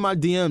were really in my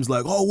DMs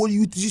like, oh,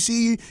 did you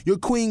see your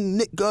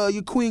queen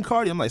your queen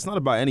Cardi? I'm like, it's not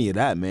about any of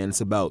that, man.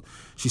 It's about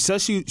she said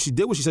she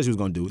did what she said she was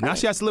gonna do. Now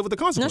she has to live with the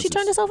No, consequences. she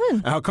turned herself in.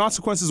 And her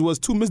consequences was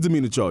 2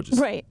 misdemeanor charges.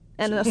 Right.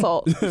 And an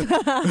assault.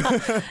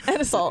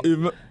 And assault.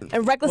 And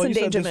reckless Well, you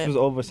said this endangerment. was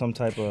over some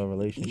type of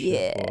relationship.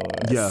 Yeah.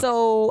 or- Yeah.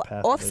 So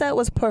Past Offset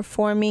was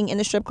performing in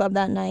the strip club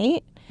that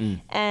night,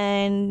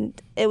 and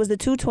it was the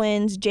two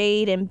twins,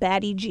 Jade and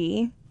Batty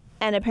G,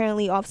 and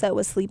apparently Offset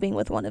was sleeping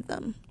with one of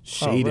them.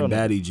 Shade real and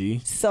Batty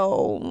G.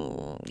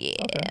 So yeah.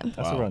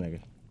 That's a real nigga.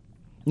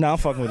 No, I'm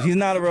fucking with you. He's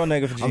not a real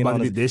nigga for cheating about on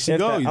to us. be- there she If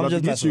go. that- You I'm about to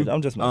just get messing you. with you.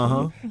 I'm just messing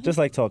with you. Just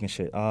like talking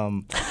shit.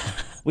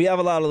 We have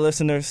a lot of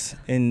listeners,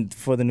 and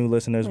for the new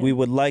listeners, we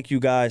would like you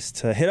guys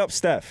to hit up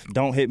Steph.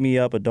 Don't hit me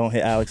up or don't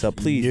hit Alex up.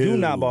 Please do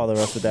not bother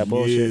us with that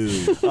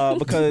bullshit.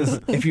 Because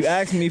if you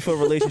ask me for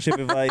relationship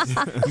advice,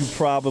 you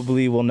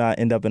probably will not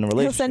end up in a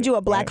relationship. He'll send you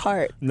a black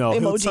heart. No, emoji.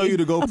 he'll tell you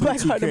to go A play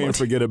black heart 2K and emoji.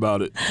 forget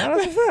about it.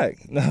 That's a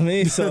fact. I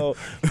mean, so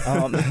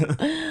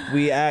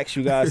we ask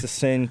you guys to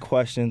send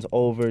questions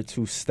over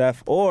to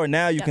Steph, or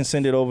now you can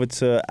send it over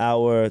to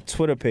our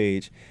Twitter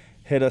page.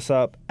 Hit us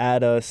up,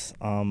 add us.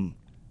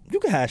 You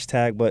can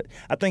hashtag, but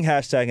I think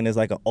hashtagging is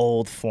like an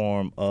old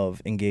form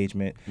of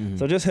engagement.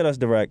 So just hit us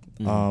direct.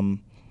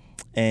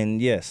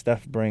 And yeah,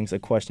 Steph brings a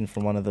question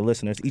from one of the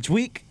listeners each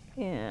week.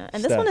 Yeah,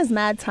 and this Steph. one is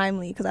mad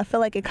timely because I feel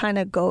like it kind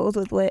of goes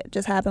with what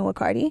just happened with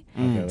Cardi.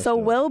 let's So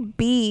do it. Will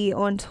B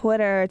on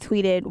Twitter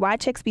tweeted, "Why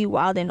chicks be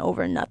wildin'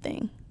 over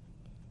nothing?"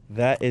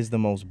 That is the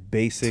most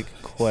basic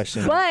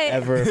question I've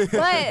ever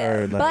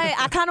heard. But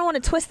I kind of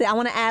want to twist it. I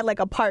want to add like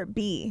a part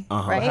B,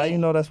 right? How do you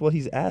know that's what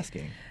he's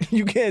asking?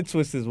 You can't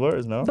twist his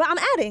words, no? But I'm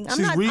adding.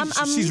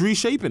 She's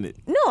reshaping it.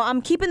 No,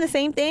 I'm keeping the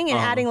same thing and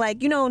adding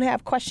like,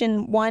 have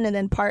question 1 and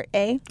then part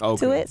A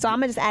to it. So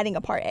I'm just adding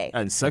a part A.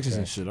 And sections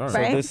and shit, all right.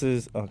 Right? So this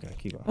is, okay,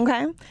 keep on.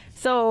 Okay.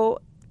 So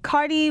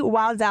Cardi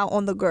wilds out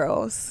on the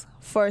girls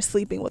for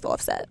sleeping with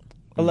Offset.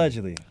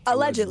 Allegedly.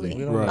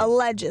 Allegedly.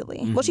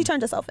 Well, she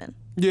turned herself in.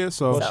 Yeah,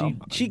 so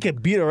she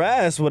could beat her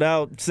ass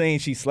without saying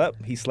he slept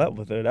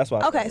with her. That's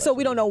why. Okay, so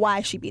we don't know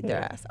why she beat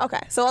their ass.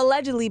 Okay, so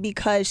allegedly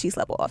because she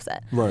slept with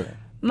Offset. Right.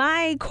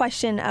 My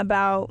question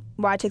about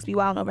why chicks be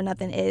wilding over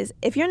nothing is,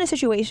 if you're in a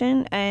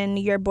situation and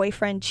your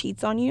boyfriend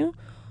cheats on you,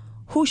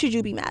 who should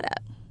you be mad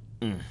at?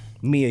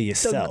 Me or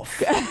yourself.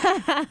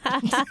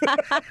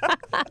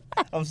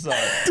 I'm sorry.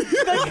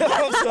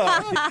 I'm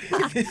sorry.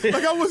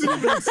 Like I wasn't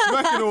even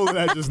expecting all of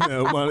that just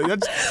now, man.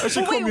 That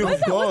should come me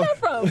off guard. Where's that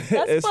from?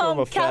 That's It's from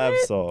a Fab Khaled?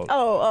 song.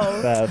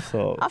 Oh. Fab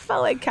song. I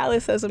felt like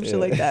Khaled said some shit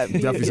like that.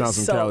 Definitely sounds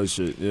some So- Khaled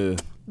shit, yeah.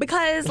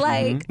 Because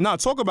like Nah,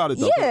 talk about it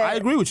though. yeah, I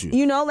agree with you.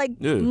 You know, like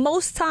Yeah.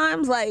 most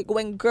times, like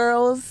when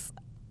girls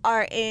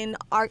are in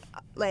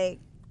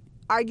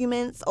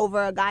arguments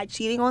over a guy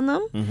cheating on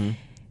them,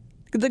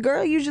 the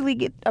girl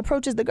usually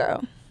approaches the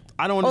girl,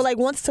 I don't or like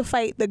wants to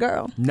fight the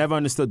girl. Never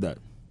understood that.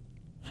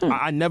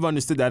 I never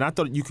understood that. And I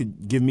thought you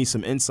could give me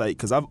some insight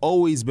because I've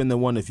always been the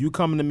one. If you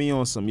coming to me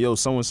on some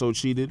so and so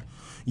cheated,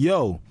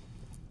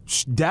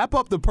 dap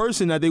up the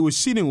person that they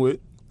was cheating with.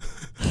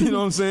 You know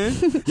what I'm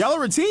saying? Y'all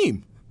are a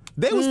team.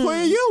 They was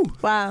playing you.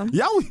 Wow.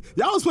 Y'all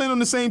was playing on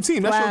the same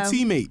team. That's Wow.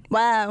 your teammate.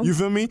 Wow. You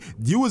feel me?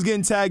 You was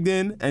getting tagged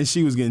in and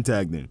she was getting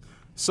tagged in.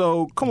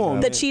 So come on.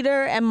 The man.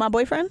 cheater and my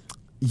boyfriend.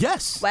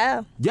 Yes.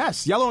 Wow.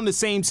 Yes. Y'all on the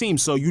same team.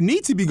 So you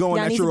need to be going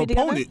Y'all at need your to be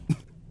together?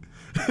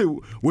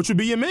 opponent, which would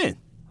be your man.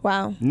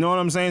 Wow. You know what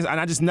I'm saying? And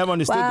I just never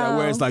understood that.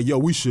 Where it's like,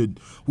 we should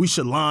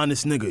line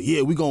this nigga.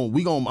 Yeah, we gonna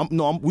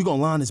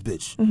line this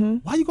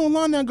bitch. Why you gonna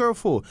line that girl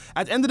for?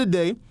 At the end of the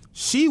day,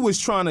 she was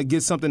trying to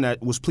get something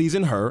that was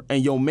pleasing her,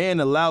 and your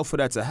man allowed for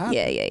that to happen.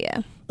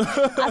 Yeah.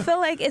 I feel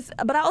like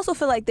but I also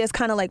feel like there's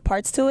kind of like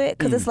parts to it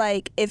because it's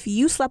like if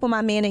you slept with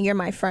my man and you're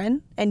my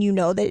friend and you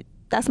know that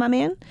that's my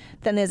man,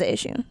 then there's an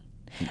issue.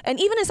 And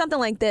even in something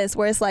like this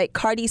where it's like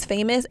Cardi's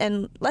famous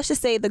and let's just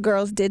say the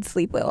girls did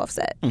sleep with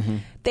Offset,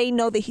 they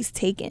know that he's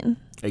taken.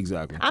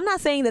 Exactly. I'm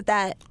not saying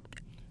that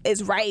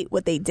is right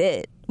what she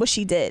did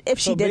if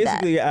she did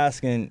that. Basically, you're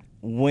asking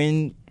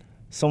when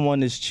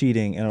someone is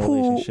cheating in a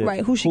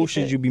relationship, who should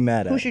should you be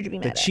mad at? Who should you be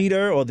mad at? The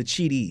cheater or the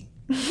cheatee?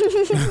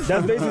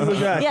 That's basically what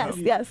you're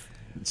asking. Yes.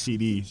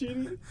 CD.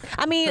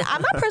 I mean,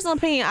 my personal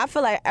opinion, I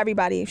feel like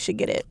everybody should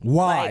get it.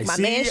 Why? Like, my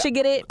man should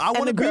get it. I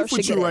want to beef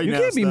with you right You now.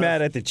 can't be Steph.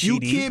 mad at the You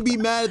cheating. can't be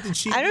mad at the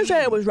cheating. I didn't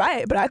say it was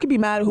right, but I could be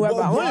mad at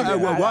whoever I want to be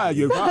mad at. Why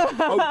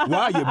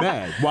are you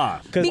mad?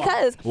 Why?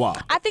 Because Why?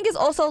 I think it's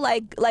also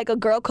like a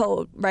girl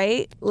code,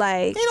 right?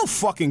 Like Ain't no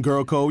fucking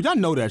girl code. Y'all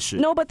know that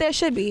shit. no, but there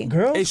should be.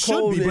 Girls It should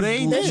code be, but is it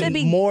ain't There should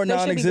be- more there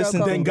should be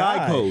non-existent girl than code.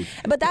 Guy code.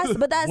 But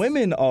that's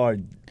Women are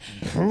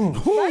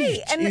right,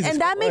 and Jesus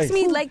that makes Christ.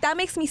 me that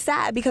makes me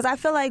sad because I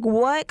feel like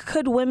what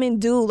could women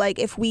do like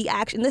if we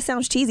actually, and this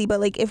sounds cheesy, but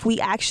like if we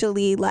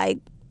actually like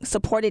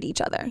supported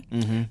each other.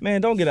 Man,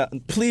 don't get out.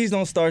 Please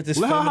don't start this.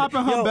 Let her hop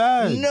in her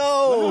bag.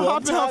 No, Let her I'm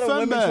hop in her tired of fem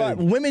women. bag.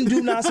 Women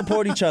do not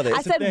support each other. I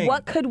It's a said, thing.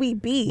 what could we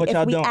be But if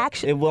y'all we don't.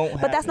 actually? It won't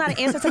But that's not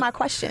happen. an answer to my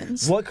question.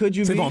 What could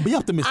you They're be? gonna be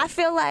optimistic. I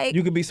feel like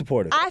You could be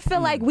supportive. I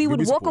feel like we would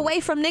be walk supportive. away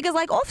from niggas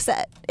like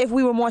Offset if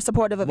we were more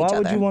supportive of Why each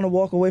other. would you want to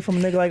walk away from a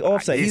nigga like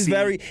Offset? Is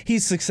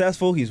He's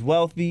successful. He's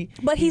wealthy.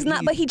 But he's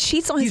not. But he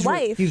cheats on his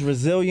wife. He's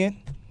resilient.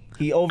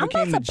 He I'm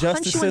overcame about the to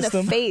punch justice you in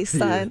system. the face,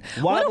 son.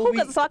 Why What a would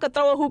hookah we- so I could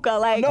throw a hookah?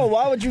 Like No,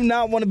 why would you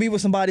not want to be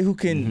with somebody who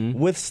can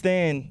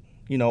withstand,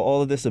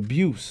 all of this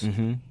abuse?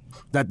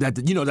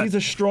 That you know that He's a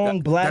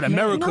strong black that man.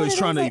 America what is it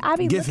trying like, I to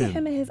be give looking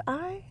him. him in his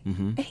eye,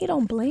 and he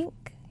don't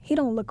blink. He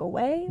don't look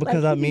away.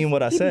 Because Like, I mean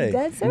what I he be say.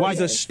 dead Why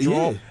He's a serious.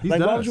 strong. Yeah, he why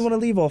does. would you want to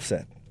leave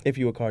Offset if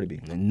you were Cardi B?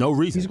 No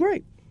reason. He's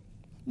great.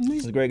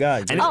 He's a great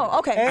guy. Oh,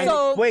 okay. And,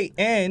 So wait,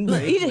 and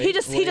he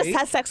just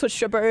has sex with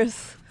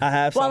strippers I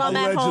have while something.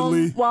 I'm at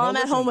Allegedly. home. While No, I'm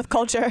at listen. home with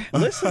culture.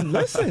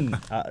 Listen.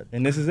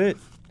 And this is it.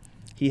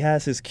 He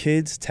has his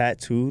kids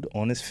tattooed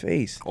on his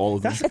face. All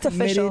of them. That's a It's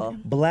committed official.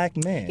 black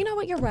man. You know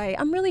what? You're right.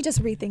 I'm really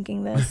just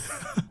rethinking this.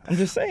 I'm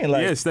just saying,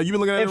 like, Yes, that you've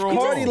been looking at it if wrong.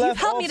 Cardi You've left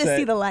helped me to Offset,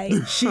 see the light.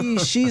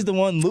 she's the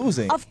one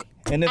losing.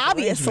 in this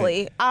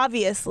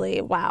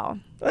Obviously. Wow.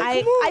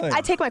 Like, come on.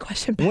 I take my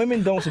question back.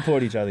 Women don't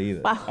support each other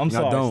either. Wow. I'm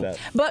sorry, don't.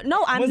 Steph. But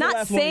no, I'm When's the not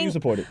last woman saying. you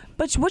supported?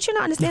 But what you're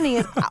not understanding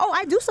is,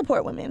 I do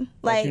support women.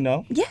 Like, you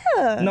know?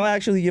 Yeah. No,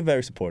 actually, you're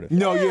very supportive.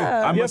 No,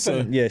 yeah, I You're must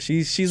say. yeah,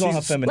 she's on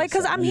her feminine Like,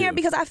 cause side. I'm here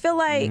because I feel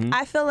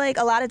like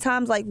a lot of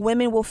times like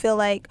women will feel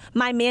like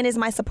my man is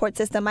my support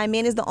system. My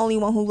man is the only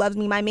one who loves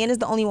me. My man is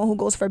the only one who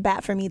goes for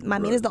bat for me. My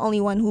man is the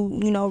only one who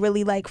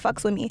really like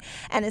fucks with me.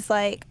 And it's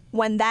like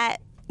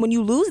when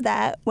you lose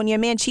that, when your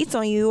man cheats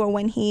on you or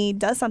when he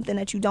does something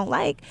that you don't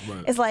like,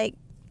 Right. it's like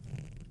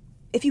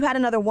if you had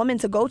another woman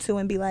to go to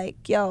and be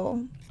like,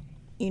 yo,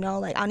 You know,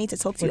 like, I need to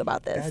talk to you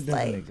about this. That doesn't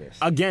Like, exist.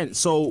 Again,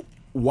 so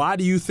why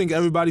do you think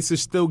everybody should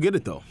still get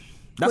it though?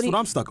 That's what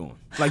I'm stuck on.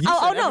 Like, you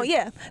said no,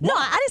 yeah. No,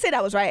 I didn't say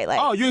that was right. Like,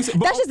 Oh, you didn't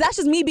say- that's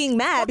just me being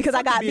mad because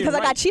I got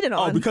cheated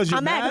on. Oh, because you're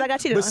I'm mad because I got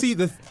cheated on. But see,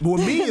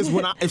 with me is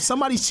if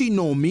somebody's cheating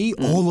on me,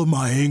 all of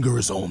my anger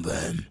is on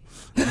them.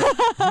 You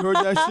heard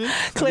that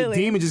shit? Clearly.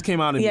 The demon just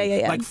came out of me.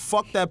 Yeah. Like,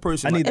 fuck that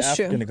person. I need the It's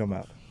true. African to come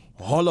out.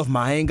 All of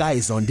my anger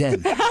is on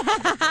them.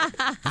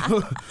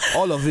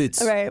 All of it.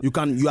 Right.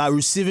 You are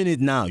receiving it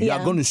now. Yeah.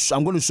 I'm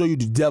gonna show you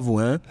the devil,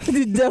 eh?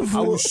 The I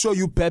devil. will show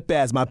you pepper,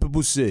 as my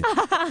people say.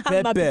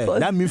 Pepper, people.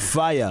 that means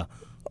fire.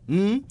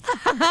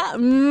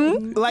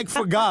 Like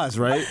for guys,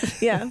 right?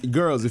 Yeah.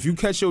 Girls, if you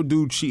catch your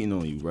dude cheating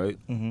on you, right?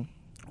 Mm-hmm.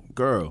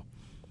 Girl,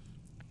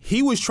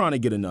 he was trying to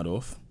get a nut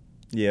off,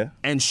 Yeah,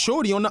 and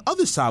Shorty on the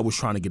other side was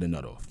trying to get a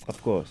nut off.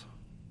 of course.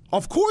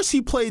 Of course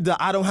he played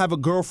the I don't have a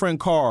girlfriend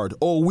card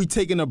or we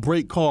taking a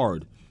break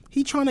card.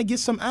 He trying to get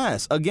some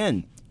ass.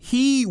 Again,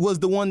 he was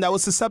the one that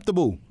was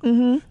susceptible.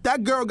 Mm-hmm.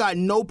 That girl got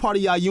no part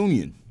of your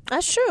union.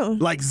 That's true.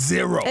 Like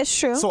zero. It's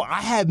true. So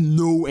I had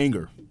no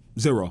anger.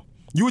 Zero.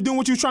 You were doing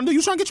what you were trying to do. You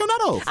were trying to get your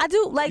nut off. I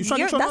do like You trying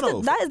to get your nut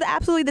off. that is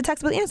absolutely the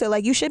textbook answer.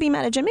 Like, you should be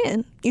mad at your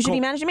man. You should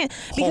be mad at your man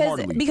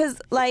Wholeheartedly. because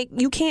like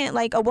you can't,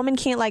 like, a woman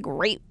can't, like,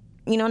 rape.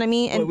 You know what I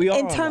mean? And But we are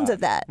in terms alive. of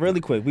that.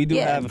 Really quick, we do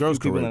Yeah. have a Girls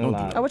few people correct, in the don't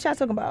do live. that. Oh, what y'all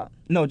talking about?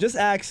 No, just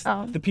ask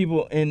Oh. the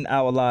people in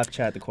our live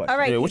chat the question. All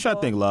right. Yeah, what y'all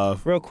people. think,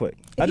 love? Real quick.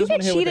 I If you just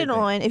want get to hear what they cheated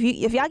think.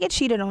 on, if y'all get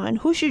cheated on,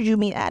 who should you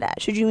be mad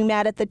at? Should you be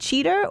mad at the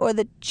cheater or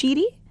the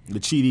cheatie? The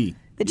cheatie.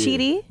 The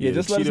cheatie? Yeah,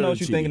 just the let us cheater know or what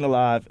you the think in cheatie. the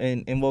live,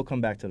 and we'll come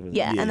back to the result.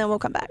 Yeah, and then we'll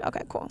come back.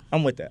 Okay, cool.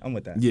 I'm with that.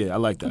 Yeah, I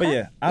like that. But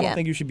yeah, I don't Yeah.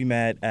 think you should be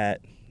mad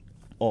at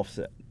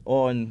Offset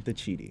on the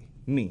cheatie.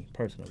 Me,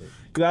 personally. You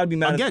gotta be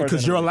mad Again, at the because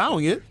person. you're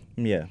allowing it,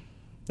 Yeah,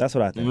 that's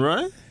what I think.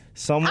 right?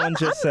 Someone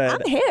just said,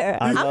 I'm here.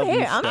 I love I'm here.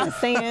 you, I'm Steph.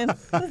 just saying.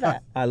 Who's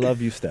that? I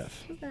love you,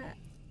 Steph.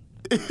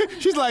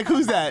 She's like,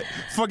 who's that?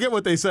 Forget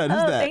what they said.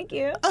 Who's Oh, that? thank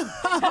you.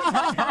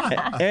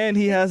 And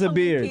he has a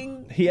beard.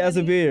 looking He has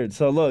a beard.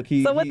 So look,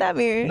 So what that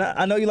mean? Nah,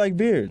 I know you like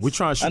beards. We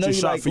trying to shoot I know your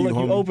you shot like, for you, look,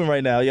 homie. you open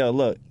right now. Yo,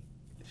 look.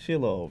 She a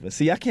little open.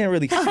 See, I can't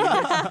really see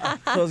it.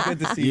 So it's good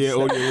to see. Yeah,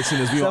 audio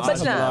listeners, we on But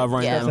IG no, Live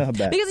right yeah. That's now. not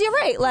bad. Because you're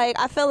right. Like,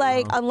 I feel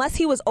like unless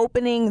he was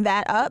opening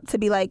that up to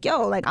be like,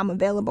 yo, like, I'm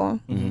available.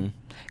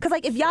 Because,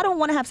 like, if y'all don't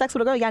want to have sex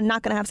with a girl, y'all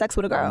not going to have sex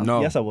with a girl.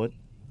 No. Yes, I would.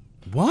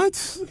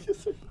 What?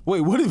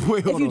 Wait, what is? Wait,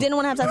 If hold you on. didn't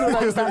want to have sex with a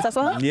girl, you still have sex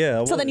with her?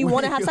 Yeah, I So would. then you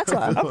want to have sex with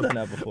her? I've done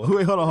that before.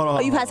 Wait, hold on. Oh,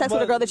 you've had sex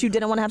with a girl that you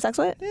didn't want to have sex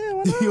with? Yeah,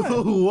 why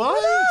not?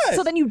 What?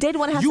 So then you did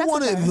want to have You sex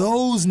one with of her?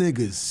 those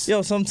niggas.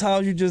 Yo,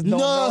 sometimes you just don't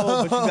know,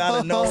 but you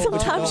gotta know.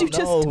 but Sometimes you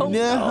just don't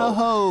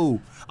No.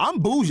 I'm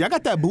bougie. I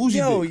got that bougie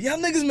Yo, dick. y'all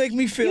niggas make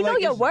me feel You know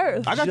like your it's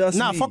worth. I got just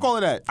me. fuck all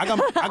of that. I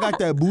got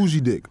that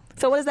bougie dick.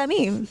 So what does that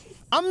mean?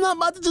 I'm not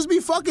about to just be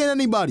fucking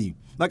anybody.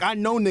 Like, I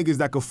know niggas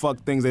that could fuck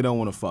things they don't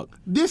want to fuck.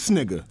 This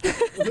nigga.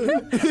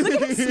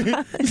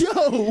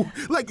 Yo,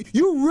 like,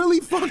 you really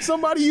fucked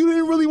somebody you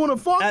didn't really want to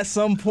fuck? At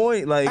some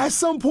point, like At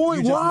some point,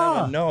 you just why?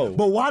 never know.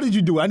 But why did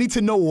you do it? I need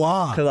to know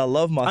why. Because I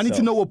love myself. I need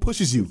to know what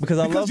pushes you. Because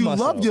I love you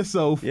myself. love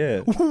yourself. Yeah.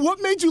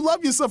 What made you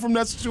love yourself from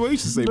that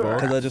situation, say, bro?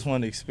 Because I just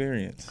wanted to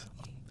experience.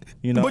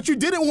 You know. But you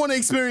didn't want to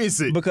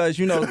experience it. Because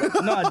no,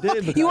 I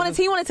did. Because He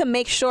wanted to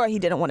make sure he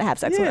didn't want to have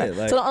sex with Yeah, her.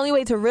 like- so the only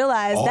way to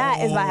realize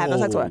that is by having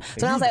sex with her.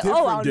 So now I was like,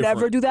 different, I'll never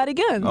different. do that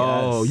again.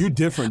 Oh, you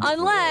different.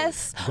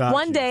 Unless Got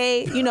one you.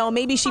 day,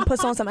 maybe she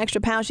puts on some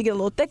extra pounds, she get a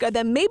little thicker,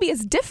 then maybe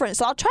it's different.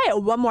 So I'll try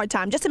it one more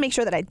time just to make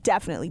sure that I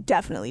definitely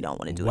don't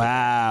want to do it.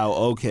 Wow.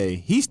 Okay.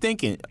 He's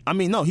thinking. I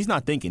mean, no, he's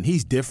not thinking.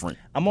 He's different.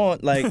 I'm on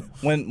like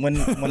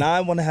when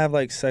I want to have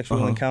like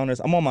sexual encounters,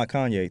 I'm on my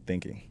Kanye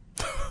thinking.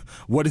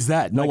 What is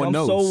that? No Like, one I'm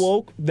knows. so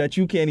woke that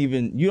you don't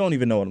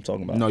even know what I'm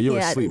talking about. No, you're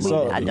Yeah, asleep. we-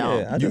 bro. I don't.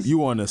 Yeah, I just-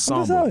 You on the I'm just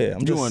samba. out here. I'm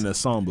You just- on the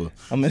samba.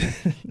 I'm in,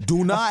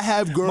 Do not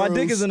have girls. my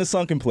dick is in a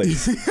sunken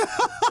place.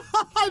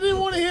 I didn't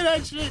want to hear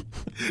that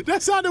shit.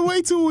 That sounded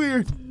way too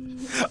weird.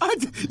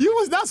 You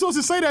was not supposed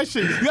to say that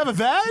shit. You have a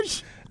vag?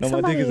 No,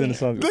 my dick is in a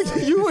sunken place.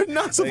 Like, you were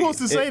not supposed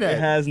to say that. It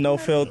has no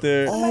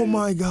filter. Oh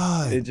my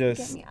God. It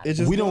just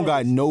We don't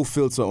got no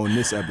filter on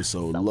this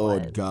episode.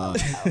 Lord God.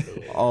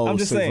 Oh, I'm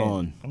just saying.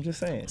 Savon. I'm just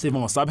saying.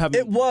 Savon, stop having.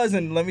 It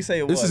wasn't. Let me say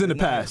it was. This is in the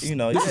Not, past. You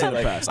know, This is yeah, in the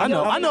like- past. I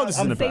know this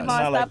is in the Savon,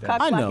 past. Not like stop that.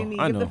 cock I know, blocking me.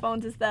 I Give the know.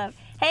 phone to Steph.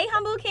 Hey,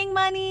 Humble King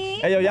Money.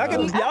 Hey yo, y'all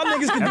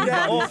niggas can do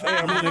that off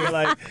air, my nigga.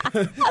 Like,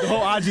 The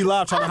whole IG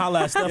Live trying to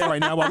holler at Steph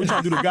right now while we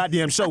trying to do the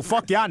goddamn show.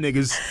 Fuck y'all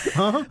niggas.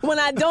 Huh? When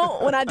I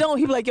don't,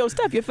 he be like, yo,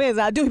 Steph, your fans.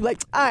 I do. He be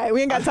like, all right,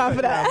 we ain't got time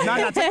for that.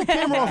 Nah, take the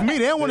camera off me.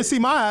 They don't want to see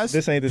my ass.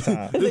 this ain't the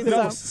time. ain't the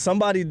No, time.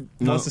 somebody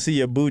wants to see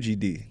your bougie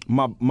D.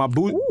 My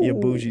booty. Your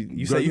bougie.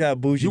 You say you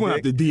have bougie. You gonna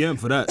have dick? to DM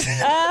for that.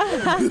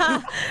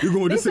 You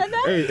going to said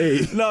that?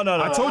 Hey. No.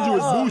 I told you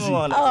it's bougie.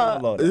 Hold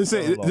on.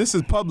 This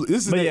is public.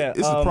 This is But yeah,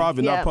 this is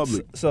private, yeah. not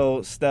public.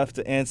 So Steph,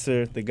 to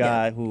answer the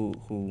guy who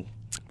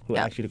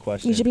asked you the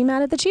question, You should be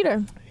mad at the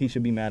cheater. he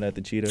should be mad at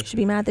the cheater. Should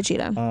be mad at the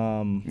cheater.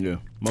 Yeah,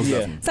 most Yeah.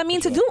 definitely. So I mean,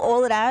 to do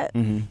all of that,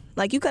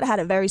 like you could have had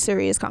a very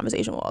serious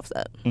conversation with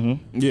Offset.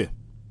 Yeah,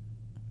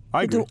 I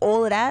To agree. do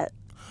all of that,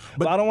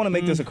 But I don't want to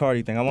make this a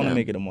Cardi thing. I want to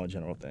make it a more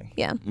general thing.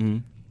 yeah.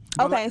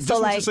 Okay, just so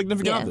with like your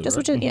significant other, just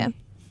right? with your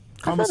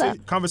I feel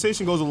that.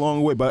 Conversation goes a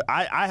long way, but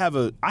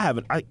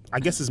I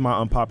guess it's my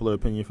unpopular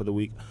opinion for the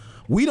week.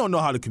 We don't know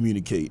how to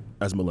communicate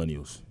as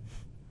millennials.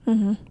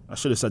 Mm-hmm. I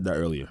should have said that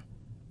earlier.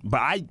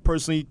 But I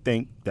personally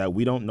think that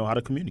we don't know how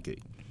to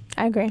communicate.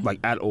 I agree. Like,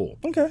 at all.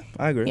 Okay,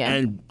 I agree. Yeah.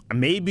 And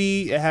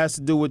maybe it has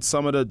to do with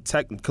some of the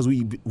tech, because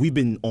we've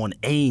been on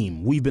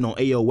AIM, we've been on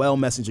AOL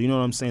Messenger, you know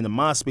what I'm saying, the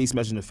MySpace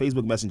Messenger, the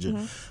Facebook Messenger.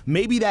 Mm-hmm.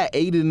 Maybe that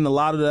aided in a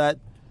lot of that.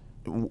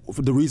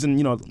 For the reason,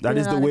 that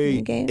is the way.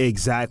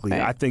 Exactly.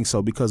 Right. I think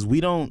so, because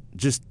we don't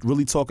just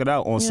really talk it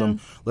out on some,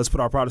 let's put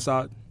our pride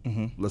aside,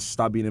 let's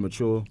stop being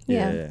immature,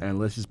 and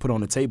let's just put it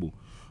on the table.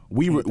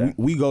 We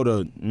go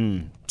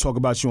to talk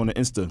about you on the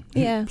Insta.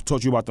 Yeah.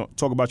 Talk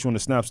about you on the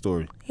Snap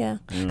story. Yeah.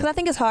 Because I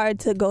think it's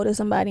hard to go to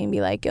somebody and be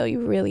like, yo, you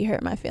really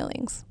hurt my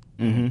feelings.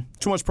 Mm-hmm.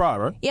 Too much pride,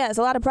 right? Yeah, it's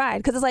a lot of pride.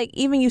 Because it's like,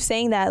 even you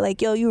saying that,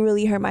 like, yo, you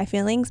really hurt my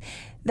feelings,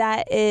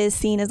 that is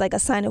seen as like a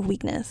sign of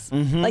weakness.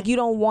 Like, you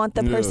don't want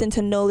the person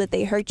to know that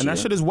they hurt you. And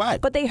that shit is whack.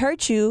 But they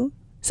hurt you.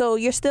 So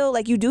you're still,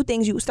 like, you do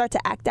things, you start to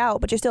act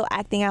out, but you're still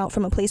acting out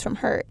from a place from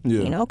hurt.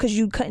 Yeah. You know? Because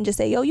you couldn't just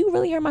say, yo, you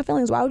really hurt my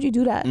feelings. Why would you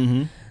do that?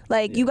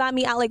 Like, you got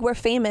me out, like, we're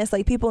famous.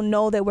 Like, people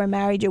know that we're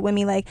married, you're with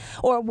me, like,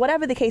 or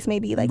whatever the case may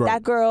be. Like,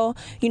 that girl,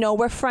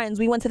 we're friends.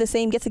 We went to the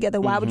same get-together.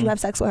 Why would you have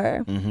sex with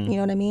her? You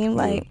know what I mean?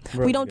 Like,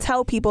 we don't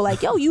tell people,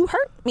 like, yo, you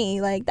hurt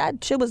me. Like,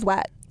 that shit was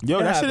whack. Yo,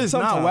 that shit is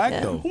not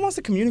whack, though. Who wants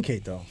to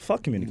communicate, though?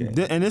 Fuck communicate.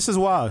 And this is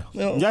why.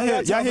 Y'all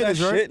hear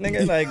this, right? Shit,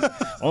 nigga, like,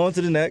 on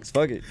to the next.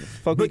 Fuck it.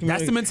 Fuck but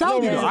that's the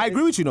mentality, though. I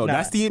agree with you, though.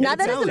 That's the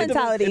mentality. That is the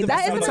mentality. That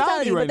is the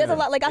mentality. But there's a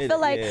lot, like, I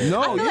feel like,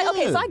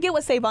 okay, so I get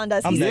what Savon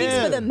does. He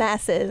speaks for the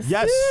masses.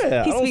 Yes.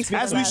 He speaks for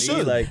as the we masses.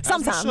 should. Like,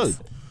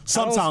 Sometimes.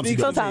 Sometimes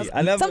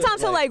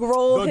he'll like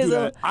roll his.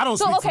 I don't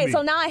so okay,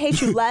 so now I hate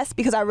you less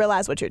because I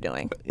realize what you're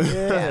doing.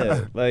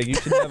 Yeah, like you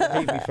should never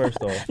hate me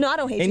first off. No, I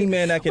don't hate you. Any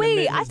man that can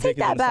admit I his take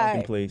dick that is in a sunken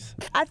back. place.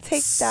 I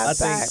take that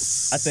back.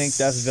 I think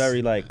that's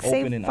very like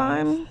open and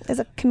honest. Savon is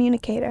a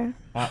communicator.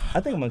 I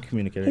think I'm a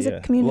communicator. He's yeah,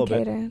 a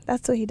communicator.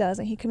 That's what he does,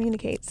 and he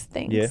communicates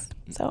things. Yeah.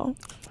 So.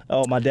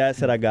 Oh, my dad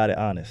said I got it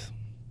honest.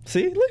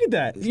 See, look at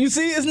that. You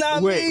see, it's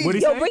not me. What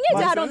Yo, bring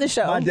your dad on the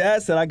show. My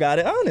dad said I got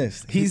it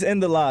honest. He's in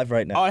the live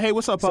right now. Oh, hey,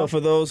 what's up, Pop? So for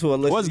those who are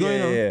listening, what's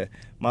going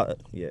on?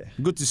 Yeah.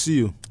 Good to see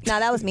you. Nah,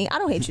 that was me. I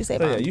don't hate you,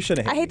 Savon. So, yeah, you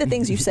shouldn't hate I hate the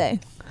things you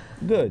say.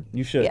 Good,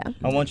 you should. Yeah.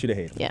 I want you to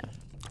hate it. Yeah.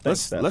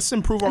 Let's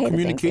improve our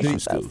communication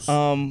skills.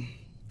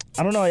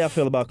 I don't know how y'all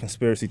feel about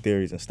conspiracy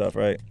theories and stuff,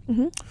 right?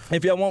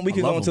 If y'all want, we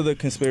can go into the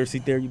conspiracy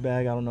theory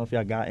bag. I don't know if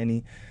y'all got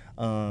any.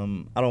 I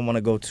don't want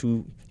to go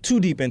too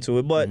deep into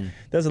it, but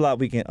there's a lot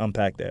we can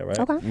unpack there, right?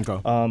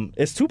 Okay.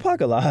 Is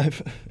Tupac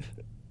alive?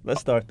 Let's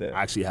start there.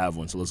 I actually have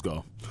one, so let's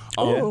go.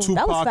 Ooh,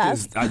 that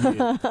was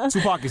fast.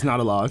 Tupac is not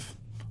alive.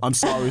 I'm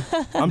sorry.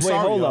 Wait,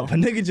 hold up. A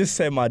nigga just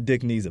said my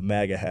dick needs a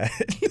MAGA hat.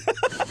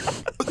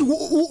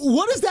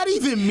 What does that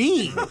even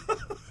mean?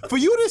 For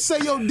you to say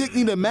your dick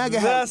need a MAGA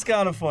hat. That's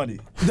kind of funny.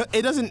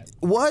 It doesn't.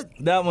 What?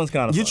 That one's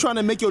kind of funny. You're trying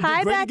to make your dick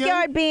Hi, great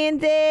Backyard again?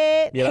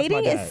 Bandit. Yeah, that's Hating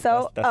my dad. is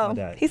so. That's my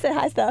dad. He said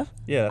hi stuff.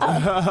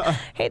 Yeah.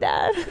 Hey,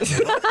 Dad.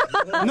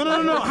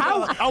 No.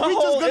 How are we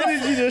just gonna?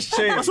 Energy just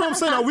changed. That's what I'm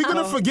saying. Are we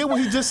gonna forget what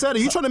he just said? Are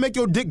you trying to make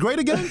your dick great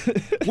again?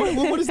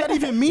 What does that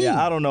even mean?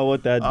 Yeah, I don't know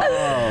what that. Oh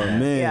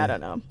man. Yeah, I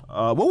don't know.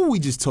 What were we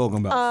just talking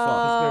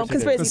about?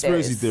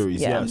 Conspiracy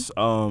theories. Yeah. Yes.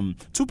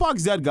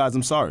 Tupac's dead, guys.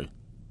 I'm sorry.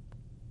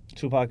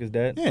 Tupac is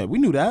dead? Yeah, we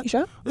knew that. You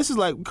sure? This is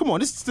like, come on.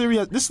 This story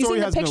has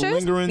been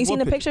lingering. You seen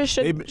the pictures?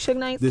 Suge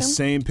Knight. The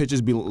same pictures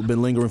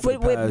been lingering for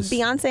with the past.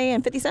 Beyonce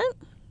and 50 Cent.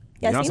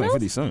 Yeah, Beyonce and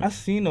 50 Cent. I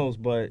seen those,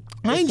 but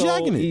I ain't it's so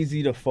jacking it.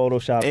 easy to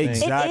Photoshop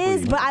things. Exactly. It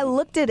is, but I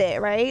looked at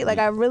it, right? Like,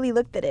 I really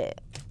looked at it.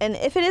 And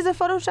if it is a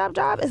Photoshop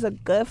job, it's a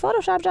good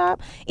Photoshop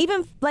job.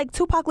 Even, like,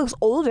 Tupac looks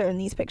older in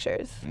these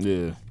pictures.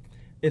 Yeah.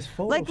 It's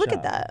Photoshop. Like, look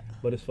at that.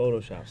 But it's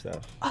Photoshop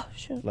stuff. Oh,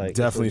 shoot. Like,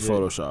 Definitely it's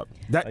legit. Photoshop.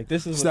 That, Like,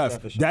 this is what Steph,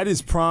 Steph is that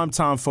is prime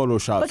time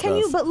Photoshop. But can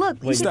Steph. you, but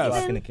look, Wait, even, you're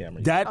blocking the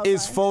camera. That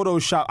is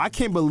Photoshop. I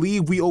can't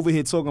believe we over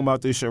here talking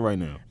about this shit right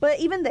now. but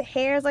even the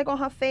hairs, like, on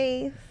her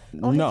face,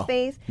 on his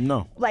face.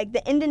 No. Like,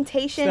 the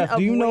indentation Steph, of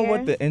do you know where-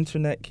 what the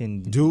internet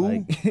can Do?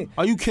 Like,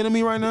 Are you kidding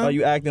me right now? are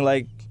you acting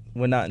like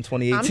we're not in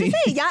 2018? I'm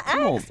just saying,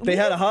 y'all asked. They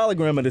had a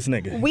hologram of this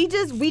nigga. We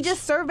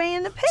just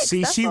surveying the pics.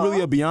 See, that's she all.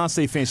 really a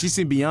Beyonce fan. She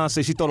seen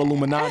Beyonce. She thought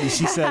Illuminati.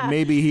 She said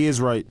maybe he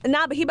is right.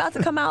 Nah, but he about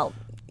to come out.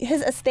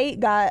 His estate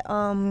got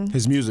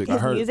His music. I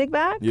his heard. music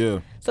back. Yeah.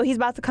 So he's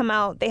about to come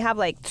out. They have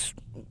like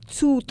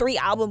 2-3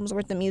 albums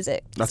worth of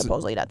music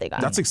supposedly that they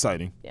got. That's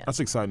exciting. Yeah. That's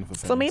exciting for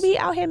fans. So maybe he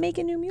out here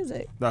making new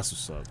music. That's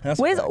what's up. That's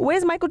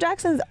Where's Michael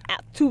Jackson's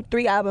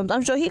 2-3 albums?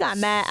 I'm sure he got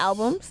mad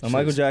albums. Now,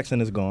 Michael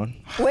Jackson is gone.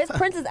 Where's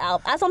Prince's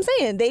album? That's what I'm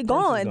saying. They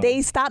gone. gone.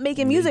 They stopped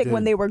making music did.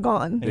 when they were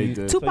gone. They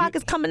did. Tupac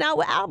is coming out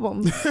with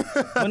albums.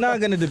 We're not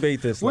gonna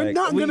debate this. We're like,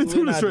 not going to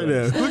do we're this not right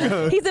doing now. Look at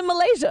her. He's in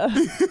Malaysia.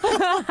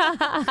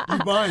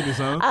 You buying this,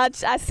 huh?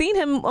 I seen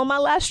him on my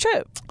last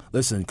trip.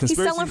 Listen, He's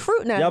conspiracy. selling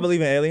fruit now. Y'all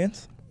believe in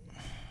aliens?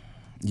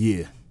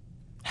 Yeah.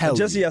 Hell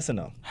Just yeah. yes or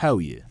no.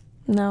 Hell yeah.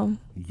 No.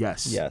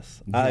 Yes.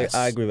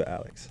 I agree with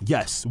Alex.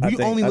 Yes. We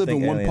only live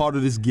in one part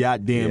of this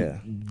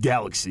goddamn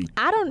galaxy.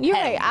 You're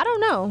right. I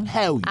don't know.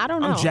 Hell yeah. I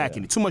don't know. I'm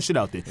jacking it. Too much shit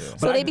out there.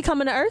 So they be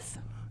coming to Earth?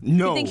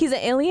 No. You think he's an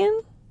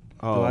alien?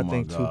 Oh, I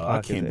think Tupac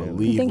I can't is an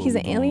believe You think he's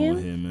what an we're doing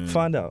alien? here, man.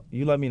 Find out.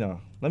 You let me know.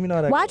 Let me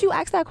know that. Why'd you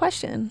ask that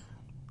question?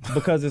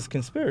 Because it's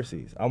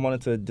conspiracies. I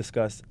wanted to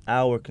discuss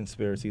our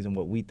conspiracies and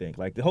what we think.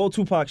 Like the whole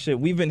Tupac shit,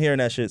 we've been hearing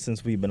that shit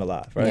since we've been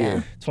alive, right?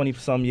 Yeah.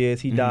 20-some years.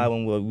 He died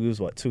when we was,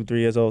 2-3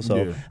 years old?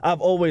 So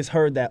I've always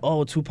heard that,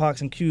 Tupac's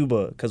in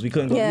Cuba because we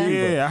couldn't go to Cuba.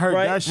 Yeah, I heard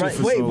that shit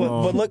for so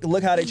long. But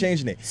look how they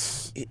changing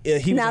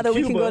it. He Now that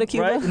we can go to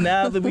Cuba? Right?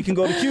 Now that we can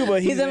go to Cuba,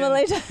 he's in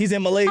Malaysia. He's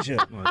in Malaysia.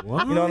 Like,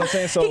 what? You know what I'm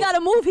saying? So He got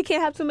to move. He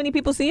can't have too many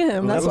people seeing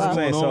him. That's what I'm why.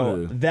 saying. What's going on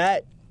So here?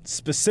 that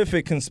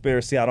specific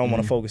conspiracy I don't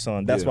want to focus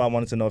on. That's why I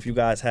wanted to know if you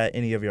guys had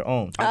any of your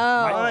own. Oh,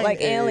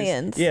 like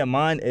aliens. Yeah,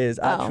 mine is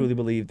I truly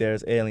believe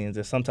there's aliens.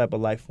 There's some type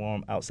of life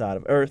form outside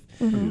of Earth.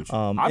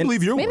 I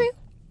believe you're Maybe.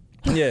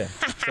 one. Yeah.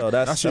 So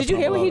that's Did you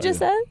hear what he just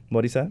said?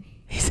 What he said?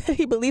 He said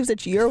he believes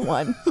that you're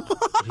one.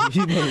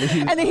 He believes-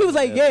 And then he was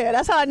like, yeah,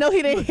 that's how I know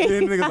he didn't. Yeah, the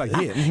nigga's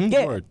like,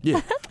 Yeah. word,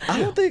 yeah. I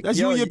don't think That's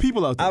you and your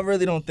people out there. I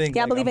really don't think.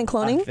 Y'all believe in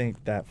cloning? I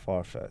think that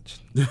far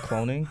fetched.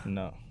 Cloning?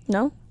 No.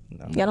 No?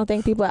 Y'all don't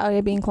think people are out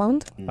here being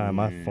cloned? All right,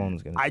 my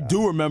phone's gonna. I die.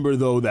 do remember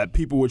though that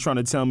people were trying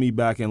to tell me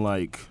back in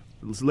like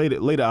later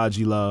IG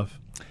Live.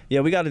 Yeah,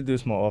 we got to do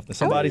this more often.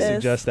 Somebody this.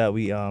 suggests that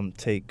we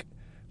take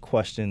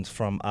questions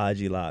from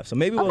IG Live. So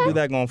maybe we'll do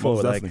that going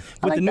forward. Like definitely.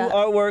 with I the like new that.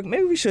 artwork,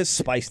 maybe we should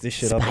spice this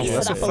shit up. Spice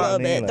it up a little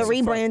bit. The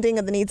rebranding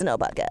of the Need to Know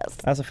podcast.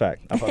 That's a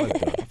fact. I fuck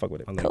with it. I fuck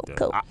with it.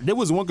 Cool. There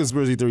was one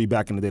conspiracy theory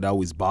back in the day that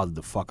always bothered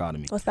the fuck out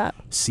of me. What's that?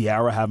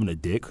 Ciara having a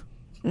dick.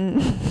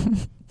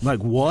 Like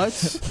what?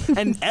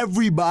 And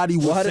everybody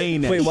was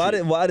saying that. Wait,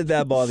 shit. why did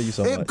that bother you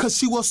so much? Because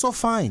she was so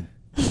fine.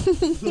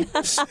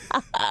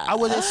 I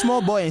was a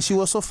small boy and she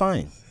was so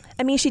fine.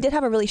 I mean, she did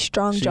have a really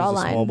strong She jawline.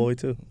 was a small boy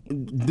too.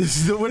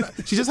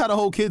 She just had a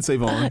whole kid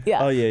save on.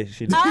 Yeah. Oh yeah,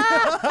 she did.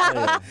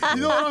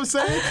 You know what I'm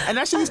saying? And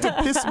that shit used to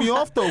piss me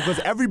off though, because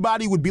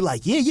everybody would be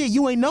like, yeah,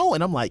 you ain't know.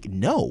 And I'm like,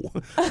 no.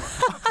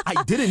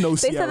 I didn't know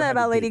They Ciara said that had a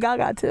about Lady dick.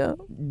 Gaga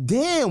too.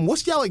 Damn,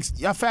 what's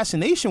y'all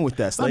fascination with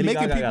that? Stop Lady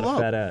making Gaga people got a up.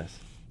 fat ass.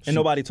 And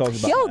nobody talks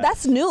about Yo, that.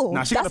 that's new.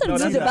 Nah, she That's got a a- new no,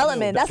 that's not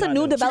development. new. That's a new She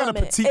got a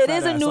development. petite It fat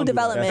is a ass, new don't do that.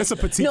 development. That's a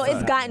petite No, fat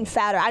it's ass. gotten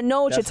fatter. I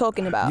know what you're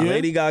talking about.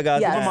 Lady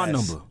Gaga's Yes. Give her my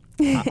ass. number.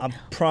 I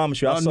promise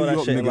you, I Y'all saw New that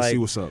York shit in niggas see like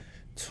what's up.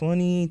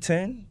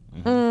 2010.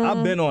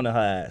 I've been on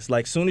her ass.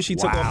 Like soon as she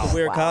took off the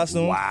weird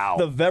costume, Wow.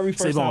 the very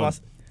first time I.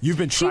 You've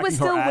been She tracking was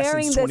still her ass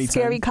wearing since the 2010.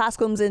 scary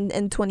costumes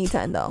in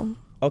 2010 though.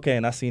 Okay,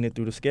 and I seen it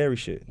through the scary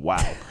shit. Wow.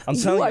 I'm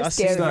You telling you, are I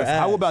seen her scary. ass.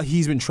 How about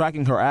he's been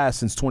tracking her ass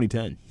since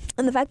 2010?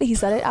 And the fact that he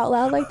said it out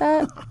loud like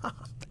that,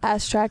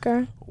 ass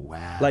tracker.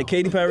 Wow. Like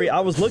Katy Perry?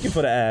 I was looking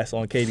for the ass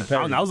on Katy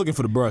Perry. I was looking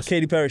for the breast.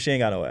 Katy Perry, she ain't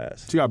got no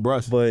ass. She got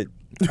breasts. But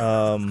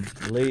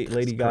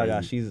Lady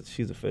Gaga,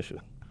 she's official.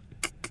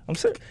 I'm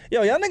serious.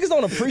 Yo, y'all niggas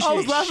don't appreciate I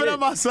was laughing shit. at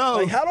myself.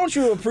 Like, how don't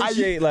you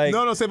appreciate, like...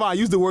 No, Savon, I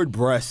used the word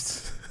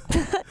breast.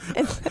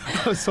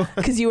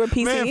 Because you were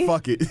PC. Man,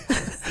 fuck it.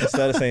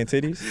 Instead of saying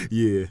titties?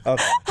 Yeah.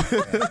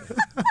 Okay.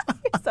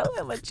 So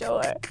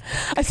immature.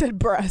 I said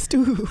breast.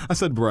 Ooh. I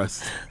said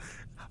breast.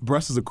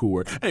 Breast is a cool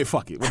word. Hey,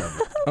 fuck it. Whatever.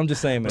 I'm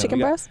just saying, man. Chicken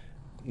we got- breast?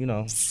 You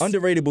know,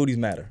 underrated booties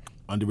matter.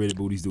 Underrated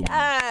booties do.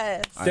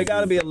 Yes. There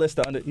gotta be a list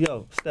of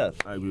Yo, Steph.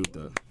 I agree with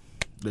that.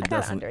 They I got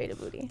definitely. underrated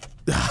booty.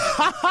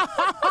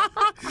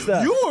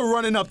 Steph. You were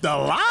running up the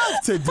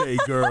live today,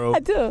 girl. I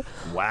do.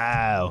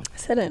 Wow.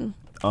 Sit in.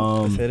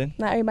 It's hidden.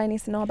 Not everybody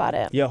needs to know about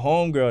it. Your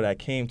homegirl that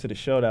came to the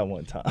show that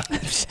one time.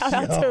 Shout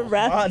out to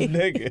My Rafi.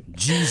 nigga.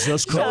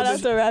 Jesus Shout out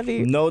Christ. to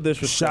Rafi. No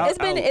disrespect.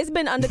 It's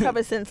been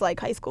undercover since like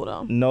high school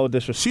though. No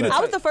disrespect.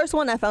 I was the first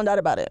one that found out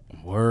about it.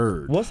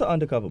 Word. What's an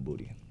undercover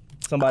booty?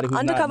 Somebody who's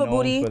Undercover not known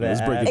booty. for their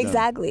Let's break it ass. down.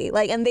 Exactly.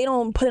 Like, and they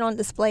don't put it on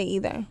display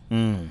either.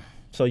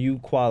 So you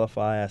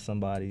qualify as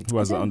somebody. Who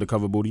has an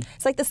undercover booty?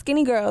 It's like the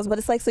skinny girls, but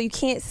it's like so you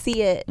can't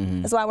see it.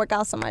 That's why I work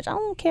out so much. I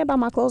don't care about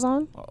my clothes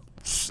on.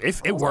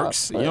 If it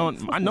works, you know,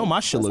 I know my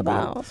shit look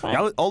about? good. It's fine.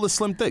 Y'all, all the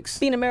slim thicks.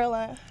 Be in the mirror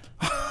like.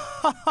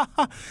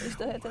 You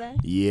still here today?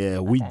 Yeah,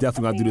 we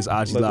definitely gotta do this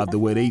IG Look- live the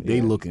way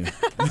they looking.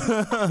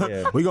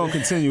 Yeah. We gonna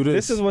continue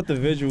this. This is what the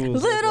visuals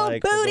look Little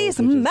like for those booties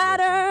who just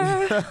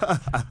matter.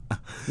 listen.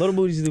 Little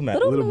booties do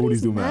matter. Little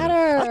booties do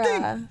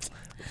matter.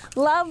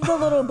 Love the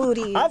little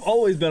booties. I've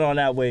always been on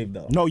that wave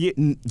though. No,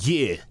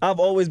 yeah. I've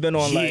always been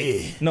on Yeah.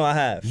 like no, I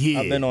have. Yeah.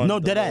 I've been on No,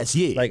 the- dead ass,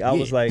 yeah, Like I yeah.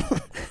 was like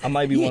I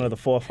might be one of the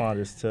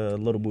forefathers to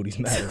Little Booties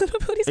Matter. Little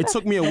booties It matter.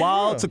 took me a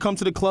while to come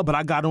to the club, but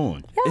I got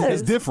on. Yes.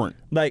 It's different.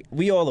 Like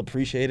we all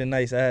appreciate a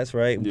nice ass,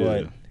 right? Yeah.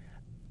 But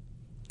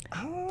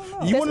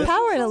You There's wanna,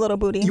 power in a little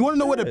booty. you wanna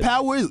know what the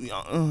power is?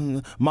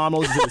 Mom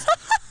knows this.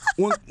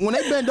 when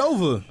they bend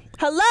over,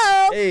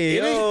 Hello. hey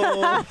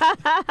yo,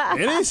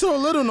 it ain't so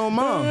little no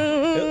mom.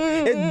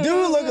 it do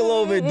look a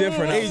little bit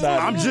different outside.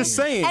 I'm just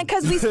saying. And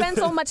because we spend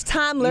so much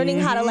time learning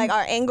how to like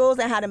our angles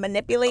and how to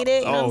manipulate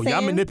it. You know Oh, what I'm y'all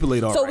saying?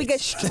 manipulate all So right. we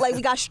get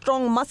we got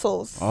strong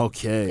muscles.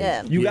 Okay.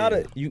 Yeah. You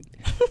gotta you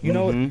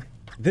know what?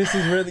 This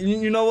is really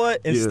you know what?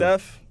 And Yeah.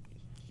 Steph,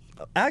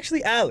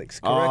 actually Alex,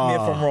 correct me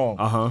if I'm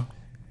wrong.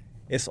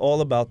 It's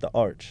all about the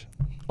arch.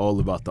 All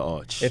about the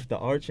arch. If the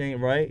arch ain't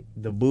right,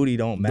 the booty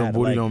don't matter. The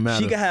booty don't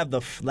matter. She can have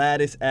the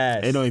flattest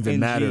ass. It don't even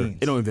matter. Jeans.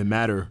 It don't even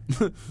matter.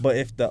 But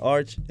if the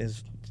arch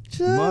is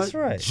just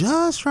right,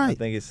 just right, I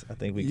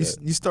think we good.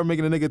 You start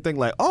making a nigga think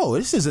like, oh,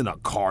 this isn't a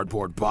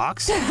cardboard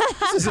box.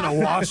 This isn't a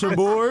washer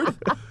board.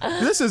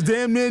 This is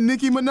damn near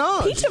Nicki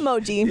Minaj. Peach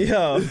emoji.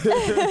 Yo,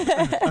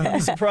 I'd be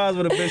surprised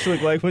what a bitch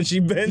look like when she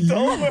bent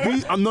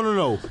over.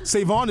 No.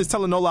 Savon is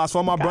telling no lies. For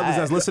all my brothers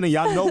that's listening,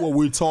 y'all know what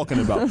we're talking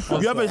about.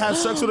 You ever have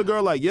sex with a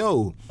girl like,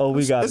 yo,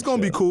 we got it's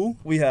gonna be cool.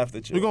 We have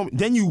to chill.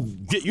 Then you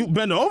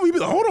bend over. You be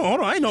like, hold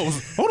on.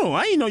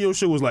 I ain't know your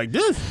shit was like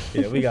this.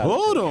 Yeah, we got.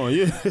 Hold on.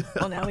 Yeah.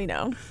 Well, now we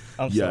know.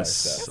 I'm yes.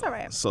 sorry. That's all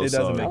right. So it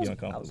doesn't sorry. make you I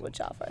uncomfortable. was with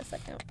y'all for a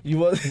second. You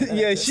was,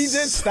 yeah. She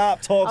did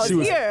stop talking. I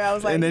was here. I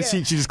was like, and then yeah.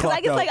 she just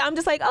clocked out. Like, I'm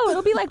just like, oh,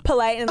 it'll be like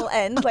polite and it'll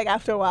end like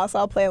after a while. So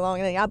I'll play along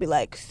and then y'all be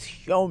like,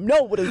 you don't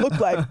know what it looked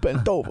like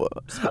bent over.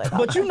 Like,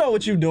 but you know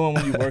what you're doing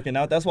when you're working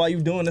out. That's why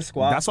you're doing the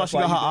squats. That's why she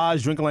got her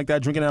eyes drinking like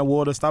that, drinking that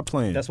water. Stop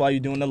playing. That's why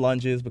you're doing the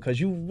lunges, because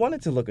you want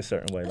it to look a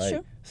certain way. That's like,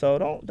 true.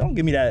 So don't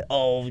give me that.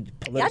 Oh,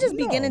 y'all just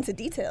be getting into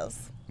details.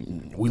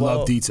 We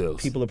love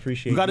details. People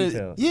appreciate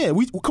details. Yeah,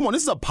 come on.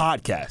 This is a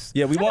podcast.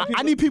 Yeah, we want.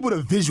 I need people to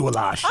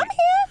visualize shit. I'm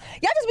here.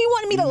 Y'all just be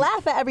wanting me to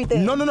laugh at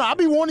everything. No. I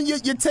be wanting your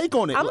take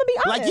on it. I'm gonna be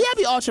honest. Like, yeah, I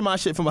be arching my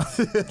shit for my.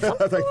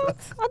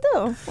 I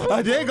do.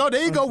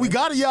 There you go. We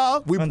got it,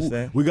 y'all. We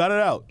got it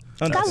out.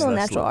 Got a little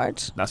natural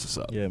arch. That's what's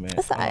up. Yeah, man.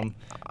 That's all right.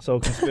 So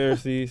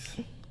conspiracies,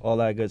 all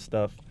that good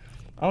stuff.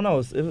 I don't know.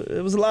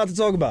 It was a lot to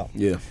talk about.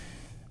 Yeah.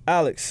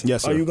 Alex,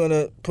 yes, sir. Are you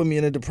gonna put me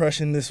in a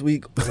depression this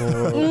week?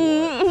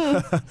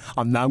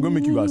 I'm gonna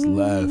make you guys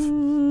laugh.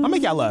 I'll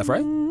make y'all laugh,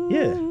 right?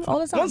 Yeah, all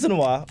the time. Once in a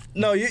while.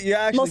 No, you're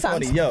actually Most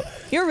funny. times. Yo,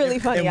 you're really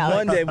funny, and Alex.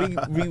 one day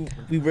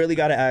we really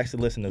gotta ask the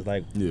listeners,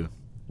 like, yeah,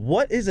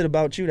 what is it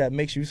about you that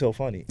makes you so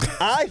funny?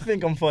 I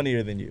think I'm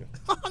funnier than you.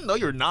 No,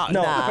 you're not.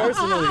 No,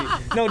 personally.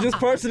 No, just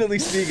personally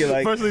speaking.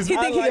 Like, you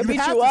think he can beat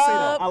you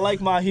up? I like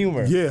my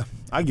humor. Yeah,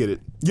 I get it.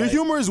 Your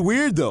humor is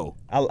weird though.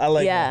 I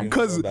like my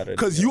humor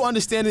because you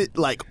understand it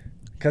like.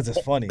 Because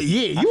it's funny.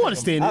 Yeah, you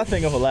understand it. I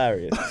think I'm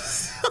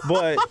hilarious.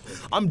 But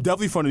I'm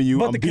definitely funny to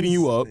you. I'm beating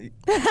you up.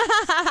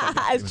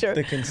 That's true.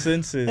 The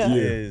consensus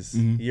is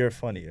you're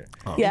funnier.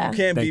 Yeah. You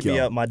can't beat me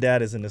up. My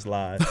dad is in this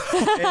live.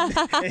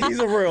 and he's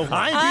a real one.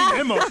 I ain't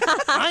beating him up.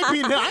 I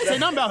ain't saying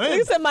nothing about him.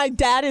 You said my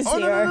dad is here.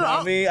 No.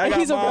 I mean, I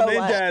got mom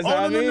and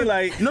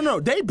dad.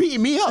 No. They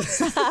beating me up.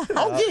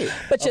 Okay.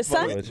 But your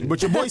son?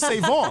 But your boy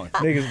Savon.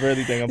 Niggas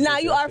really think I'm Nah,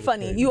 you are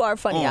funny. You are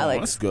funny, Alex.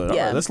 That's good. Yeah.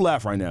 All right, let's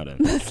laugh right now then.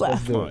 Let's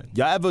laugh. Y'all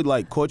ever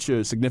like caught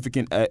your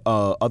significant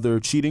other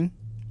cheating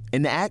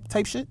in the act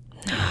type shit?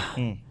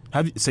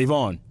 Have you,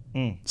 Savon?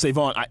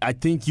 Savon, I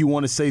think you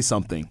want to say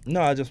something.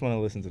 No, I just want to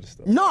listen to the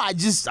story. No, I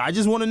just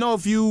want to know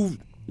if you.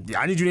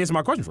 I need you to answer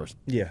my question first.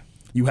 Yeah.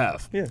 You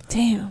have. Yeah.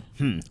 Damn.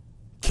 Can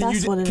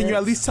That's what it you is.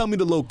 at least tell me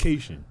the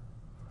location?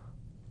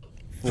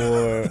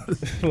 For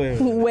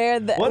where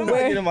what am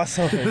I getting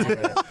myself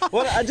into?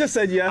 What I just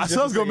said yes.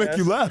 I was gonna make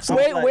you laugh. So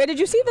where did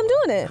you see them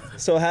doing it?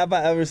 So have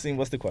I ever seen?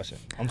 What's the question?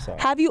 I'm sorry.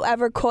 Have you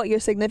ever caught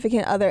your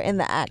significant other in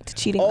the act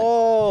cheating?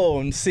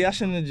 Oh, see, I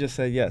shouldn't have just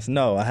said yes.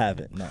 No, I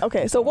haven't. No.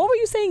 Okay, so what were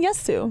you saying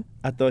yes to?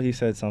 I thought he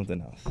said something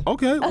else.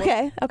 Okay.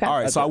 Okay. All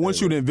right. So I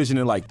want you to envision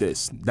it like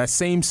this: that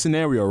same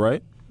scenario,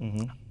 right?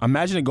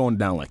 Imagine it going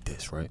down like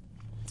this, right?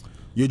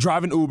 You're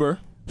driving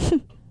Uber.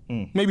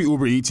 Maybe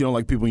Uber Eats, you don't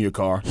like people in your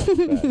car,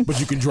 but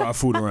you can drive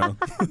food around.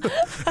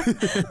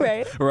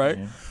 Right. Right?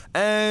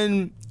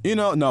 And,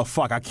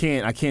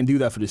 I can't do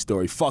that for this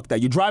story. Fuck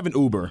that. You're driving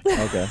Uber.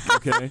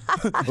 Okay.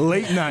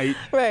 Late night.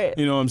 Right.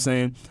 You know what I'm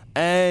saying?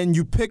 And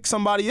you pick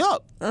somebody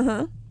up.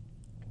 And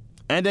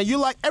then you're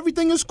like,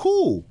 everything is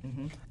cool.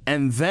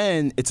 And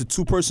then it's a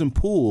 2-person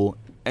pool,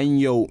 and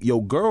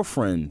your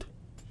girlfriend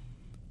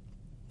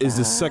is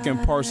the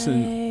second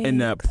person in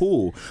that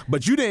pool.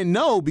 But you didn't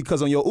know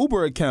because on your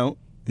Uber account,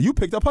 you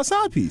picked up her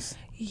side piece.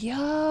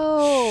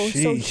 Yo,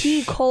 so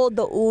he called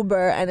the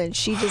Uber and then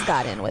she just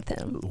got in with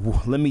him.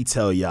 Let me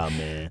tell y'all,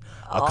 man.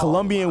 A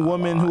Colombian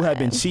woman who had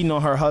been cheating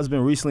on her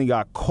husband recently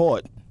got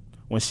caught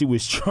when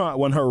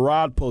when her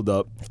rod pulled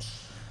up.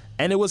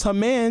 And it was her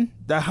man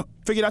that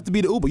figured out to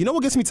be the Uber. You know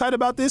what gets me tight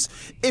about this?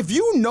 If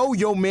you know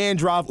your man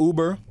drive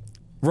Uber,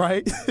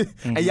 right?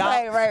 And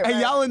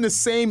y'all in the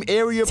same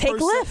area. Take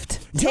Lyft.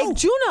 Take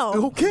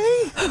Juno.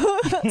 Okay.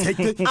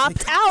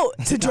 Opt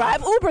out to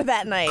drive Uber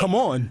that night. Come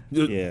on.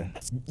 Yeah.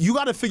 You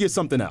got to figure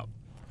something out.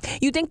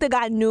 You think the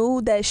guy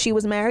knew that she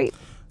was married?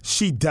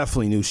 She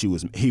definitely knew he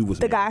was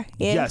married. The guy?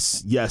 Yeah.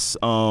 Yes.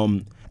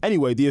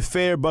 Anyway, the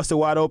affair busted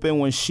wide open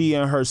when she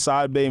and her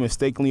side babe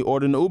mistakenly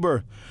ordered an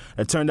Uber.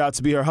 It turned out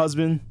to be her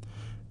husband.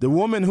 The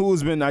woman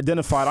who's been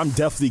identified, I'm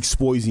definitely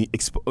exposing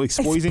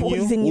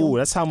you. Ooh,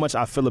 that's how much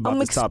I feel about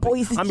this topic.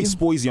 I'm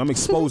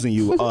exposing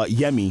you.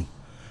 Yemi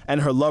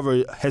and her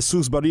lover,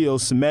 Jesus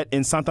Barrios, met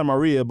in Santa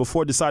Maria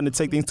before deciding to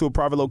take things to a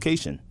private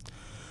location.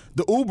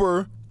 The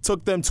Uber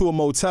took them to a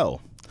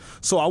motel.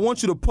 So I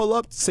want you to pull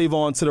up,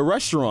 Savon, to the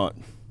restaurant.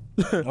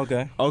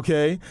 Okay.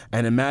 Okay,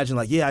 and imagine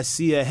like, yeah, I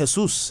see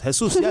Jesus,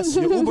 yes,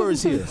 your Uber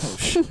is here.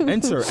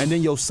 Enter, and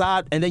then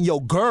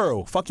your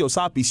girl, fuck your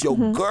side piece, your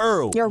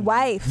girl, Your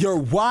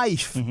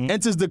wife.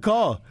 enters the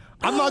car.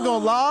 I'm not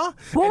gonna lie.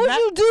 What would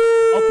you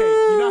do? Okay,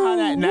 you know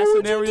how in that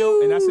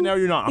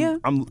scenario, no, Yeah.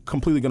 I'm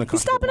completely gonna You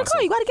contradict stop in the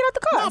car. You got to get out the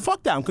car. Nah,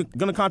 fuck that. I'm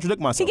gonna contradict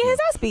He myself. get his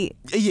ass beat.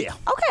 Yeah.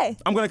 Okay.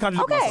 I'm gonna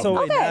contradict Okay. myself. So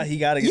wait, Okay. now he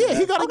gotta get Yeah,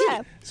 he gotta Okay. get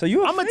it. So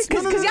you I'm a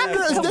Because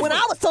y'all, when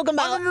I was talking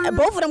about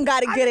both of them got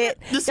to get it,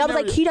 This y'all was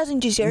like, scenario- he doesn't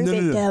deserve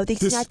it though.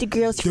 This is not the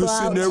girl's fault. This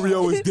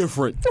scenario is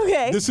different.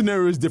 Okay. This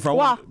scenario is different.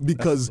 Why?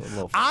 Because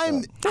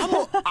I'm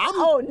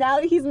Oh,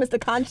 now he's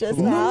Mr. Conscious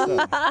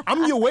now.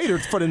 I'm your waiter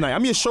for the night.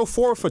 I'm your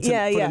chauffeur for the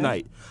night.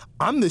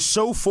 I'm the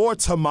chauffeur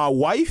to my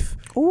wife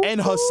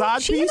and her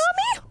side cheating piece.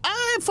 on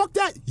me? Fuck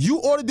that. You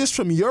ordered this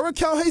from your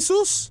account,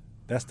 Jesus?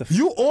 That's the.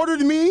 You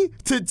ordered me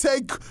to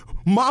take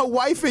my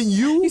wife and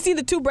you You see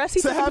the two breasts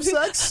he's to have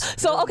sex?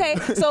 So okay,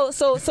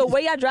 so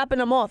where y'all dropping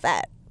him off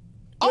at?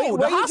 Where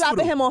the you hospital.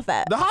 dropping him off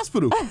at? The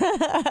hospital.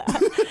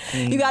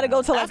 You got to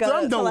go to like After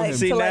I'm done with him.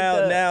 See to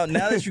like now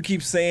that you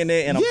keep saying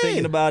it and I'm Yeah.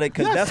 thinking about it,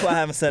 because that's why I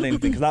haven't said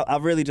anything, because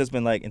I've really just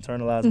been like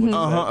internalizing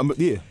what you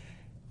said. Yeah.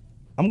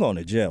 I'm going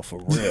to jail for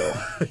real.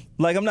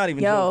 Like, I'm not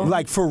even Yo. joking.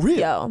 Like for real.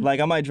 Yo.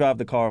 Like, I might drive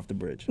the car off the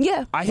bridge.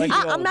 Yeah, I hear you.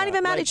 I'm not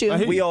even mad at you. I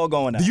hear We all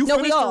going out. Do you No,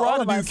 we finish the all ride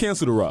or of do you us.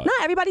 cancel the ride? Nah,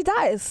 everybody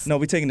dies. No,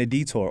 we taking a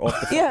detour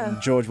off the Yeah.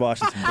 fucking George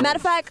Washington Bridge.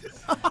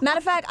 Matter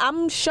of fact,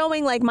 I'm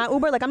showing like my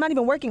Uber. Like I'm not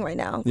even working right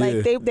now. Like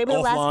Yeah. they were the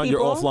last Offline, people.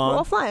 you're offline?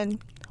 We're offline.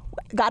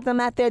 Got them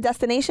at their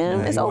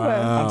destination. It's over.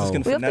 I'm just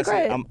going to We off the finesse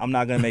it. grid. I'm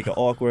not going to make it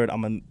awkward.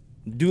 I'm going to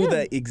do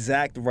the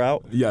exact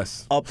route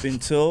Yes. up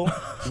until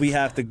we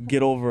have to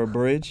get over a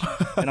bridge,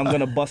 and I'm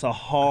going to bust a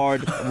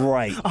hard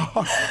right.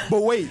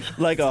 But wait,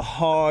 Like a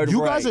hard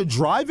you right. guys are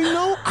driving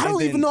though? I don't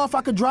then- even know if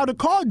I could drive the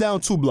car down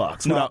 2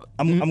 blocks. No, without-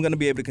 I'm going to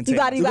be able to contain You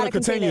got it. you You're got to gonna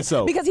contain contain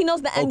yourself. because he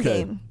knows the end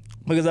Okay. game.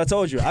 Because I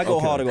told you, I go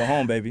hard to go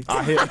home, baby.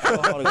 I go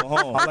hard to go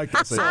home. I like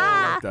that. Say,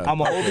 I like that. I'm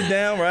going to hold it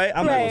down, right?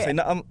 I'm not going Right. to say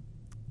nothing.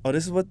 Oh,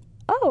 this is what?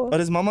 Oh. Oh,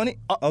 this is my money?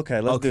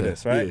 Okay, let's do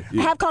this, right?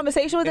 Yeah. Have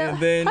conversation with them.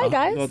 And then Hi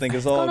guys. you're gonna think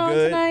it's What's all going on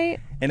good. tonight?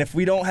 And if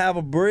we don't have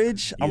a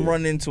bridge, I'm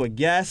running into a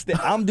gas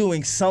station. I'm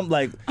doing something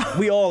like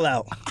we all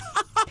out.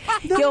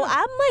 Yo, I'm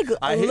I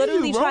like hear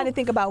literally you, bro. trying to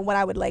think about what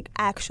I would like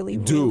actually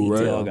Do,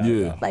 really right? do.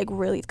 Yeah. Like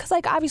really, because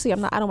like obviously I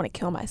don't want to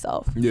kill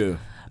myself. Yeah.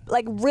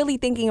 Like really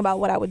thinking about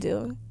what I would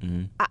do.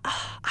 Mm-hmm.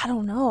 I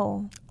don't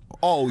know.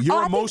 Oh, your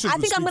I emotions.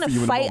 think I'm would gonna speak for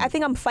you in the fight. I moment.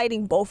 think I'm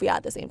fighting both of y'all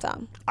at the same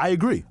time. I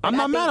agree. I'm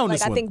not mad on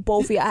this I one. think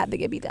both of y'all have to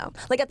get beat down.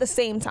 Like at the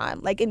same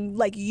time. Like in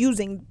like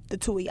using the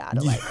two of y'all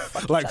to like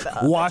fuck like each other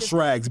up. wash Just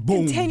rags,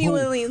 boom,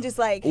 continually just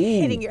like boom.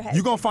 hitting your head.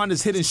 You're gonna find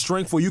this hidden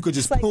strength where you could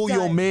just like pull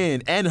your done.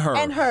 man and her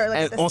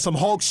like, on some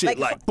Hulk shit,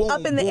 like boom,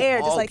 up in the boom, air,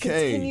 just like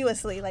okay.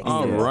 continuously, like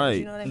All symbols, right.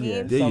 you know what I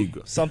mean? There you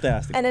go. Something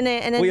has to go. And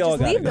then We all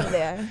just gotta leave go. them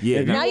there.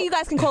 Yeah. Now you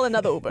guys can call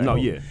another Uber. No,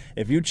 yeah.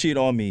 If you cheat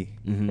on me,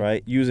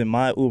 right, using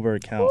my Uber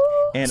account,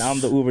 and I'm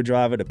the Uber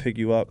driver to pick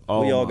you up,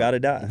 Oh we all my. gotta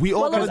die. We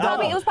all Well, it gotta was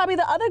die. probably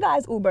the other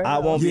guy's Uber. I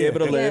won't be Yeah,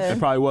 able to live. It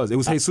probably was. It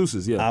was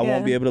Jesus's. Yeah. I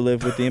won't Yeah. be able to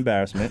live with the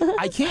embarrassment,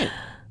 I can't.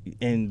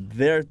 and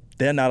they're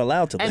not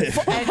allowed to And, live.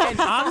 and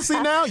honestly,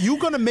 now you're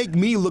gonna make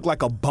me look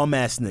like a bum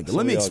ass nigga.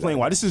 Let me we all explain got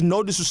why. This is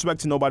no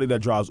disrespect to nobody that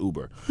drives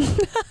Uber.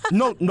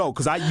 no,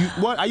 because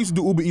I used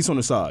to do Uber Eats on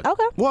the side.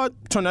 Okay. What?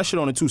 Turn that shit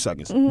on in 2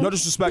 seconds. No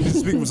disrespect. This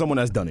is speaking from someone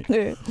that's done it.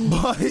 Yeah.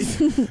 But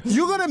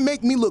you're gonna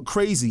make me look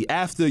crazy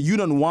after you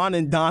done wine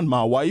and dine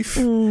my wife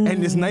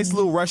in this nice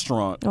little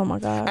restaurant. Oh my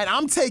God. And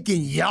I'm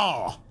taking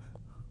y'all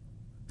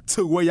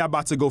to where y'all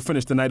about to go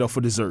finish the night off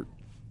for dessert.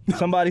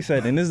 Somebody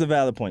said, and this is a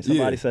valid point.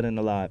 Somebody said in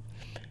the live,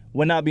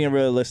 we're not being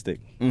realistic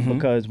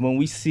because when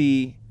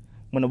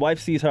the wife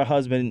sees her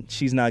husband,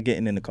 she's not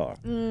getting in the car.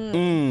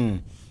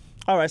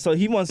 All right, so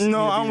he wants. No, me to be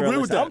I don't agree with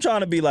realistic. that. I'm trying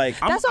to be like.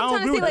 That's what I I'm don't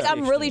trying to agree say. with Like that.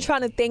 I'm really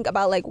trying to think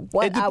about like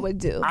what I would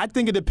do. I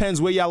think it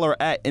depends where y'all are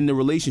at in the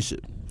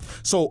relationship.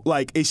 So,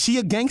 like, is she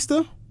a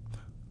gangster?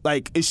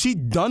 Like, is she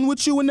done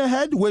with you in the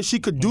head where she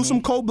could do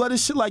some cold-blooded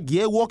shit like,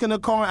 yeah, walk in the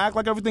car and act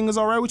like everything is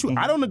all right with you?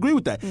 I don't agree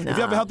with that. If you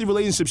have a healthy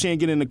relationship, she ain't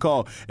getting in the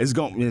car. It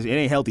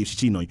ain't healthy if she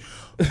cheating on you.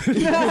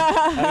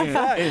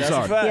 That's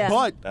Sorry. a fact. Yeah.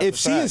 But That's if a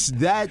she fact. is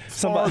that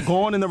far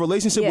gone in the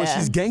relationship where Yeah.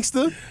 she's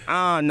gangster,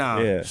 nah,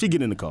 Yeah. she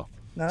get in the car.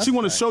 Nah, She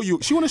want to that's show you.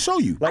 She want to show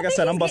you. Like I think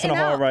said, he's I'm busting a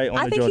getting hard out. right on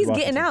I the think George he's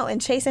Washington. getting out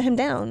and chasing him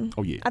down.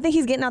 Oh, yeah. I think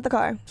he's getting out the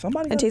car.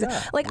 Somebody and gotta chasing.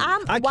 die. Like I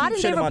why keep didn't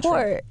shit they in my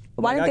report? trunk.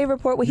 Why Like, didn't they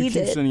report what You he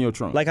keep did? shit in your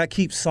trunk. Like I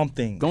keep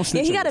something. Don't Yeah,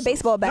 snitch he on got a yourself.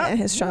 baseball bat in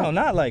his trunk. No,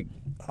 not like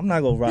I'm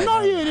not gonna ride. No,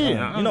 around yeah, with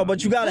yeah. him, you know,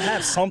 but you gotta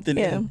have something.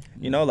 Yeah. In,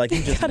 you know, like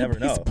you just Got a never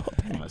know.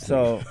 baseball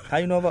So how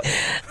you know about?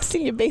 I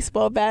seen your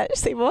baseball bat.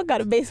 Say, well, I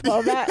got a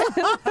baseball bat.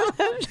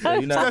 Yeah,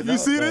 you not Steph, you know,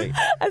 seen it?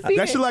 I seen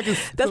That it. shit like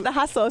it's- That's the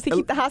hot sauce. He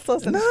keep the hot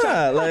sauce in his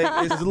trunk. Nah,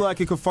 like Does it look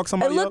like it could fuck It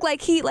somebody looked up?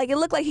 like it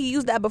looked like he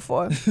used that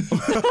before.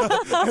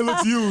 It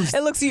looks used.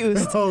 It looks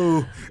used.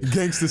 Oh,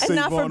 gangster And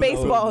not for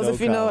baseballs,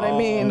 if you know what I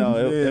mean. No,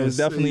 it was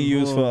Yeah, definitely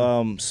used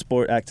for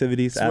sport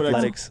activities,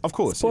 athletics. Of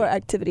course. Sport yeah.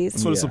 activities.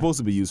 That's what it's Yeah. supposed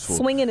to be used for.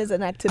 Swinging is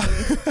an activity.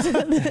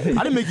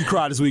 I didn't make you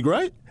cry this week,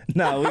 right?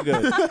 No, we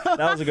good. That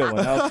was a good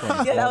one. That was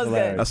funny. Yeah, that was good.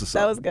 hilarious.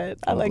 That was good.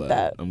 I like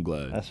that. I'm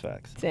glad. That's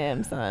facts.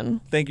 Damn,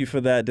 son. Thank you for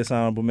that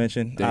dishonorable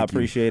mention. Thank I you.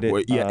 appreciate it.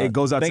 Well, yeah, it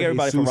goes out thank to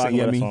everybody for Jesus rocking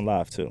and with us Yemi. on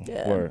live too.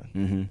 Yeah.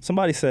 Word.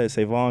 Somebody said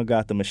Savon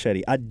got the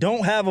machete. I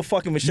don't have a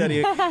fucking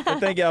machete. But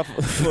thank y'all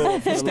for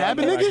the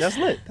stabbing like, niggas? That's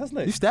lit. That's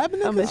lit. You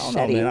stabbing A niggas? I don't know,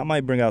 machete. man. I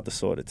might bring out the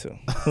sword or two.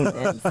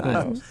 Damn,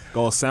 son.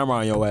 Go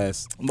samurai on your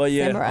ass. But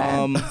yeah,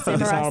 Samurai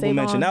dishonorable Savon.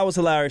 mention. That was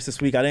hilarious this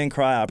week. I didn't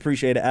cry. I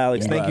appreciate it,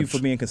 Alex. Thank you for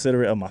being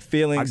considerate of my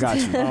feelings. I got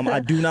you. I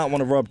do not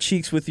want to rub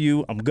cheeks with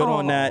you. I'm good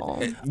on that.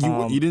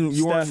 Aw.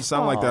 You weren't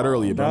sound like that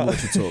earlier, but I'm gonna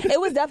let you talk. It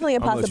was definitely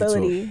a I'll let you talk.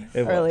 possibility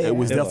It was. earlier. It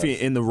was It definitely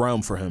was. in the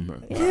realm for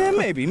him. Yeah,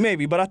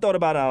 maybe. But I thought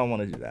about it. I don't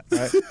want to do that.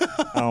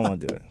 Right? I don't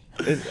want to do it.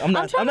 I'm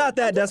not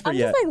that desperate I'm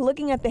yet. just like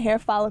looking at the hair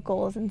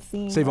follicles and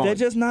seeing. Savon. They're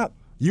just not.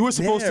 You were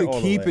supposed there to all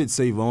the keep way. it,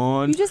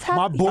 Savon. You just have-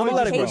 My I'm boy gonna was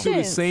let it grow. supposed to do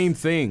the same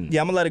thing.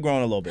 Yeah, I'm gonna let it grow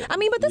in a little bit. I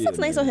mean, but this looks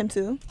nice on him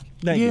too.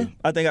 Thank Yeah. you.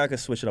 I think I could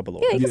switch it up a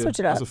little Yeah, you bit. can switch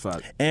it up. That's a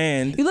fact.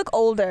 And You look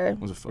older,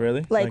 That's a fact.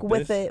 really, like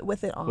with this?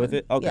 it on. With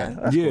it? Okay. Yeah.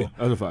 That's Yeah, cool.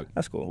 that's a fact.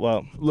 That's cool.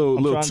 Well, Little,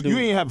 I'm little. trying to You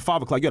do- ain't have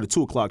 5 o'clock. You had a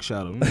 2 o'clock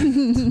shadow.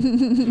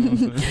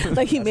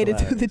 Like he made it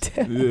through the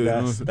day.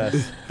 Yeah. That's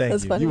thank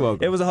That's you. funny. You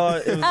welcome. It was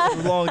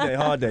a long day,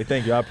 hard day.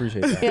 Thank you. I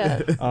appreciate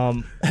that. Yeah.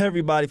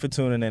 Everybody for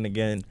tuning in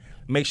again.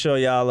 Make sure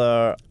y'all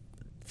are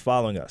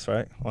following us,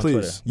 right? On Please.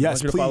 Twitter. Yes, I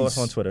want you to follow please. us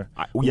on Twitter.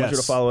 I- I want you to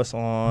yes. follow us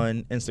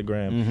on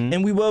Instagram.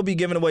 And we will be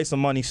giving away some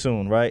money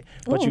soon, right?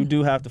 But you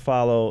do have to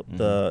follow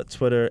the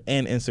Twitter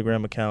and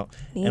Instagram account.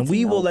 Need and to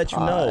we will know let you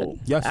know.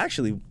 Yes.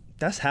 Actually,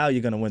 that's how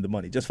you're going to win the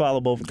money. Just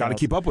follow both accounts. Got to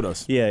keep up with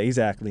us. Yeah,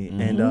 exactly.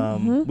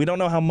 And we don't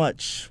know how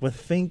much. We're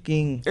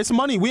thinking. It's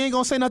money. We ain't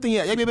gonna say nothing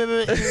yet.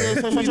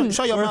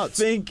 Show your We're mouth.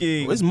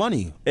 thinking. It's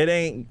money. It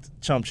ain't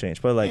chump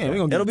change, but like Yeah, we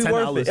gonna it'll give be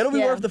worth $10. it. It'll be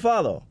Yeah. worth the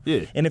follow.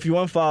 Yeah. And if you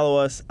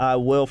unfollow us, I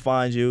will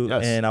find you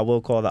Yes. and I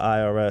will call the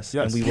IRS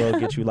Yes. and we will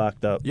get you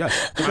locked up.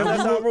 Yes. Because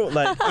that's our rule.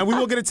 Like And we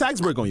will get a tax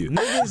break on you.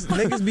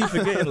 niggas be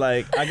forgetting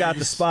like I got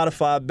the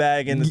Spotify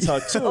bag in the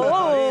tuck too.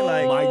 Oh.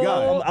 Like, My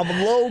God.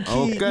 I'm low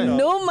key. Okay. You know,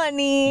 No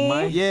money.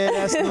 Yeah,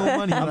 that's no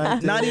money.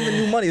 Right not there. even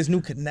new money, it's new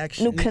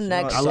connections. New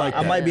connections. I like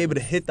I that. might be able to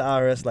hit the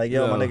IRS like,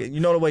 yo, Yeah. my nigga. You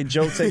know the way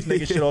Joe takes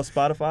nigga shit off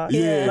Spotify?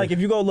 Yeah. Like if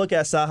you go look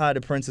at Sahai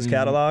the Prince's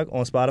catalog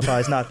on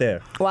Spotify, it's not there.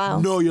 Wow.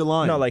 No, you're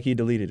lying. No, like he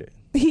deleted it.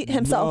 He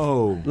himself.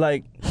 No.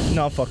 Like,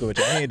 no, I'm fucking with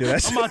you. I ain't do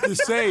that shit. I'm about to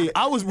say,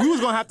 we was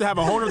gonna have to have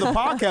a whole other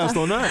podcast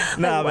on that.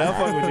 Nah, man, I'm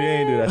fucking with you. You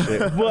ain't do that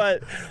shit.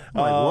 But,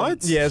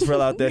 what? Yeah, it's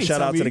real out there. You ain't Shout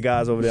tell out me. to the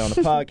guys over there on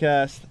the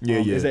podcast. Yeah.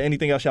 Is there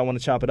anything else y'all want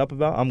to chop it up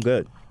about? I'm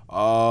good.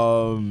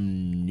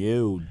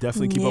 No,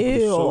 definitely keep up with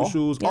the No.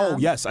 socials. Yeah. Oh,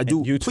 yes, I do.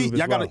 And YouTube Please, as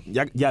y'all gotta.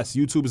 well. Yes,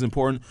 YouTube is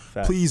important.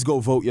 Fact. Please go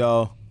vote,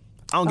 y'all.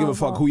 I don't give a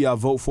fuck vote. who y'all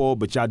vote for,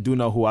 but y'all do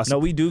know who I. No,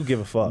 we do give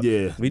a fuck.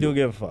 Yeah. We do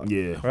give a fuck.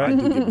 Yeah, Right? I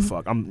do give a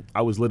fuck.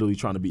 I was literally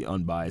trying to be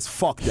unbiased.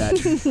 Fuck that.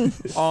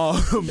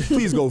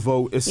 Please go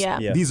vote. Yeah.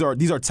 Yeah. These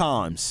are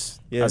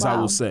times, Yeah. as I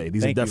Wow. will say.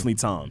 These Thank are you. definitely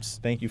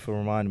times. Thank you for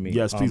reminding me.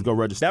 Yes, please go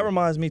register. That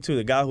reminds me, too,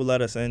 the guy who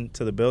let us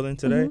into the building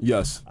today,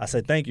 Yes. I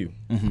said thank you.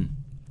 Mm-hmm.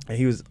 And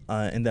he was,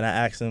 and then I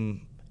asked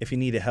him if he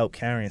needed help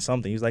carrying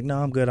something. He was like,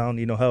 no, I'm good. I don't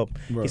need no help.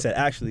 He Right. said,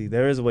 actually,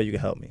 there is a way you can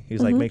help me. He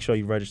was like, make sure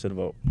you register to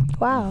vote.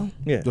 Wow.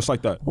 Yeah. Just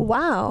like that.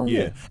 Wow.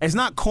 Yeah. It's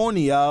not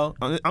corny, y'all.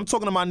 I'm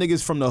talking to my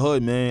niggas from the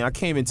hood, man. I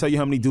can't even tell you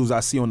how many dudes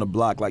I see on the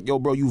block. Like, yo,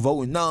 bro, you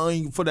voting? No, I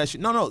ain't for that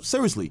shit. No,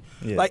 seriously.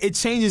 Yeah. Like, it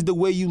changes the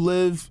way you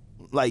live.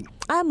 Like,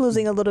 I'm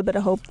losing a little bit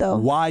of hope though.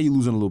 why are you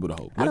losing a little bit of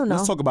hope? I don't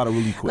Let's know. talk about it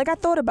really quick. Like I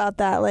thought about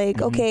that.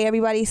 Like, okay,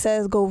 everybody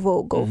says go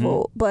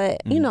vote,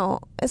 but you know,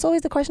 it's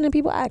always the question that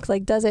people ask.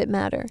 Like, does it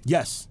matter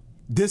Yes.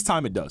 This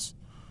time it does.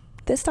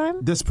 this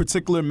time? This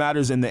particular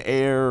matters in the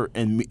air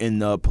and in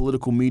the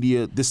political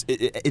media.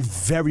 It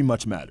very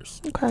much matters.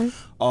 Okay.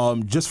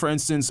 Just for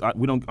instance,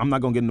 I'm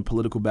not gonna get in the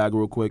political bag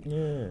real quick.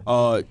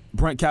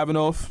 Brent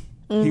Kavanaugh.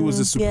 He was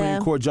the Supreme yeah.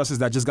 Court justice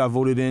that just got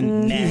voted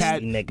in. He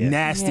had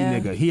nasty Yeah.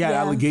 nigga. He had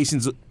Yeah.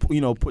 allegations,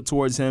 put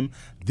towards him.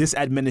 This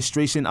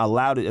administration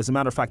allowed it. As a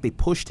matter of fact, they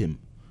pushed him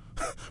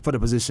for the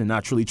position,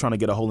 not truly trying to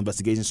get a whole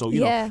investigation. So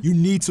you Yeah. know, you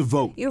need to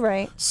vote. You're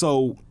right.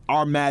 So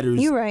our matters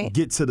You're right.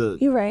 get to the.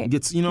 You're right.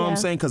 Gets, you know what I'm Yeah.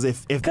 saying? Because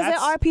if Because there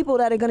that's are people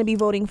that are going to be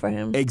voting for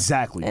him.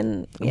 exactly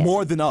And, yeah.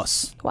 more than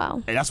us.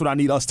 Wow. And that's what I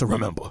need us to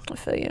remember. I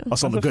feel you.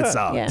 Us on the That's a good fact.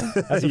 side.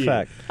 Yeah. That's a Yeah.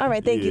 fact. All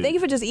right. Thank you. Yeah. Thank you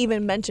for just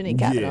even mentioning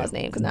Kavanaugh's Yeah.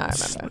 name because now I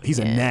remember. He's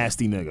a Yeah.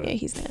 nasty nigga. Yeah,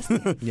 he's nasty.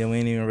 Yeah, we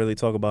ain't even really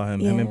talk about him.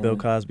 Him and Yeah. Bill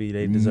Cosby,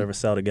 they deserve a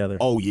cell together.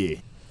 Oh yeah,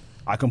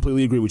 I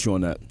completely agree with you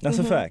on that. That's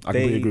a fact. I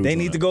completely agree with They you on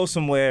need that. to go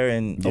somewhere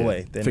and Yeah.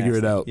 away. They're Figure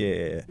it nasty. out.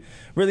 Yeah.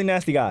 Really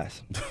nasty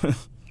guys.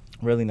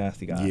 Really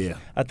nasty guys. Yeah.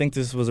 I think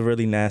this was a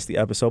really nasty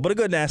episode, but a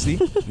good nasty.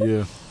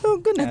 Yeah. Oh,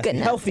 good nasty. good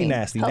Healthy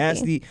nasty. nasty.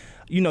 Healthy. Nasty.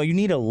 You know, you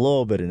need a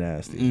little bit of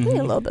nasty. I need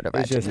a little bit of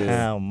It's just ratchetness.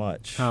 how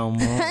much. How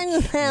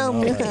much?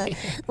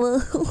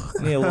 Well,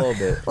 You need a little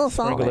bit. Little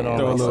salt Sprinkle it in on it.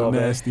 Throw a like little Salt Bae.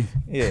 nasty.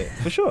 Yeah,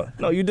 for sure.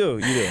 No, you do.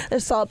 You do.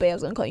 There's Salt Bae. I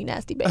was going to call you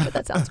Nasty Bae, but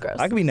that sounds gross.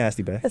 I could be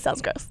nasty, bae. That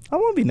sounds gross. I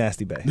want to be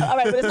nasty, bae. All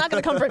right, but it's not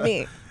going to come from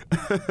me.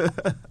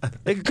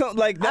 It could come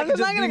like that I'm could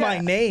not just be gonna my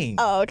go- name.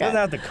 Oh, okay. It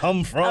doesn't have to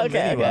come from Okay, okay.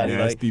 anybody.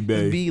 Nasty like,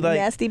 bae. Be like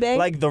Nasty bae?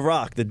 like The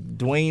Rock, the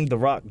Dwayne The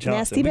Rock Johnson.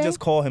 Nasty we bae? just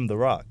call him The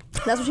Rock.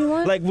 That's what you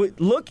want? Like,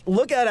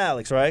 look at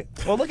Alex, right?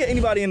 Well, look at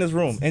anybody in this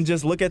room and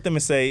just look at them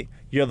and say,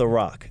 "You're The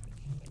Rock."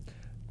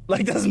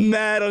 Like, that's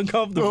mad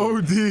uncomfortable.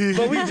 OD.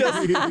 But we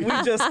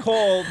just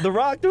called The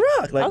Rock The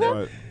Rock. Like,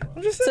 Okay.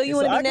 I'm just saying. So you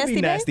want to I be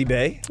could Nasty Bae?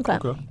 Nasty Bae. Okay.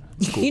 Okay.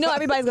 Cool. You know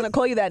everybody's gonna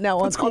call you that now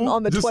on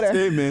the Just Twitter.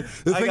 Say, man.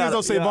 The thing is, gotta-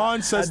 though, say yeah, Vaughn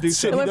I says do shit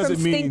say- It he went from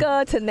doesn't mean.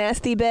 Stinker to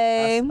Nasty Bae.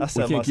 I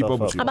set We can't keep myself up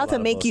with you. I'm about to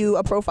make you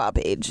a profile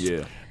page.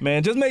 Yeah.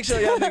 Man, just make sure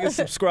y'all niggas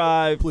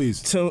subscribe.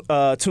 Please. Tune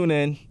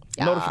in.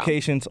 Yeah.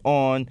 Notifications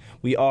on.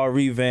 We are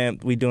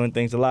revamped. We doing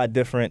things a lot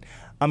different.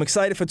 I'm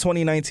excited for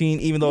 2019,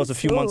 even though it's a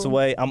few months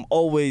away. I'm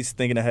always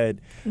thinking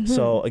ahead.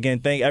 So again,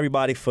 thank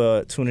everybody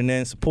for tuning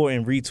in,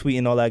 supporting,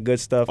 retweeting, all that good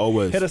stuff.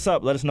 Always. Hit us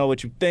up. Let us know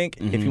what you think.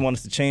 If you want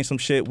us to change some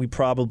shit, we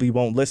probably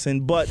won't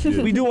listen, but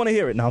we do want to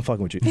hear it. Now I'm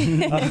fucking with you.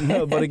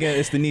 But again,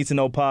 it's the Need to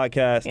Know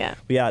podcast. Yeah.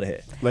 We out of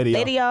here. Later, y'all.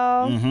 Later,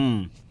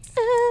 y'all.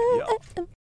 Yo.